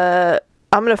gonna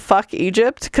fuck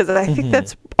Egypt because I think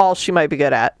that's all she might be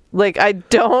good at. Like, I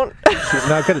don't. She's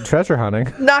not good at treasure hunting.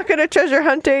 Not good at treasure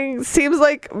hunting. Seems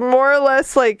like more or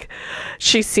less like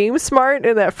she seems smart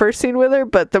in that first scene with her,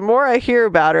 but the more I hear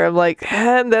about her, I'm like,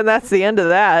 and then that's the end of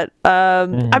that.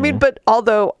 I mean, but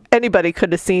although anybody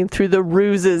could have seen through the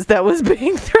ruses that was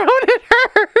being thrown at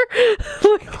her.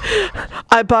 Like,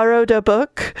 I borrowed a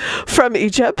book from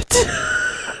Egypt.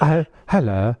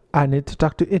 Hello, I need to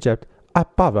talk to Egypt. I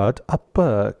borrowed a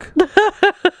book.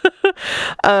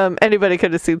 Anybody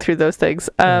could have seen through those things.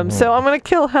 So I'm gonna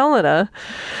kill Helena.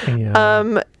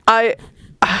 Yeah.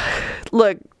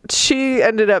 Look, she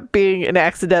ended up being an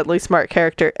accidentally smart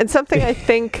character, and something I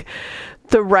think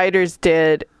the writers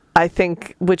did,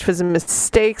 which was a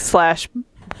mistake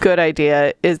 / good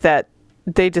idea, is that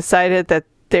they decided that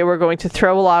they were going to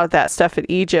throw a lot of that stuff at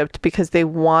Egypt because they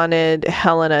wanted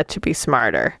Helena to be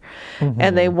smarter.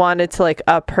 And they wanted to like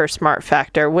up her smart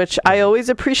factor, which I always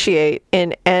appreciate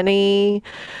in any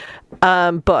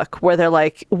book where they're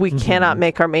like, we cannot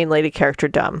make our main lady character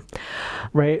dumb.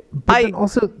 Right. But then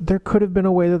also there could have been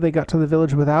a way that they got to the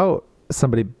village without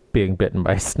somebody being bitten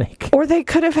by a snake. Or they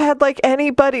could have had like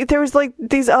anybody. There was like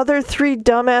these other 3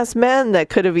 dumbass men that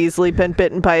could have easily been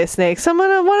bitten by a snake. One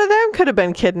of them could have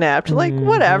been kidnapped. Like,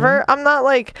 whatever. I'm not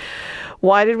like,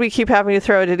 why did we keep having to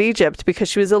throw it at Egypt? Because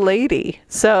she was a lady.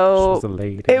 So she was a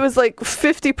lady. It was like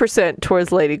 50%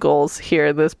 towards lady goals here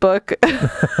in this book.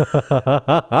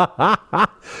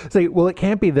 So, well, it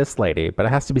can't be this lady, but it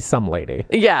has to be some lady.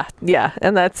 Yeah.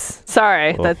 And that's,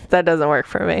 sorry, that doesn't work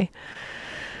for me.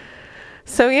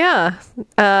 So yeah,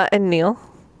 and Neil?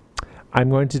 I'm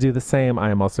going to do the same. I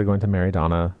am also going to marry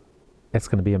Donna. It's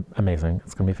going to be amazing.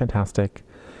 It's going to be fantastic.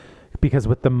 Because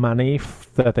with the money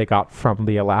that they got from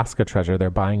the Alaska treasure, they're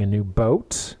buying a new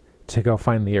boat to go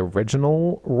find the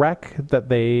original wreck that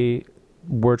they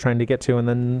were trying to get to, and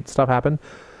then stuff happened.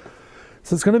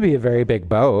 So it's going to be a very big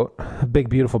boat, a big,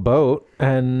 beautiful boat.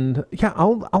 And yeah,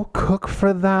 I'll cook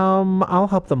for them. I'll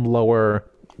help them lower,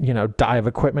 dive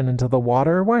equipment into the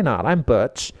water. Why not? I'm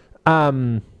butch. I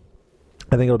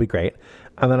think it'll be great.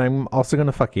 And then I'm also going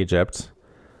to fuck Egypt.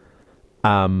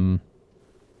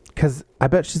 Because I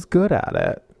bet she's good at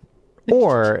it.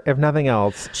 Or, if nothing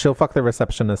else, she'll fuck the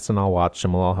receptionist and I'll watch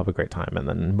and we'll all have a great time and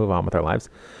then move on with our lives.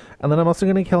 And then I'm also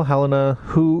going to kill Helena,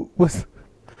 who was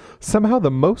somehow the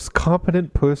most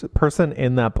competent person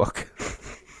in that book.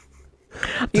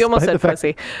 You almost said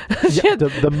pussy. She had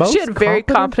very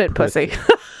competent pussy.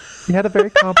 She had a very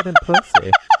competent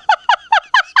pussy.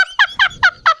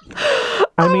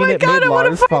 I mean, it made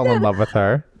Lars fall in love with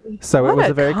her. So it was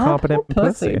a very competent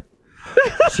pussy.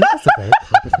 She was a very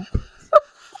competent pussy.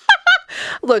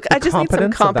 Look, I just need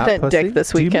some competent dick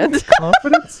this weekend. Do you mean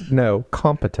confidence? No,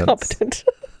 competence. Competent.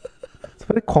 It's a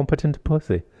very competent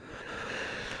pussy.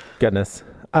 Goodness.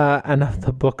 And of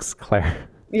the books, Claire.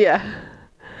 Yeah.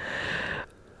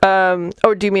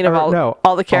 Or do you mean of all the characters?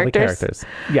 All the characters.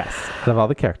 Yes, of all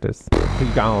the characters. Who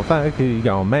you gonna fuck? Who you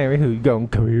gonna marry? Who you gonna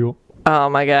kill? Oh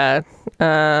my god.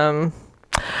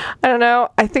 I don't know.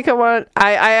 I think I'm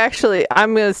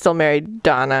gonna still marry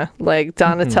Donna. Like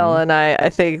Donatella and I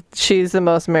think she's the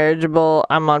most marriageable.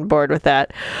 I'm on board with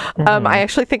that. I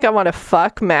actually think I want to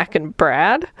fuck Mac and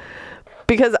Brad.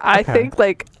 Because I think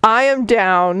like I am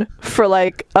down for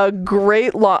like a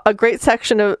great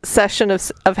session of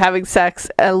having sex,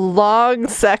 a long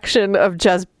section of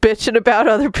just bitching about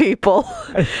other people,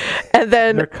 and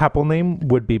then their couple name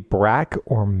would be Brack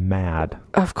or Mad.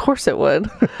 Of course it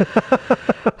would.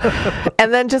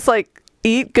 And then just like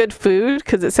eat good food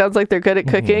because it sounds like they're good at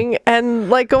cooking, and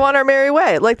like go on our merry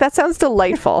way. Like that sounds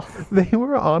delightful. They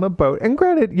were on a boat, and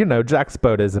granted, Jack's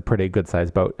boat is a pretty good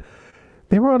sized boat.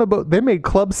 They were on a boat. They made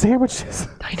club sandwiches.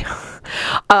 I know.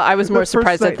 I was more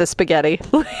surprised at the spaghetti.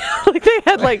 Like they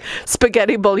had like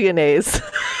spaghetti bolognese.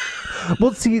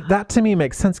 Well, see, that to me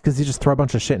makes sense because you just throw a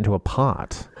bunch of shit into a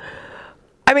pot.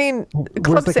 I mean, club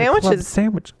Whereas, like, a club sandwiches.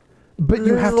 sandwich, but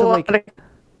you have to like.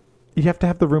 You have to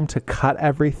have the room to cut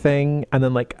everything and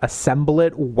then like assemble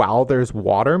it while there's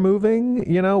water moving,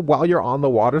 you know, while you're on the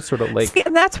water, sort of like. See,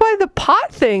 and that's why the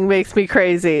pot thing makes me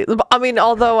crazy. I mean,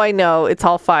 although I know it's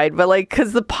all fine, but like,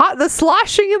 because the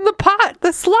sloshing in the pot.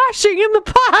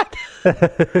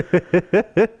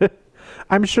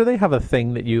 I'm sure they have a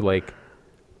thing that you like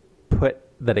put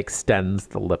that extends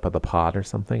the lip of the pot or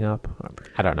something up.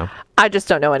 I don't know. I just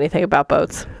don't know anything about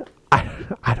boats.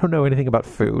 I don't know anything about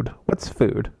food. What's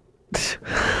food?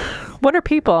 What are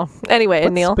people? Anyway,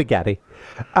 What's Neil. spaghetti.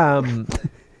 And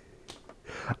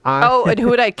who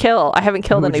would I kill? I haven't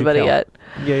killed anybody yet.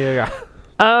 Yeah.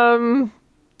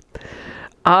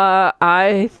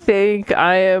 I think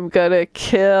I am gonna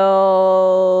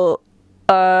kill.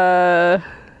 I'm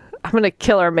gonna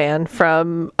kill our man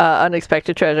from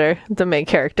Unexpected Treasure, the main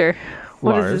character.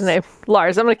 What is his name?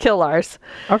 Lars. I'm gonna kill Lars.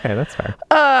 Okay, that's fair.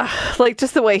 Like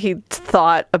just the way he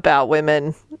thought about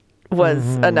women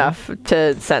was enough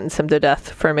to sentence him to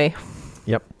death for me.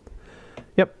 Yep,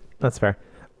 that's fair.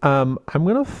 I'm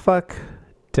gonna fuck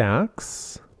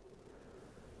Dax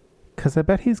because I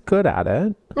bet he's good at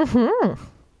it.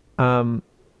 I'm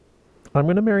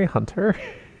gonna marry Hunter.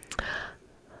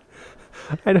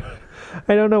 I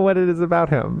don't know what it is about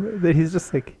him that he's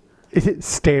just like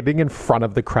standing in front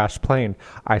of the crashed plane.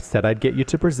 I said I'd get you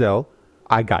to Brazil.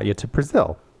 I got you to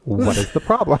Brazil. What is the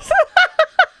problem?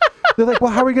 They're like,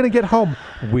 well, how are we going to get home?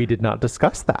 We did not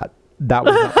discuss that. That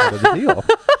was not part of the deal.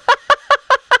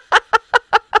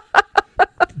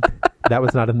 That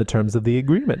was not in the terms of the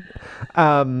agreement.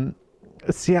 So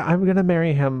yeah, I'm going to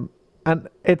marry him. And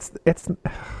it's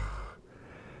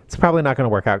probably not going to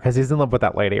work out because he's in love with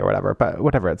that lady or whatever, but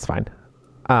whatever, it's fine.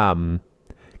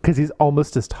 Because he's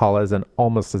almost as tall as and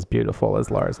almost as beautiful as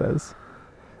Lars is.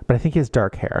 But I think he has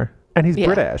dark hair. And he's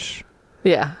British.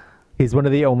 Yeah. He's one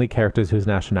of the only characters whose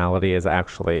nationality is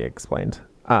actually explained.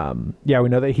 Yeah, we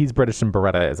know that he's British and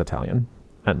Beretta is Italian.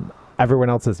 And everyone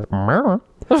else is...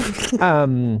 and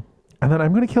then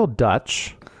I'm going to kill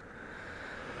Dutch.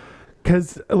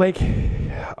 Because, like,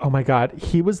 oh my God,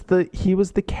 he was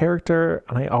the character,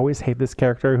 and I always hate this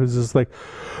character, who's just like,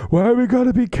 why we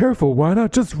gotta be careful? Why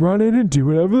not just run in and do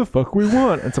whatever the fuck we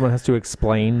want? And someone has to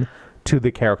explain to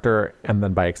the character, and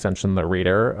then by extension the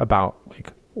reader, about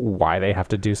like why they have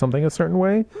to do something a certain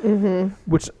way,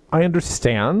 which I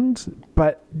understand,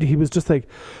 but he was just like,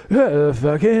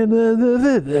 fucking,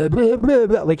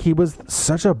 like he was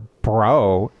such a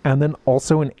bro, and then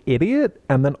also an idiot,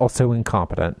 and then also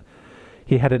incompetent.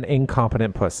 He had an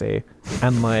incompetent pussy,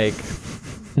 and like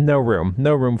no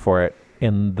room for it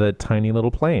in the tiny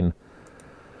little plane.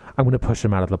 I'm gonna push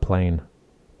him out of the plane.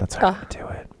 That's how I'm gonna do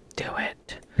it. Do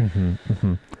it.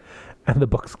 And the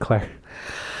book's Claire.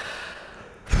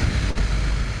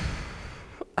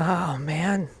 Oh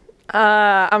man,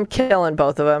 I'm killing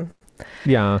both of them.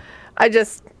 Yeah.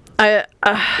 I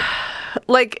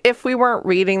like if we weren't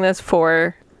reading this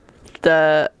for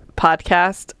the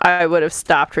podcast, I would have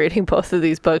stopped reading both of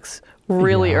these books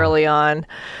really early on.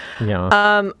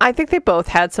 Yeah. I think they both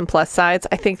had some plus sides.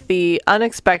 I think the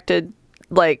unexpected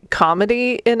like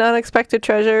comedy in Unexpected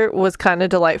Treasure was kind of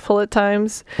delightful at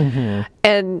times.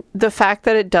 And the fact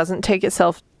that it doesn't take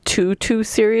itself too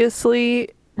seriously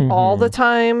all the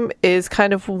time is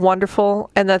kind of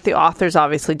wonderful, and that the authors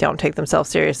obviously don't take themselves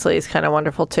seriously is kind of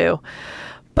wonderful too.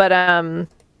 But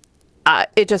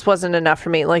it just wasn't enough for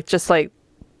me. Like just like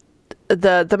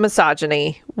the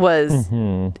misogyny was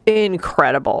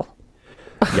incredible.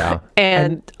 Yeah.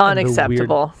 and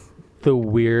unacceptable. The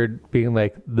weird being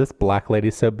like, this black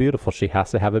lady's so beautiful, she has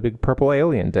to have a big purple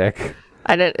alien dick.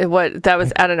 That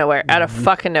was out of nowhere, out of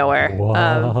fucking nowhere.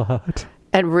 What?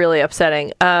 And really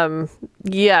upsetting. And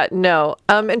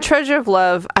Treasure of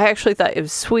Love, I actually thought it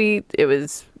was sweet. It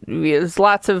was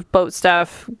lots of boat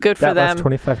stuff. Good for them. That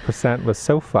last 25% was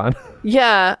so fun.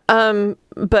 Yeah.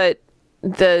 But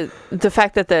the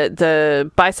fact that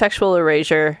the bisexual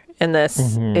erasure in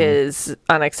this is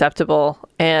unacceptable,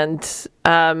 and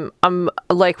I'm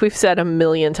like we've said a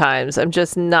million times, I'm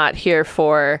just not here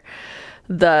for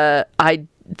the I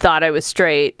thought I was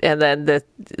straight and then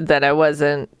that I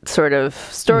wasn't sort of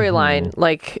storyline.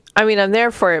 Like, I mean, I'm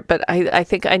there for it, but I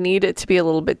think I need it to be a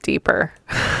little bit deeper.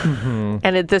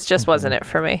 And this just wasn't it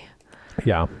for me.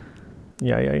 Yeah.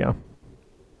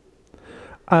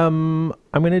 I'm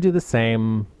gonna do the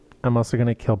same. I'm also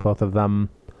gonna kill both of them.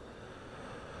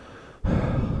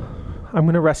 I'm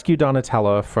gonna rescue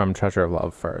Donatella from Treasure of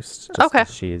Love first. Just okay.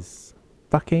 'cause she's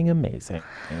fucking amazing.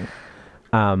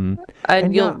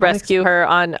 And you'll rescue her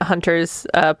on Hunter's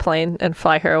plane and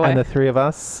fly her away. And the three of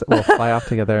us will fly off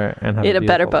together and have in a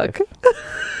better book.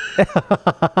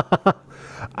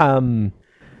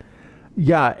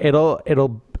 Yeah,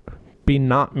 it'll be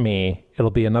not me.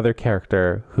 It'll be another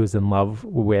character who's in love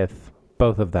with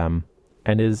both of them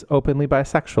and is openly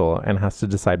bisexual and has to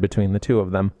decide between the two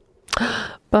of them.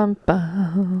 Bum,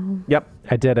 bum. Yep,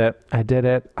 I did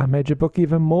it. I made your book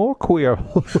even more queer.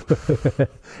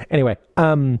 Anyway, yeah,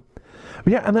 and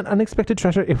then Unexpected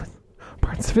Treasure,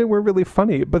 parts of it were really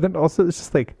funny, but then also it's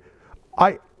just like,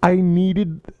 I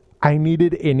needed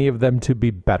any of them to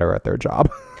be better at their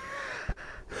job.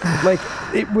 Like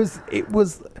it was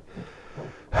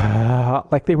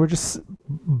like they were just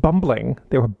bumbling.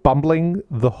 They were bumbling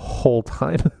the whole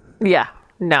time. Yeah,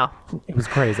 no. It was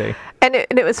crazy. And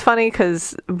it was funny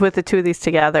because with the two of these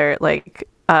together, like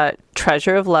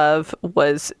Treasure of Love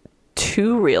was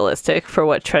too realistic for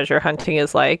what treasure hunting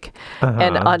is like,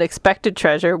 and Unexpected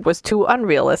Treasure was too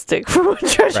unrealistic for what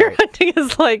treasure hunting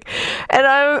is like. And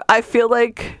I feel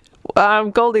like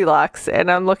I'm Goldilocks, and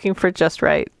I'm looking for just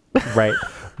right. Right.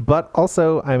 But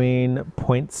also, I mean,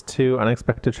 points to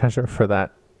Unexpected Treasure for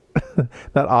that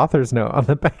that author's note on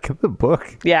the back of the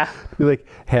book. Yeah. Be like,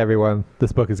 hey, everyone,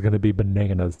 this book is going to be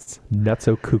bananas.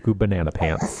 Nutso cuckoo banana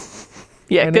pants.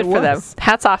 Yeah, And good it for them. was.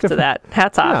 Hats off to that.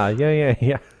 Hats off.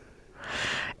 Yeah.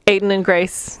 Aiden and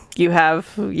Grace, you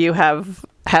have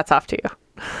hats off to you.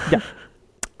 Yeah.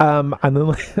 And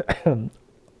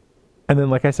then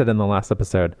like I said in the last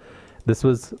episode, this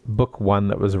was book 1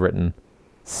 that was written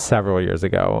several years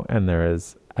ago, and there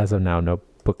is, as of now, no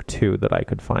book 2 that I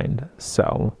could find.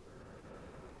 So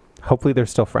hopefully they're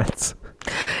still friends.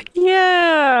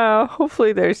 Yeah,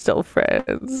 hopefully they're still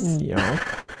friends. Yeah.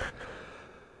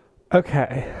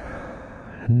 Okay.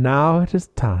 Now it is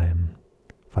time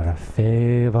for a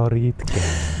favorite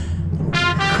game.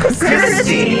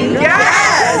 Christine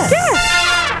Gas!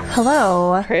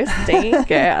 Hello. Christine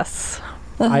Gas.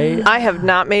 I have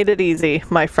not made it easy,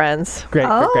 my friends. Great.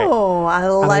 Oh, I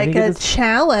like a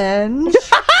challenge.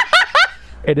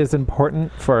 It is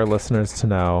important for our listeners to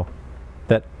know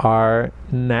that our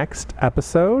next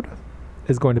episode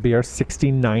is going to be our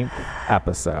 69th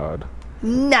episode.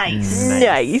 Nice.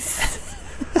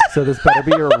 So this better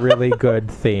be a really good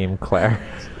theme, Claire.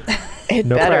 It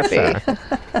No better pressure.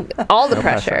 be. All the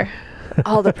pressure.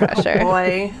 All the pressure.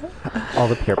 Boy, All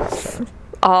the peer pressure.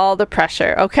 All the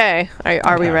pressure. Okay.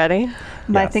 Are we ready?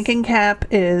 my Yes. thinking cap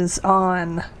is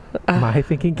on. My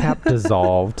thinking cap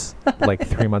dissolved like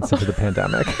 3 months into the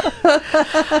pandemic.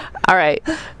 All right.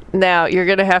 Now you're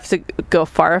going to have to go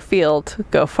far afield.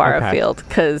 Okay.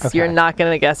 Because Okay. you're not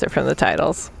going to guess it from the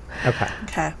titles. Okay.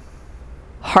 Okay.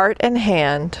 Heart and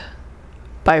Hand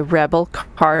by Rebel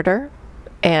Carter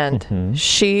and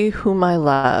She Whom I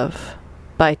Love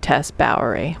by Tess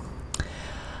Bowery.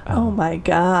 Oh my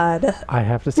God. I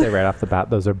have to say right off the bat,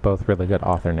 those are both really good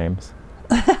author names.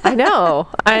 I know.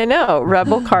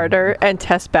 Rebel Carter and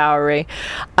Tess Bowery.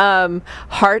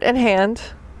 Heart and Hand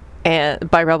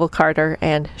by Rebel Carter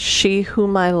and She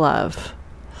Whom I Love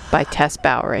by Tess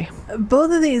Bowery.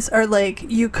 Both of these are like,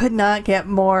 you could not get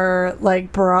more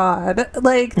like broad.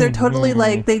 Like they're totally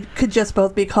like, they could just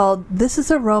both be called, this is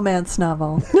a romance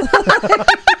novel.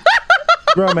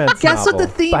 Romance Guess what novel the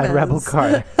theme by is. Rebel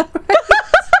Carter.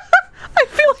 I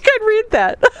feel like I'd read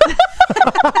that.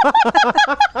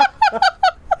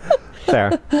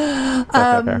 Fair.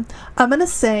 Fair. I'm going to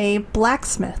say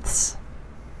blacksmiths.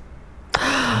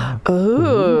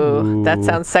 Ooh, that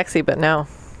sounds sexy, but no.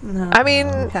 No. I mean,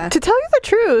 Okay. to tell you the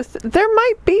truth, there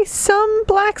might be some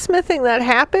blacksmithing that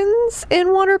happens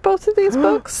in one or both of these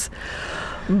books,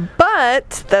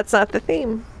 but that's not the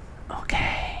theme.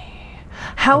 Okay.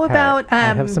 How Okay, about I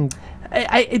have some.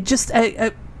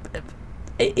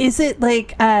 is it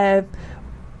like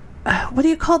what do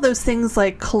you call those things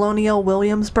like Colonial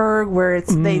Williamsburg where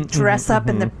it's they dress up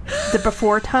in the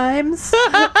before times?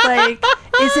 Like,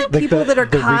 is it Like people that are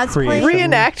the cosplaying?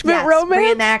 recreation. Reenactment Yes,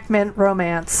 romance? reenactment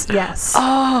romance. Yes.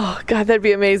 Oh, God, that'd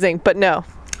be amazing. But no.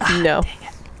 No. Okay.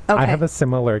 I have a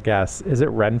similar guess. Is it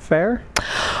Ren Fair?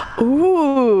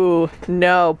 Ooh,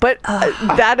 no. But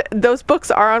those books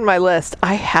are on my list.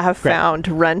 I have Great. found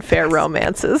Ren Fair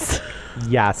romances.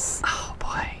 Yes. Oh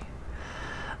boy.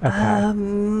 Okay.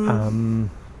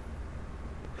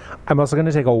 I'm also going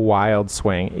to take a wild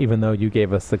swing, even though you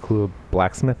gave us the clue of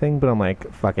blacksmithing, but I'm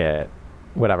like, fuck it.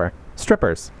 Whatever.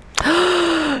 Strippers.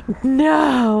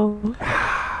 No.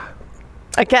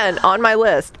 Again, on my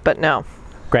list, but no.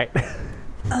 Great.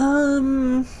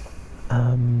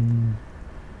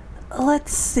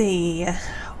 Let's see.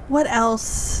 What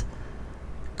else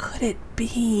could it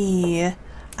be?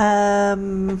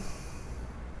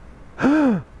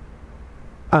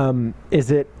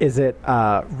 Is it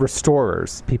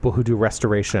restorers, people who do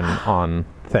restoration on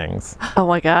things? Oh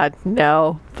my God,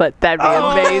 no! But that'd be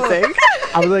amazing.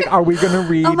 I was like, are we going to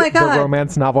read my the God.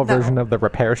 romance novel version of The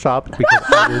Repair Shop? Because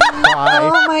I will cry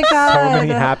Oh my God. so many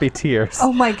happy tears.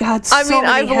 Oh my God, so I mean, many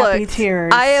I've happy looked.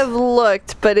 tears. I have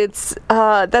looked, but it's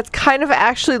that's kind of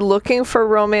actually looking for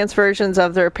romance versions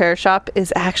of The Repair Shop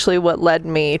is actually what led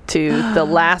me to the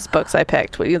last books I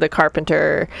picked, the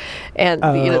Carpenter and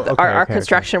our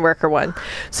construction worker one.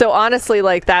 So honestly,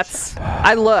 like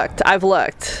I've looked.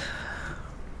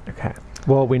 Okay.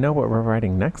 Well, we know what we're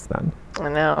writing next then. I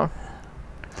know.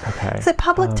 Okay. Is it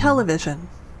public television?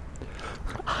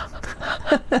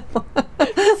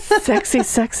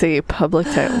 Sexy public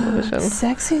television.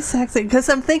 Sexy. Because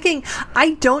I'm thinking,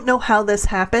 I don't know how this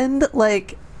happened,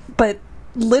 but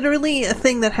literally a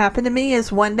thing that happened to me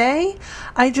is one day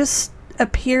I just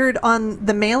appeared on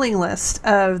the mailing list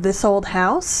of This Old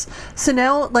House. So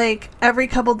now, every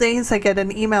couple days I get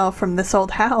an email from This Old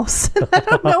House. I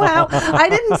don't know how. I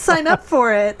didn't sign up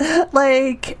for it.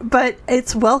 But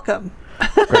it's welcome.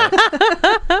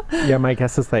 Yeah, my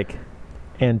guess is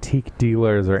antique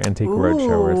dealers or antique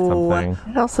roadshow or something.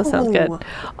 It also sounds Ooh. good.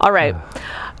 All right.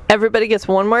 Everybody gets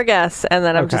one more guess, and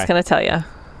then I'm just Okay. going to tell you.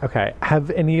 Okay. Have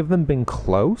any of them been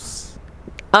close?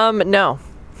 No.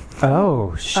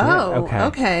 Oh, shit. Oh,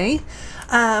 Okay.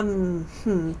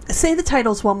 Say the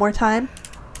titles one more time.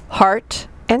 Heart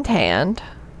and Hand.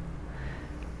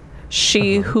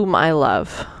 She Whom I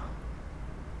Love.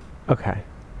 Okay.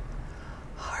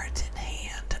 Heart and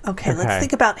hand. Okay, Okay. let's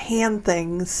think about hand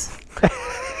things.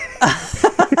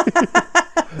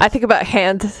 I think about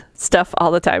hand stuff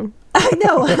all the time. I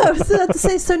know. I was about to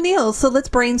say, so Neil, so let's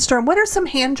brainstorm. What are some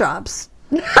hand jobs?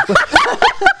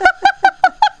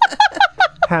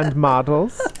 Hand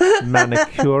models,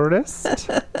 manicurist,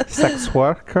 sex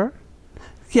worker.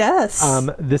 Yes.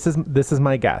 This is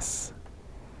my guess,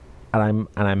 and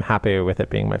I'm happy with it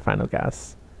being my final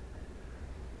guess.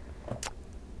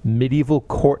 Medieval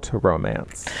court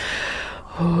romance.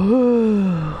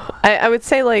 I would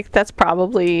say that's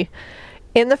probably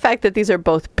in the fact that these are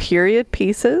both period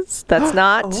pieces. That's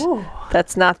not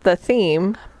that's not the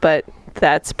theme, but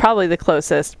that's probably the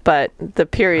closest. But the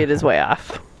period is way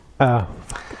off. Oh,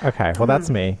 okay. Well, that's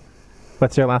me.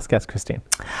 What's your last guess, Christine?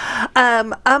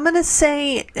 I'm gonna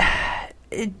say,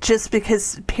 just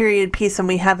because period piece and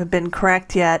we haven't been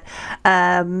correct yet.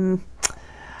 I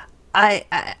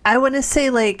want to say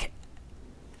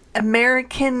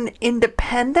American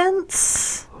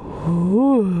independence.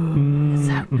 Ooh. Is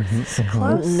that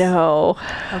close? No.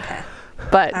 Okay.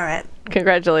 But All right.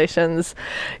 congratulations.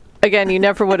 Again, you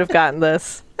never would have gotten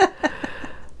this.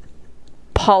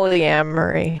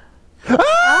 Polyamory.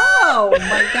 Oh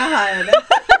my God.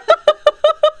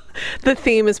 The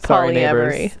theme is Sorry, polyamory.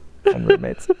 neighbors and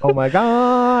roommates. Oh my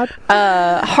God.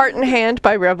 Heart and Hand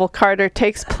by Rebel Carter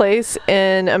takes place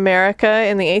in America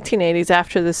in the 1880s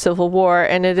after the Civil War,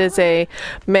 and it is a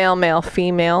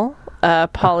male-female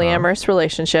polyamorous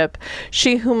relationship.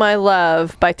 She Whom I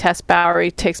Love by Tess Bowery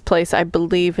takes place, I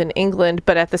believe, in England,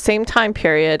 but at the same time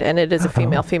period, and it is a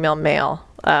female-male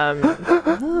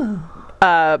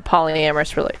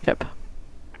polyamorous relationship.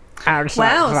 Wow.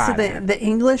 So the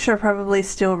English are probably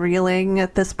still reeling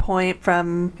at this point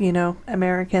from,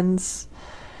 Americans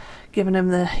giving them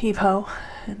the heave-ho.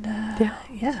 And,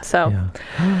 yeah. So,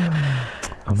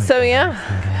 Oh my so God.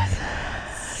 yeah.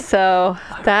 So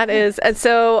that is, and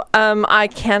so I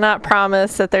cannot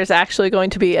promise that there's actually going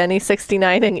to be any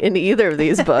 69ing in either of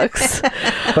these books.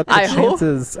 But the I hope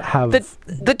chances have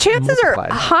the chances are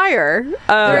multiplied. higher.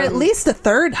 They're at least a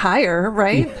third higher,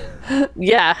 right?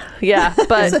 Yeah, It's a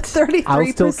but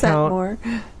 33% more.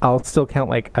 I'll still count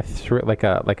like a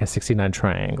 69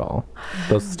 triangle.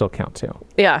 Those still count too.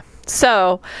 yeah.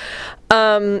 So,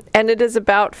 and it is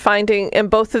about finding, and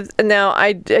both of, now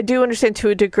I do understand to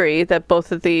a degree that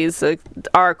both of these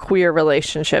are queer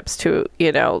relationships to,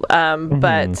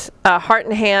 but Heart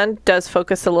and Hand does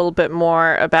focus a little bit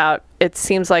more about, it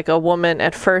seems like a woman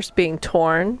at first being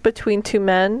torn between two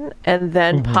men and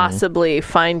then possibly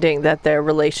finding that their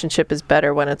relationship is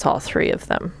better when it's all three of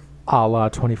them. A la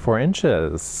 24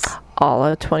 Inches. All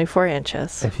at 24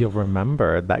 inches. If you'll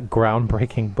remember that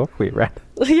groundbreaking book we read.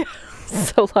 Yeah,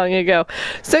 so long ago.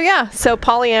 So yeah, so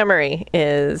polyamory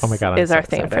is Oh my God, I'm is so our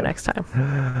theme for excited. next time.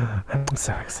 I'm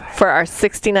so excited. For our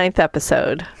 69th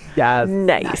episode. Yes.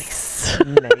 Nice.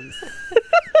 Nice.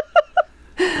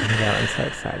 Yeah, I'm so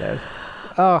excited.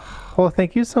 Oh, well,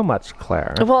 thank you so much,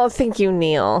 Claire. Well, thank you,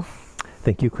 Neil.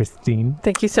 Thank you, Christine.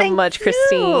 Thank you so much,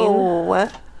 Christine.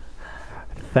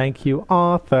 Thank you,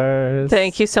 authors.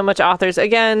 Thank you so much, authors.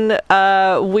 Again,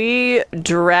 we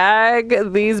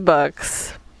drag these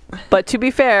books, but to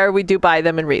be fair, we do buy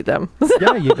them and read them.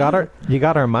 Yeah, you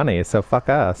got our money, so fuck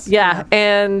us. Yeah,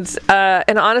 and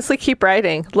honestly, keep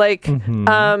writing. Like,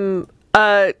 Aiden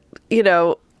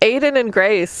and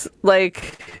Grace.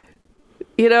 Like,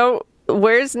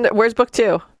 where's book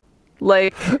 2?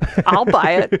 Like, I'll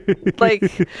buy it.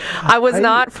 Like, I was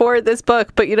not for this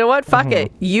book, but you know what? Fuck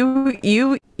it.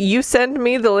 You send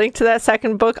me the link to that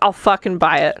second book, I'll fucking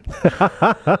buy it.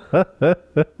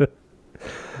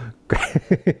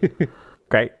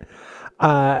 Great.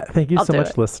 Thank you I'll so do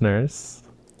much, it. listeners.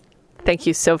 Thank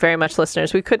you so very much,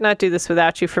 listeners. We could not do this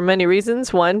without you for many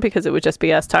reasons. One, because it would just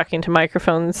be us talking to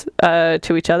microphones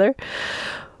to each other,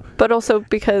 but also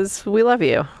because we love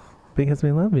you. Because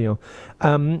we love you.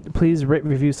 Please rate,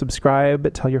 review,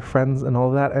 subscribe, tell your friends and all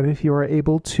of that. And if you are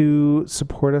able to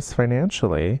support us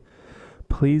financially,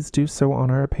 please do so on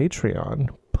our Patreon.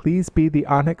 Please be the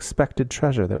unexpected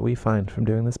treasure that we find from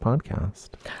doing this podcast.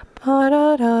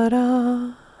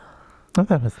 Ba-da-da-da. Oh,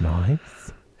 that was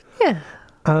nice. Yeah.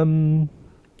 And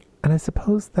I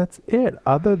suppose that's it.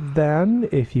 Other than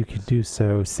if you could do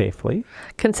so safely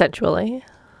Consensually.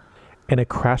 in a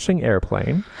crashing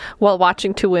airplane. While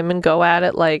watching two women go at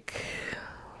it like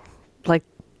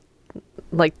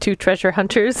two treasure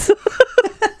hunters.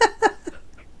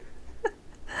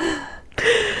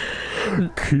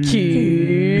 Keep